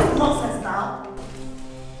see all this nonsense now?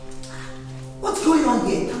 What's going on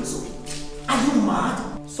here, Kamso? Are you mad?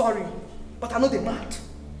 Sorry, but I know they mad.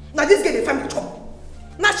 Now this girl they find my trouble.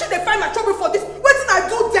 Now she they find my trouble for this. Wait till I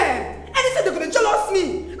do them. Anything they're gonna jealous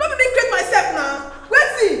me. Not me create myself now. Wait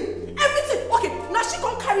see. Everything. Okay, now she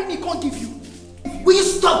can't carry me, can't give you. Will you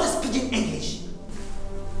stop this pidgin English?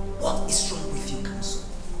 What is wrong with you, Kamso?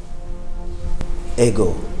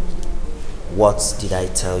 Ego, what did I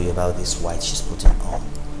tell you about this white she's putting on?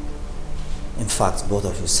 In fact, both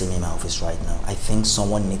of you see me in my office right now. I think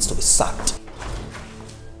someone needs to be sacked.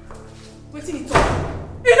 Wait till you talk.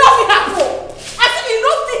 Enough it happen. I said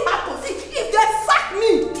enough it happen. See, if they sack me,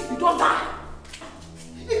 you don't die.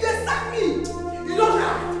 If they sack me, you don't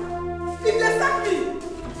die. If they sack me,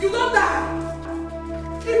 you don't die.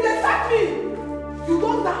 If they sack me, you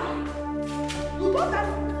don't die. You don't die.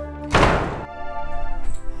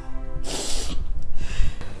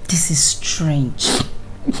 This is strange.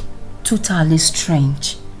 Totally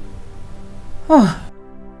strange. Oh.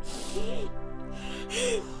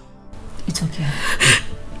 It's okay.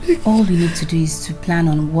 All we need to do is to plan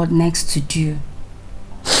on what next to do.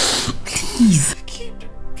 Please.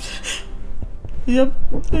 I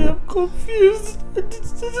am confused.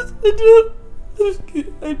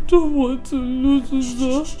 I don't want to lose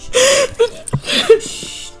Uzo.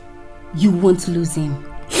 You won't lose him.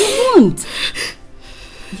 You won't.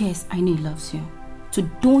 Yes, I know he loves you. So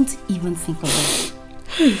don't even think of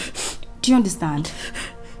it. Do you understand?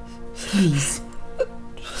 Please.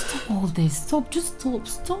 Stop all this. Stop. Just stop.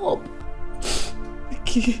 Stop.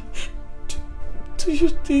 Okay. Do you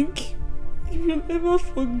think he will ever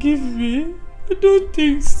forgive me? I don't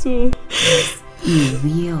think so. Yes, he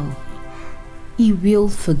will. He will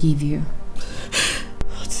forgive you.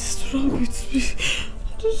 What is wrong with me?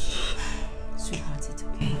 Sweetheart, it's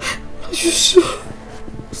okay. Are you sure?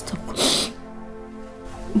 Stop crying.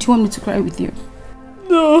 Do you want me to cry with you?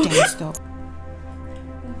 No. Don't stop.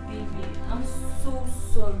 Baby, I'm so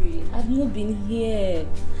sorry. I've not been here.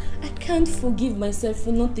 I can't forgive myself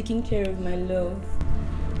for not taking care of my love.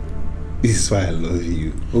 This is why I love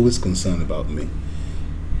you. Always concerned about me.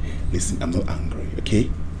 Listen, I'm not angry, okay?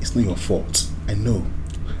 It's not your fault. I know.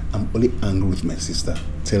 I'm only angry with my sister,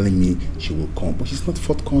 telling me she will come, but she's not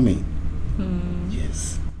forthcoming.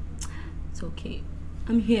 Yes. It's okay.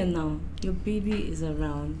 I'm here now. Your baby is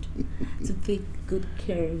around to take good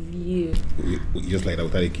care of you. Just like that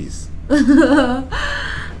without a kiss.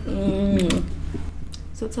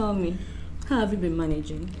 So tell me, how have you been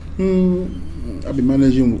managing? I've been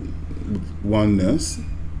managing one nurse.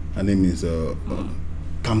 Her name is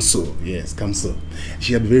Kamso. Yes, Kamso.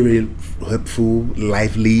 She had been very, very helpful,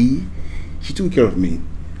 lively. She took care of me,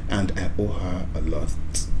 and I owe her a lot.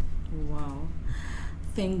 Wow.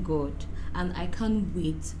 Thank God. And I can't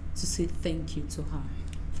wait to say thank you to her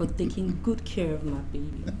for taking good care of my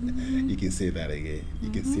baby. You can say that again. You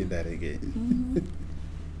can say that again.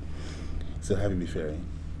 So how have you been faring?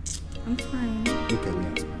 I'm fine. Look at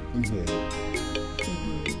me. I'm here.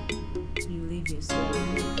 You leave yourself.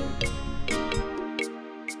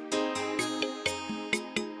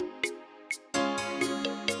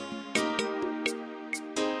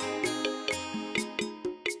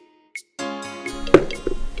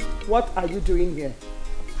 What are you doing here?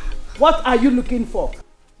 What are you looking for?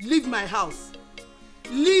 Leave my house.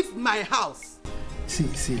 Leave my house. See.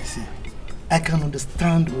 I can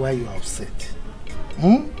understand why you're upset.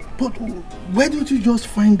 But why don't you just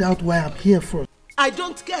find out why I'm here first? I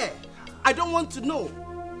don't care. I don't want to know.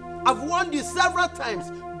 I've warned you several times.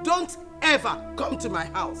 Don't ever come to my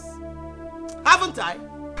house. Haven't I?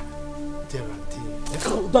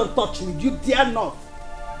 Don't touch me. You dare not.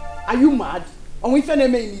 Are you mad?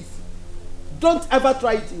 Don't ever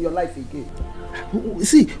try it in your life again.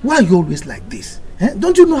 See, why are you always like this?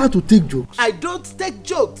 Don't you know how to take jokes? I don't take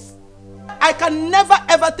jokes. I I can never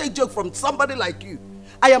ever take joke from somebody like you.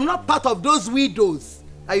 I am not part of those widows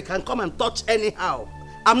that you can come and touch anyhow.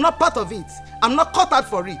 I'm not part of it. I'm not cut out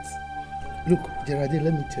for it. Look, Gerardine,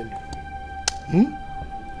 let me tell you.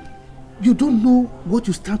 You don't know what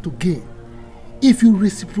you stand to gain if you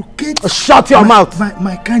reciprocate. Shut your mouth!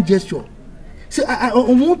 My kind gesture. See, I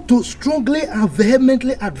want to strongly and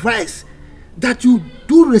vehemently advise that you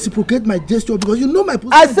do reciprocate my gesture because you know my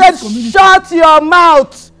position. I said, shut your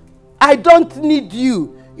mouth! I don't need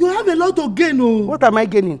you. You have a lot to gain, oh. What am I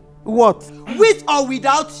gaining? What? With or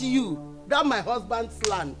without you, that's my husband's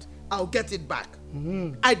land. I'll get it back.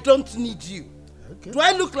 I don't need you. Okay. Do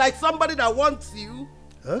I look like somebody that wants you?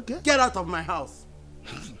 Okay. Get out of my house.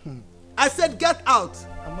 I said get out.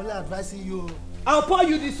 I'm only advising you. I'll pour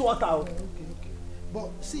you this water out. Okay. But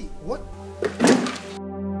see, what?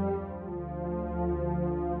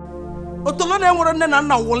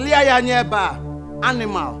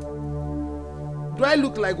 Animal. Do I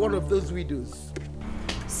look like one of those widows?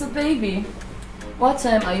 So baby, what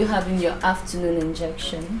time are you having your afternoon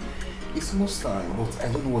injection? It's most time, but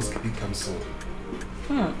I don't know what's keeping cancelled.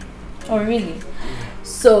 Oh really?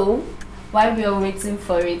 So, while we are waiting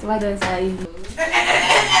for it, why don't I...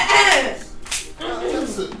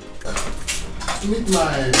 Meet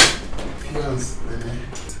my fiance.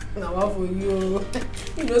 Now what for you?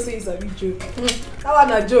 You know say it's a big joke. That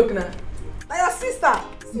one a joke now. Now your sister,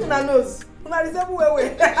 see una nose. Una resemble well.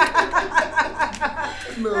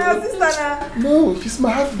 No. Your sister now. No, she's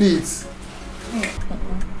my heartbeat.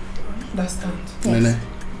 Understand? Nene,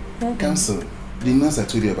 cancel. The nurse I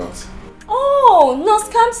told you about. Oh, nurse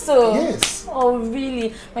cancel. Yes. Oh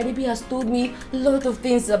really? My baby has told me a lot of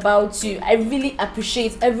things about you. I really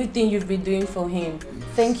appreciate everything you've been doing for him.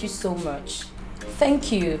 Thank you so much.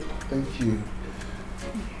 Thank you. Thank you.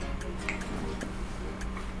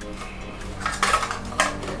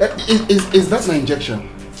 Is that my injection?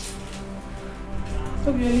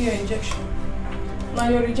 Hope you only your injection. Now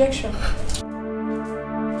your rejection.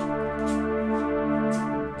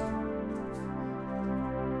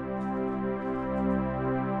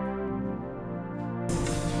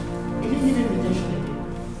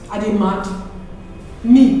 Are they mad?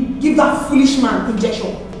 Me, give that foolish man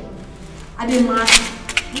injection. Are they mad?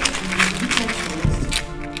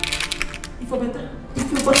 If you're better,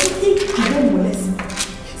 if you're think I don't molest me.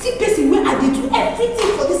 See, person where I did do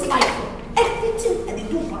everything for this life. Everything I did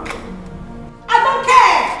do for her. I don't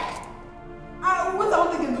care. What I want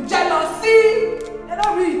to get into jealousy. They're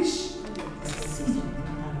not rich. See,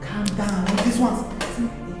 calm down. This one's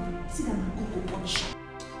see that man go punch.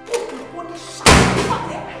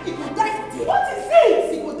 He will die for you. What is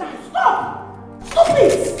it? He will die. Stop! Stop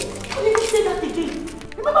it! Don't even say that again.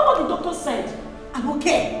 Remember what the doctor said? I'm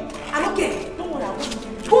okay. I'm okay. Don't worry, I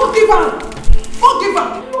won't. Go give her. Go give her.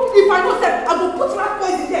 If I know that, I will put that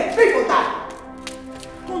poison there. Pray for that.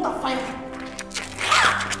 Don't that fight.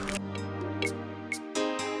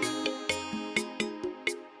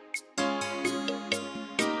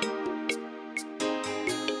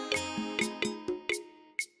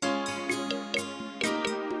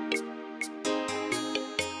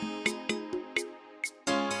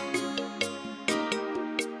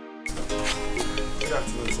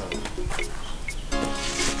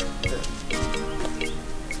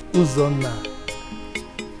 Uzonna,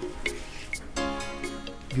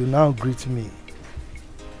 you now greet me.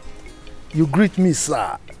 You greet me,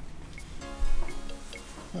 sir.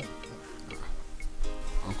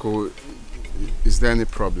 Uncle, is there any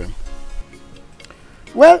problem?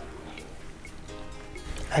 Well,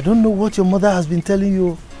 I don't know what your mother has been telling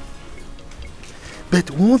you.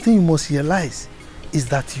 But one thing you must realize is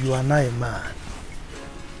that you are now a man.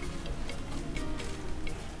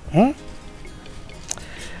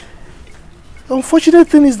 The unfortunate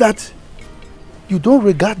thing is that you don't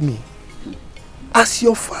regard me as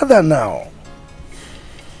your father now.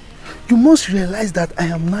 You must realize that I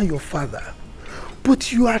am now your father,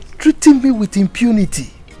 but you are treating me with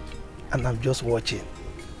impunity, and I'm just watching.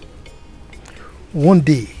 One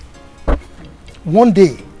day,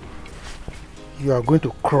 you are going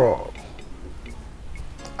to crawl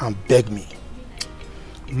and beg me.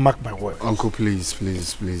 Mark my word. Uncle, please.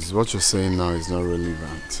 What you're saying now is not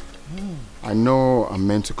relevant. I know I'm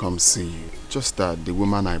meant to come see you. Just that the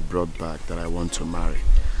woman I brought back that I want to marry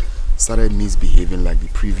started misbehaving like the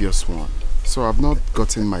previous one. So I've not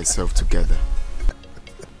gotten myself together.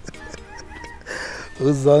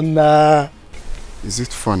 Uzonna. Is it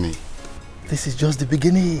funny? This is just the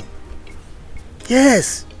beginning.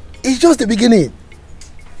 Yes, it's just the beginning.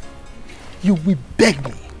 You will beg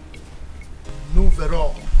me. Nous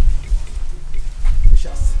verrons. We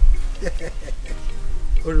shall see.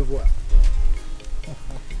 Au revoir.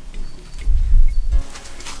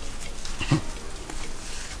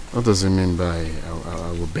 What does it mean by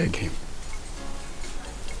I will beg him?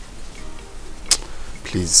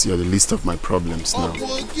 Please, you're the least of my problems now.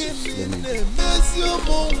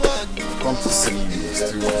 Come to see you, you're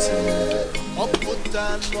still saying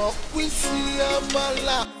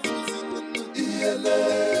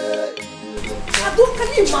Can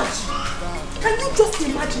you imagine? Can you just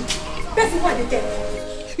imagine? Person why they get?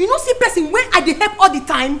 You know see person when I dey help all the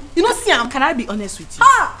time. You know see him. Can I be honest with you?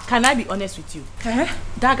 Can I be honest with you?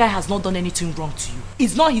 That guy has not done anything wrong to you.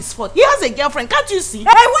 It's not his fault. He has a girlfriend. Can't you see? Hey,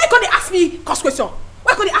 why can't they ask me cost question?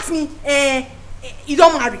 Why can't they ask me you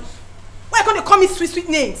don't marry? Why can't they call me sweet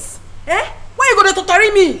names? Why you gonna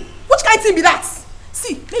torture me? Which kind of thing be that?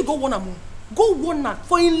 See, may go one more. Go one now.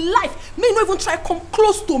 For in life, may not even try come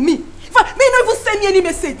close to me. In fact, may not even send me any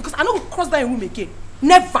message because I know we'll cross that room again.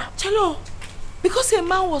 Never. Chelo, because a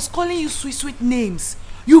man was calling you sweet names,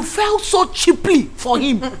 you felt so cheaply for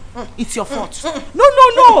him. It's your fault.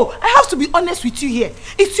 No. I have to be honest with you here.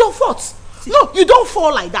 It's your fault. No, you don't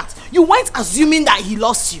fall like that. You weren't assuming that he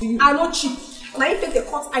lost you. I not cheap. Now you take the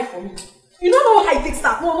cut eye for me. You don't know how it takes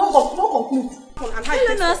that. No conclude.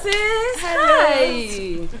 Hello, sis.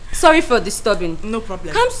 Hi. Sorry for disturbing. No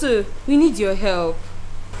problem. Come, sir. We need your help.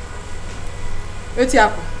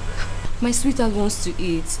 My sweetheart wants to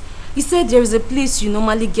eat. He said there is a place you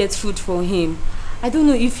normally get food for him. I don't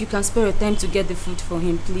know if you can spare a time to get the food for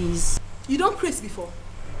him, please. You don't craze before.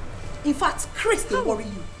 In fact, craze they worry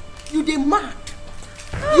you. You dey mad.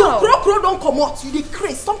 Your crow don't come out. You dey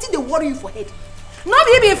craze. Something they worry you for head. Not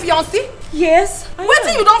be a fiancé? Yes.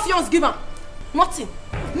 Waiting you don't fiance give her. Nothing.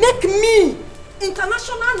 Make me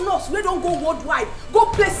international nurse. We don't go worldwide. Go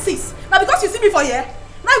places. Now because you see me for here.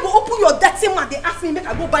 Now you go open your dirty mouth. They ask me make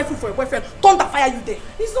I go buy food for your boyfriend. Thunder fire you there.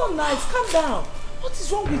 It's not nice. Calm down. What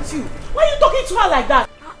is wrong with you? Why are you talking to her like that?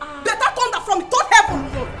 Better thunder from third heaven.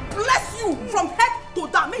 Bless you from head to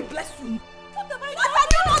down. May bless you. What have I done?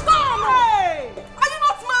 Hey! Are you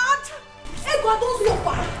not mad? Hey, God, don't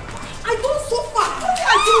suffer. I don't suffer. What did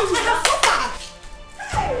I do? I have suffered.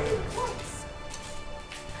 Hey, what?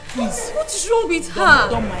 Please. What is wrong with her?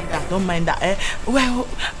 Don't mind that. Don't mind that. Well,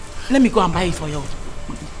 let me go and buy it for your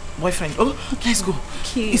boyfriend. Oh, let's go.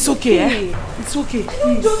 Okay. It's okay, It's okay.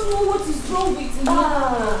 I don't know what is wrong with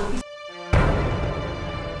her.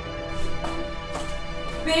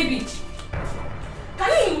 Baby, can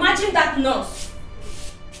you imagine that nurse?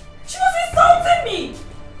 She was insulting me.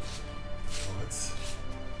 What?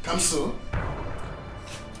 Kamso?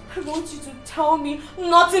 I want you to tell me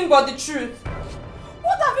nothing but the truth.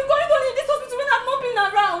 What have been going on in this hospital when I've not been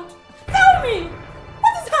around? Tell me!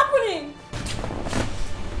 What is happening?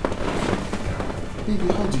 Baby,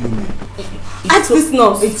 how do you mean? Ask this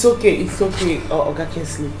nurse. It's okay. Oga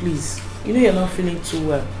Kesley, please. You know you're not feeling too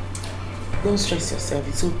well. Don't stress yourself.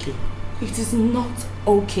 It's okay. It is not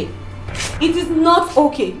okay. It is not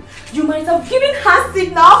okay. You might have given her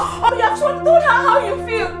signal or you have told her how you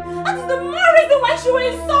feel. That is the more reason why she will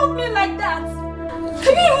insult me like that.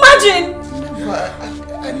 Can you imagine?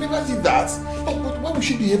 I never did that. But why would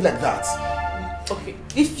she behave like that? Okay.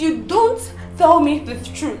 If you don't tell me the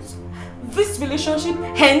truth, this relationship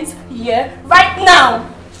ends here right now.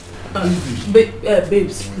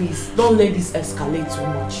 Babes, please don't let this escalate too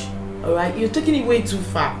much. Alright? You're taking it way too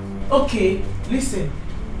far. Okay, listen.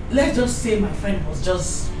 Let's just say my friend was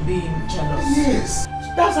just being jealous. Yes.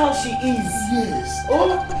 That's how she is. Yes.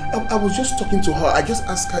 Oh, I was just talking to her. I just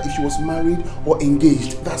asked her if she was married or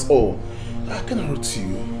engaged. That's all. I cannot hurt you.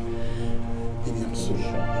 Maybe I'm sorry.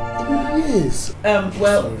 Yes.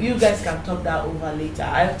 Well, sorry. You guys can talk that over later.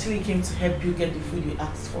 I actually came to help you get the food you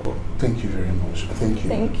asked for. Thank you very much. Thank you.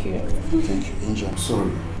 Thank you. Thank you, Angel. I'm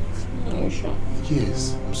sorry. Are you sure?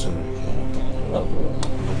 Yes, I'm sorry. Okay. Love you.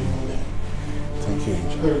 Thank you,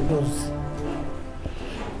 Angel.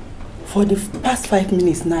 For the past 5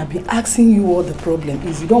 minutes now, I've been asking you what the problem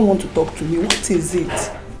is. You don't want to talk to me. What is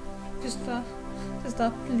it?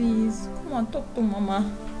 Sister, please, come and talk to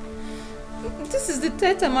Mama. This is the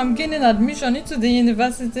third time I'm gaining admission into the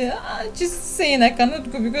university. I'm just saying I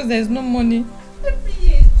cannot go because there is no money. Every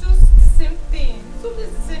year it's just the same thing. It's always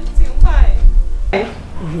the same thing. Why?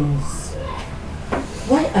 Rose,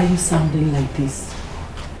 why are you sounding like this?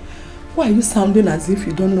 Why are you sounding as if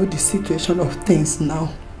you don't know the situation of things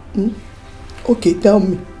now? Okay, tell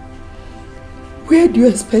me. Where do you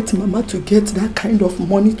expect Mama to get that kind of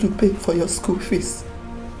money to pay for your school fees?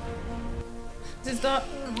 Sister,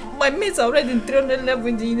 my mates are already in 300 level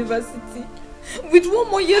in the university. With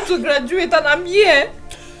 1 more year to graduate and I'm here.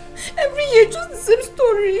 Every year just the same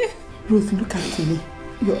story. Rose, look at me,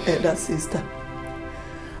 your elder sister.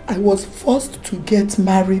 I was forced to get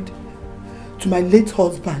married to my late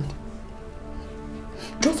husband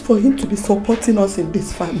just for him to be supporting us in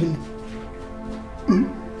this family.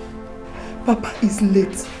 Papa is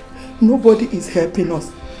late. Nobody is helping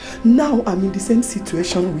us. Now I'm in the same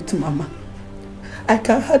situation with Mama. I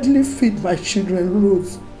can hardly feed my children,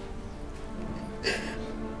 Rose.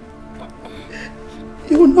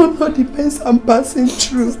 You will not know the pains I'm passing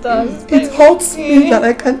through. It hurts me that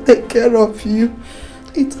I can't take care of you.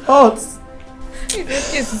 It hurts. It's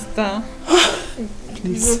okay, sister.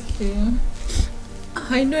 Please. It's okay.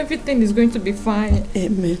 I know everything is going to be fine.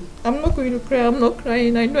 Amen. I'm not going to cry. I'm not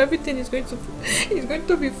crying. I know everything is going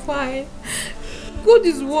to be fine. God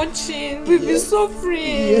is watching. We'll be suffering.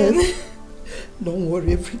 Yes. Don't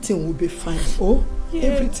worry, everything will be fine. Oh, yeah.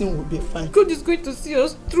 Everything will be fine. God is going to see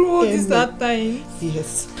us through all this hard time.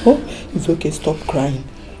 Yes. Oh, it's okay. Stop crying.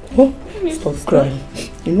 Oh, stop crying.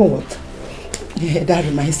 You know what? Yeah, that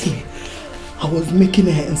reminds me. I was making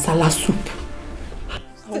a nsala soup.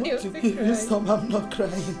 I want to give you some. I'm not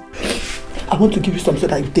crying. I want to give you some so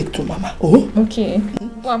that you take to Mama. Oh? Okay.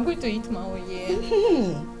 Well, I'm going to eat my own,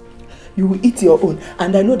 yeah. You will eat your own.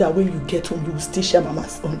 And I know that when you get home, you will still share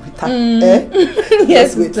Mama's own with her.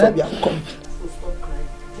 Yes, just wait for me. I'm coming.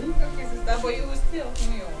 Okay, sister, but you will still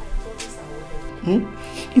help me.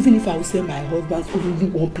 Even if I will sell my husband's only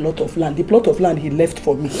one plot of land, the plot of land he left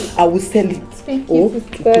for me, I will sell it. Thank you,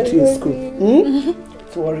 to put you in school.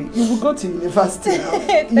 Don't worry, you will go to university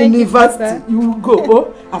now. University, you will go.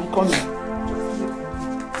 Oh, I'm coming.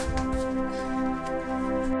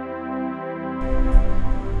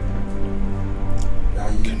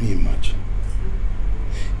 Can you imagine?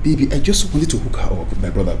 Baby, I just wanted to hook her up with my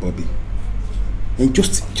brother Bobby. And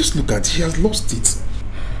just look at, she has lost it.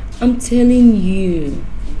 I'm telling you.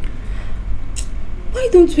 Why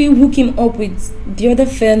don't we hook him up with the other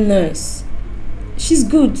fair nurse? She's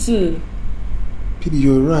good too. Baby,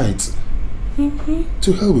 you're right.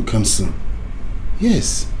 To hell with cancer.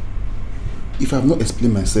 Yes. If I have not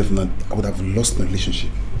explained myself now, I would have lost my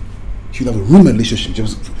relationship. She would have ruined my relationship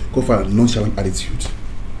just go for a nonchalant attitude.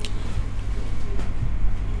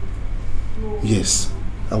 Yes.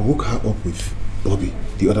 I will hook her up with Bobby,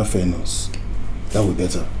 the other fair nurse. That would be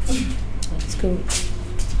better. Let's go.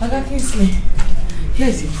 Oga Kingsley,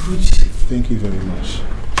 here's your food. Thank you very much.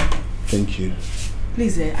 Thank you.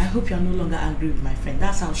 Please, I hope you are no longer angry with my friend.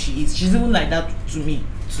 That's how she is. She's even like that to me,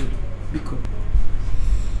 too. Biko.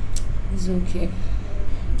 It's okay.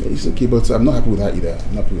 It's okay, but I'm not happy with her either.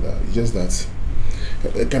 I'm not happy with her. It's just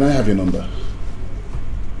that... Can I have your number?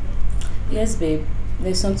 Yes, babe.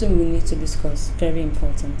 There's something we need to discuss. Very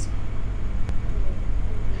important.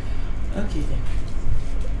 Okay, then.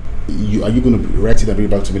 Are you going to write it and bring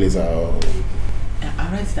it back to me later? Or?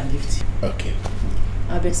 I'll write it and give it to you. Okay.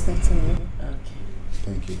 I'll be expecting you. Okay.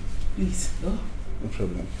 Thank you. Please, go. No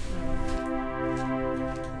problem.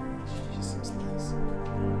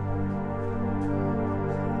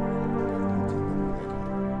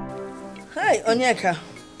 Hi, Onyeka.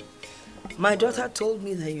 My daughter told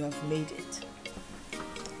me that you have made it.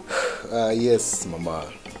 Yes, Mama.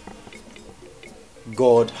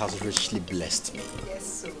 God has richly blessed me. Yes,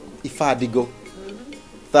 sir. If I did go,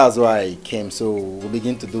 that's why I came, so we'll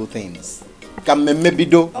begin to do things. And I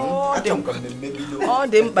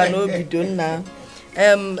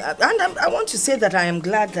want to say that I am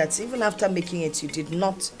glad that even after making it, you did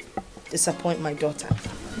not disappoint my daughter.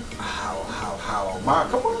 How? Ma,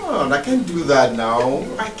 come on, I can't do that now.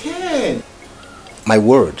 I can't. My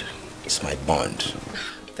word is my bond.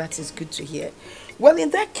 That is good to hear. Well,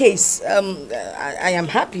 in that case, I am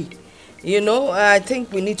happy. You know, I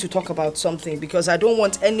think we need to talk about something because I don't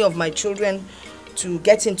want any of my children to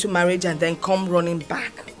get into marriage and then come running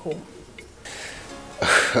back home.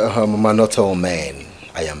 Mama, not all men.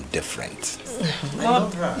 I am different.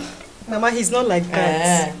 Mama, he's not like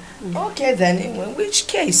that. Okay, then, in which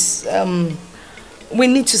case, we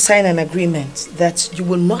need to sign an agreement that you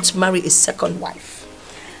will not marry a second wife.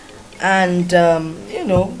 And, you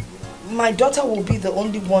know, my daughter will be the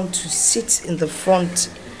only one to sit in the front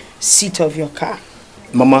seat of your car.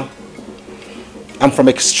 Mama, I'm from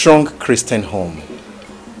a strong Christian home.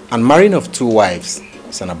 And marrying of two wives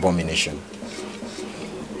is an abomination.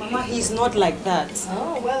 Mama, he's not like that.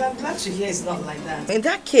 Oh, well, I'm glad to hear he's not like that. In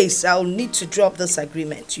that case, I'll need to drop this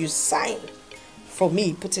agreement. You sign for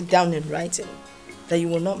me, put it down in writing, that you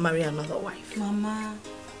will not marry another wife. Mama.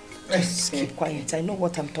 Just keep quiet. I know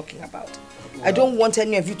what I'm talking about. Wow. I don't want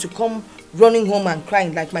any of you to come running home and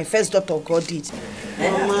crying like my first daughter God did.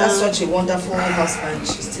 Mama. That's such a wonderful husband.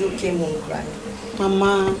 She still came home crying.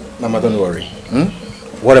 Mama. Mama, don't worry.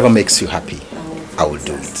 Whatever makes you happy, I will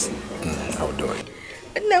do it. I will do it.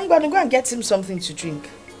 going to go and get him something to drink.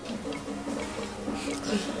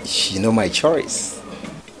 You know my choice.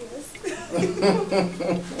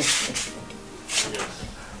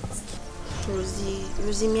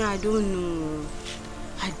 Rosie, me, I don't know.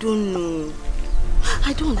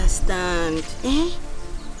 I don't understand. Eh?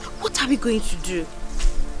 What are we going to do?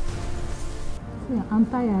 Yeah, I'm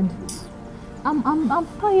tired. I'm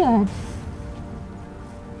tired.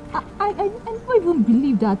 I don't even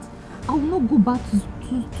believe that I will not go back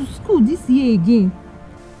to school this year again.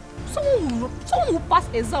 Someone will pass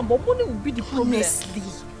exam, but money will be the problem.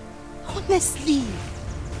 Honestly.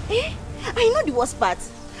 Eh? I know the worst part.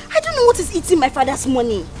 I don't know what is eating my father's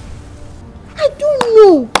money. I don't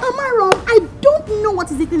know. Am I wrong? I don't know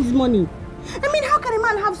what is eating his money. I mean, how can a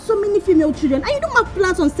man have so many female children and you don't have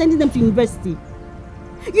plans on sending them to university?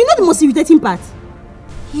 You know the most irritating part?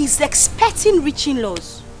 He's expecting rich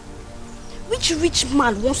in-laws. Which rich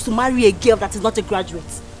man wants to marry a girl that is not a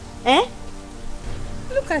graduate? Eh?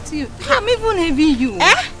 Look at you. I'm even envying you.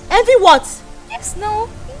 Eh? Envy what? Yes, no.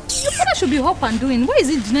 Your father should be up and doing. Why is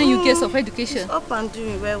he denying you years of education? He's up and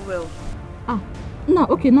doing well.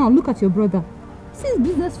 Now look at your brother. See his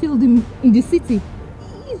business field in the city.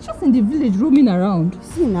 He's just in the village roaming around.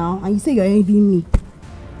 See now, and you say you're envying me.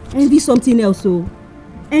 Envy something else, oh.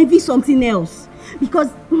 Envy something else. Because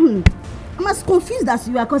I'm as confused as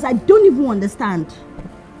you are, because I don't even understand.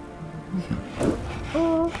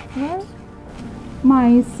 Oh, well,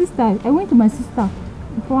 my sister, I went to my sister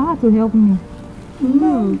for her to help me.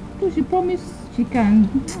 So she promised she can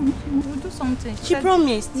do something. She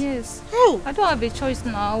promised? Yes. Oh. I don't have a choice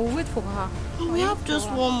now. I will wait for her. We have just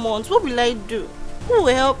 1 month. What will I do? Who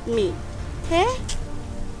will help me? Eh?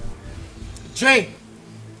 Jane,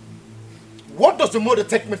 what does the mother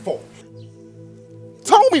take me for?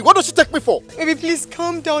 Tell me, what does she take me for? Baby, please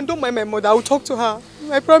calm down. Don't mind my mother. I will talk to her.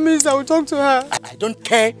 I promise I will talk to her. I don't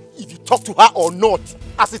care if you talk to her or not.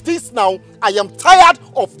 As it is now, I am tired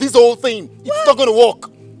of this whole thing. It's not going to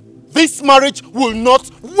work. This marriage will not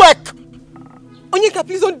work. Onyeka,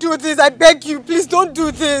 please don't do this. I beg you. Please don't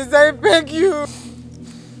do this. I beg you.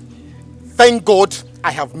 Thank God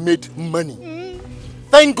I have made money.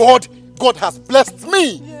 Thank God God has blessed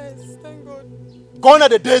me. Yes, thank God. Gone are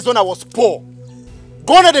the days when I was poor.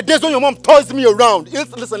 Gone are the days when your mom toys me around.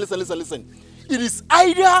 Listen. It is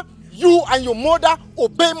either you and your mother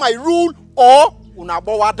obey my rule or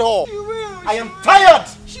unabowado. I am tired.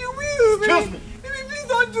 She will. Excuse me. Baby, please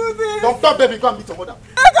don't do this. Don't, baby, go and meet your mother.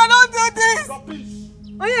 I cannot do this. Stop, please.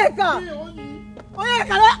 Onyeka, don't do this.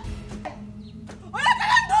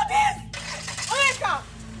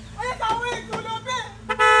 Onyeka, wait, do not be.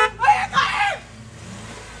 Onyeka,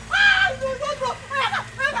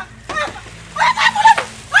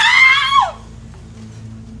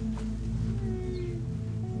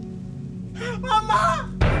 Mama!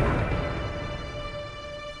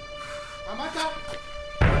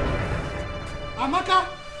 Amaka!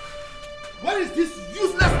 Where is this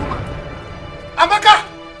useless woman? Amaka!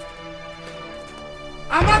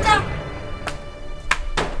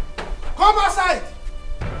 Come outside!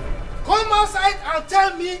 Come outside and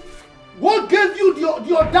tell me what gave you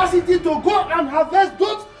the audacity to go and harvest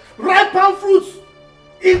those ripe palm fruits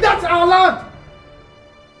in that our land?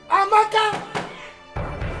 Amaka!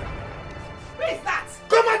 Who is that?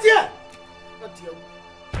 Come out here!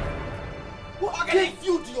 What gave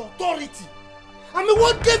you the authority? I mean,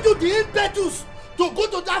 what gave you the impetus to go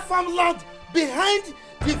to that farmland behind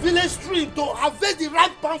the village stream to harvest the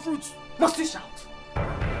ripe palm fruits? Must you shout?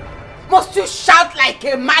 Must you shout like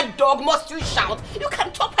a mad dog? Must you shout? You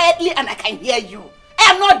can talk quietly and I can hear you.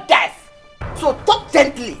 I am not deaf. So talk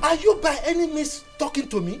gently. Are you by any means talking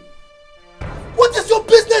to me? What is your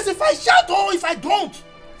business if I shout or if I don't?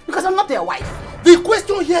 Because I'm not their wife. The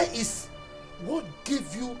question here is, what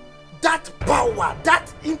gave you that power,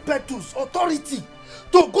 that impetus, authority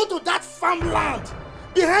to go to that farmland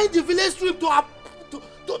behind the village stream to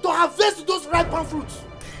harvest those ripe palm fruits?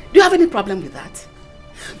 Do you have any problem with that?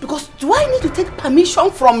 Because do I need to take permission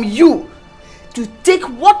from you to take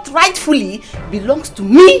what rightfully belongs to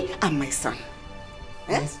me and my son?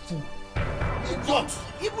 Eh? Idiot!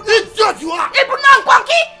 Idiot you are!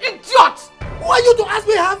 Idiot! Who are you to ask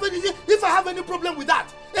me if I have any problem with that?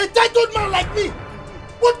 A entitled man like me!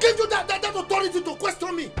 What gave you that authority to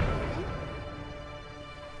question me?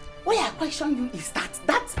 What I question you is that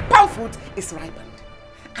palm fruit is ripened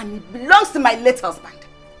and it belongs to my late husband.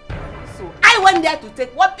 So I went there to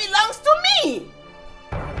take what belongs to me.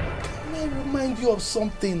 Can I remind you of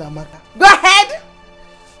something, Amaka? Go ahead.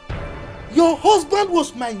 Your husband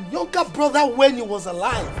was my younger brother when he was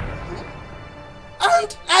alive.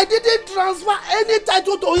 And I didn't transfer any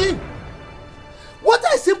title to him. What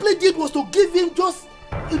I simply did was to give him just,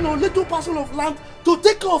 little parcel of land to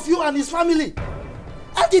take care of you and his family.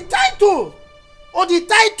 And the title, or the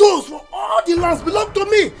titles for all the lands belong to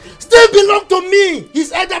me. Still belong to me,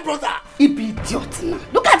 his elder brother. Idiot now.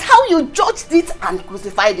 Look at how you judged it and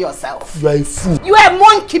crucified yourself. You are a fool. You are a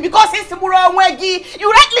monkey because it's Mwegi.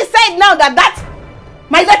 You rightly said now that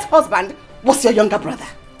my late husband was your younger brother.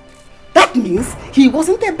 That means he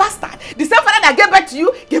wasn't a bastard. The same father that gave birth to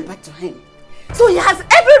you, gave birth to him. So he has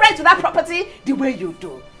every right to that property the way you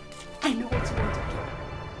do. I know what you want to do.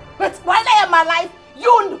 But while I am alive, you,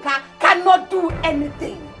 Nduka, cannot do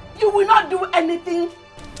anything. You will not do anything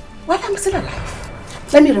while I'm still alive.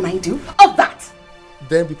 Let me remind you of that.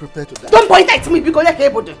 Then be prepared to die. Don't point at me because you're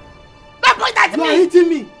able to. Don't point at me. You are hitting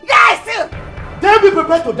me. Yes. Then be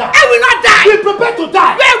prepared to die. I will not die. Be prepared to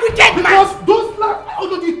die. You're a wicked man. Because those lands,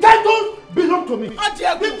 the titles belong to me. Oh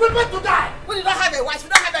dear. Be prepared to die. We don't have a wife. We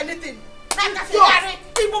don't have anything.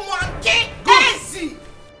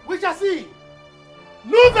 We shall see.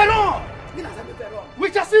 Nous verrons.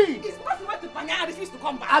 We shall see. It's because you went to Panya and refused to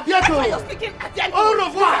come back. À bientôt. That's why you're speaking. À bientôt. Au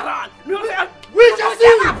revoir. We shall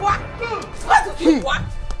see.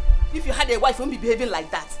 If you had a wife, you wouldn't be behaving like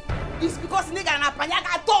that. It's because nigga na Panya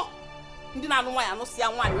got talk. You don't know why I don't see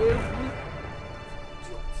one.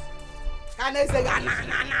 Can I say na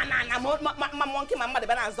monkey mama the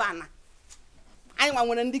banana? I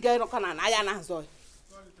want to dig out on an iron zoe.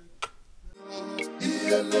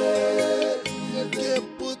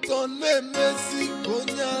 Put on the Mexico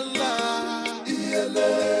nyala.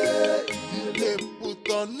 Put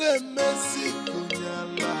on the Mexico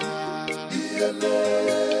nyala.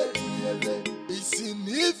 Isi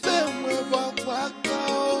nife mwewa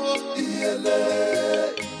kwakao.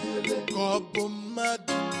 Kobo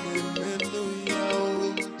madu memenu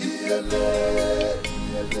yao.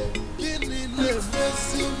 Kini ne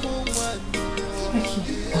mesi mwanya.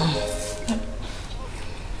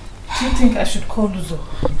 Do you think I should call Uzo?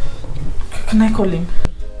 Can I call him?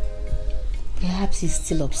 Perhaps he's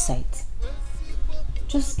still upset.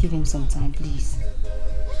 Just give him some time, please.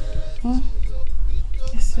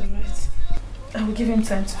 Yes, you're right. I will give him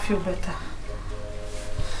time to feel better.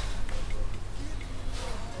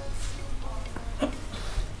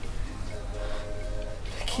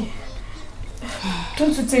 Okay.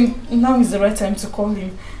 Don't you think now is the right time to call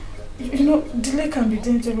him? Delay can be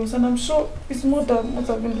dangerous, and I'm sure his mother must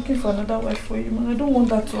have been looking for another wife for him, and I don't want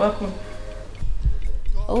that to happen.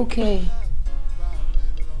 Okay.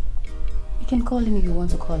 You can call him if you want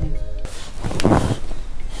to call him.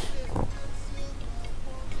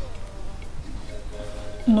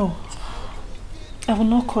 No. I will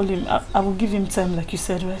not call him. I will give him time like you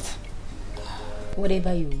said, right?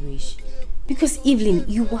 Whatever you wish. Because Evelyn,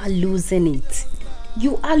 you are losing it.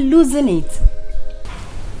 You are losing it.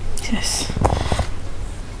 Yes.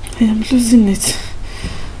 I am losing it.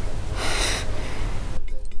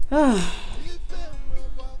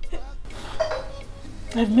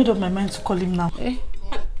 I've made up my mind to call him now. Eh?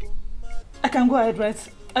 I can go ahead, right?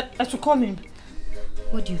 I should call him.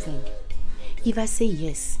 What do you think? If I say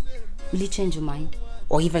yes, will you change your mind?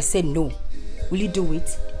 Or if I say no, will you do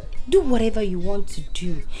it? Do whatever you want to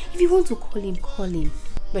do. If you want to call him, call him.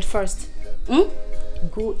 But first,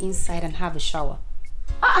 go inside and have a shower.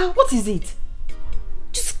 What is it?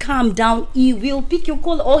 Just calm down. He will pick your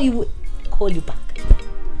call or he will call you back.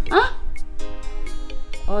 Huh?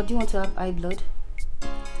 Or do you want to have eye blood?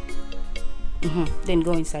 Then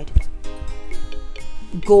go inside.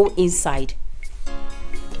 Go inside.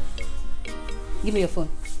 Give me your phone.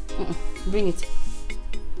 Bring it.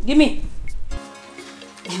 Give me.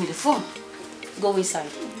 Give me the phone. Go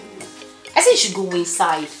inside. I said you should go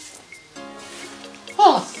inside.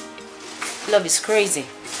 Oh, love is crazy.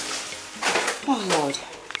 Oh Lord.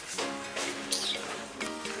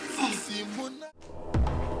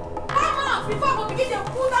 Before I begin to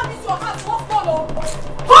pull down this your house, what follow?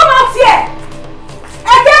 Come out here!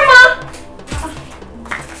 Again, ma!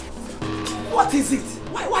 What is it?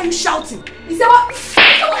 Why are you shouting? He said what?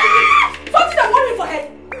 Something that worry for her.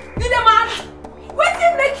 Did the man? When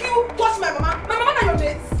did make you touch my mama? My mama and your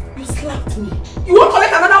mates? You slapped me. You won't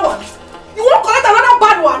collect another one? You won't collect another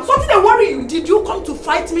bad one? Something that worry you? Did you come to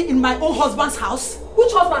fight me in my own husband's house?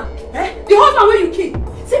 Which husband? The husband where you keep.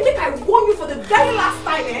 Say make I warn you for the very last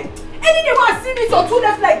time, Any day when I see this your two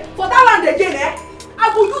left leg for that land again, I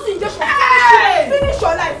will use injection. Finish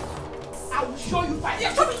your life. I will show you fight.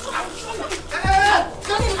 Yeah, show me. I will show you.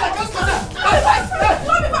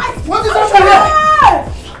 What is happening here?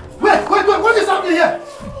 Wait, what is happening here?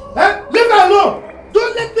 Leave me alone.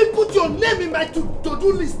 Don't let me put your name in my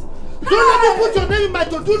to-do list. Don't let me put your name in my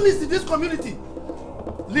to-do list in this community.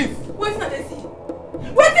 Leave. Wait till they see.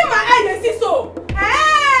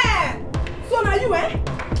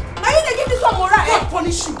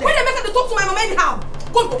 my mom anyhow.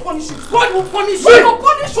 God will punish you. God will punish you. God will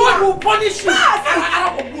punish you. God will punish you.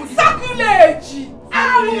 Sacrilege.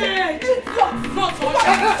 Sacrilege.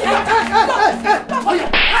 Sacrilege.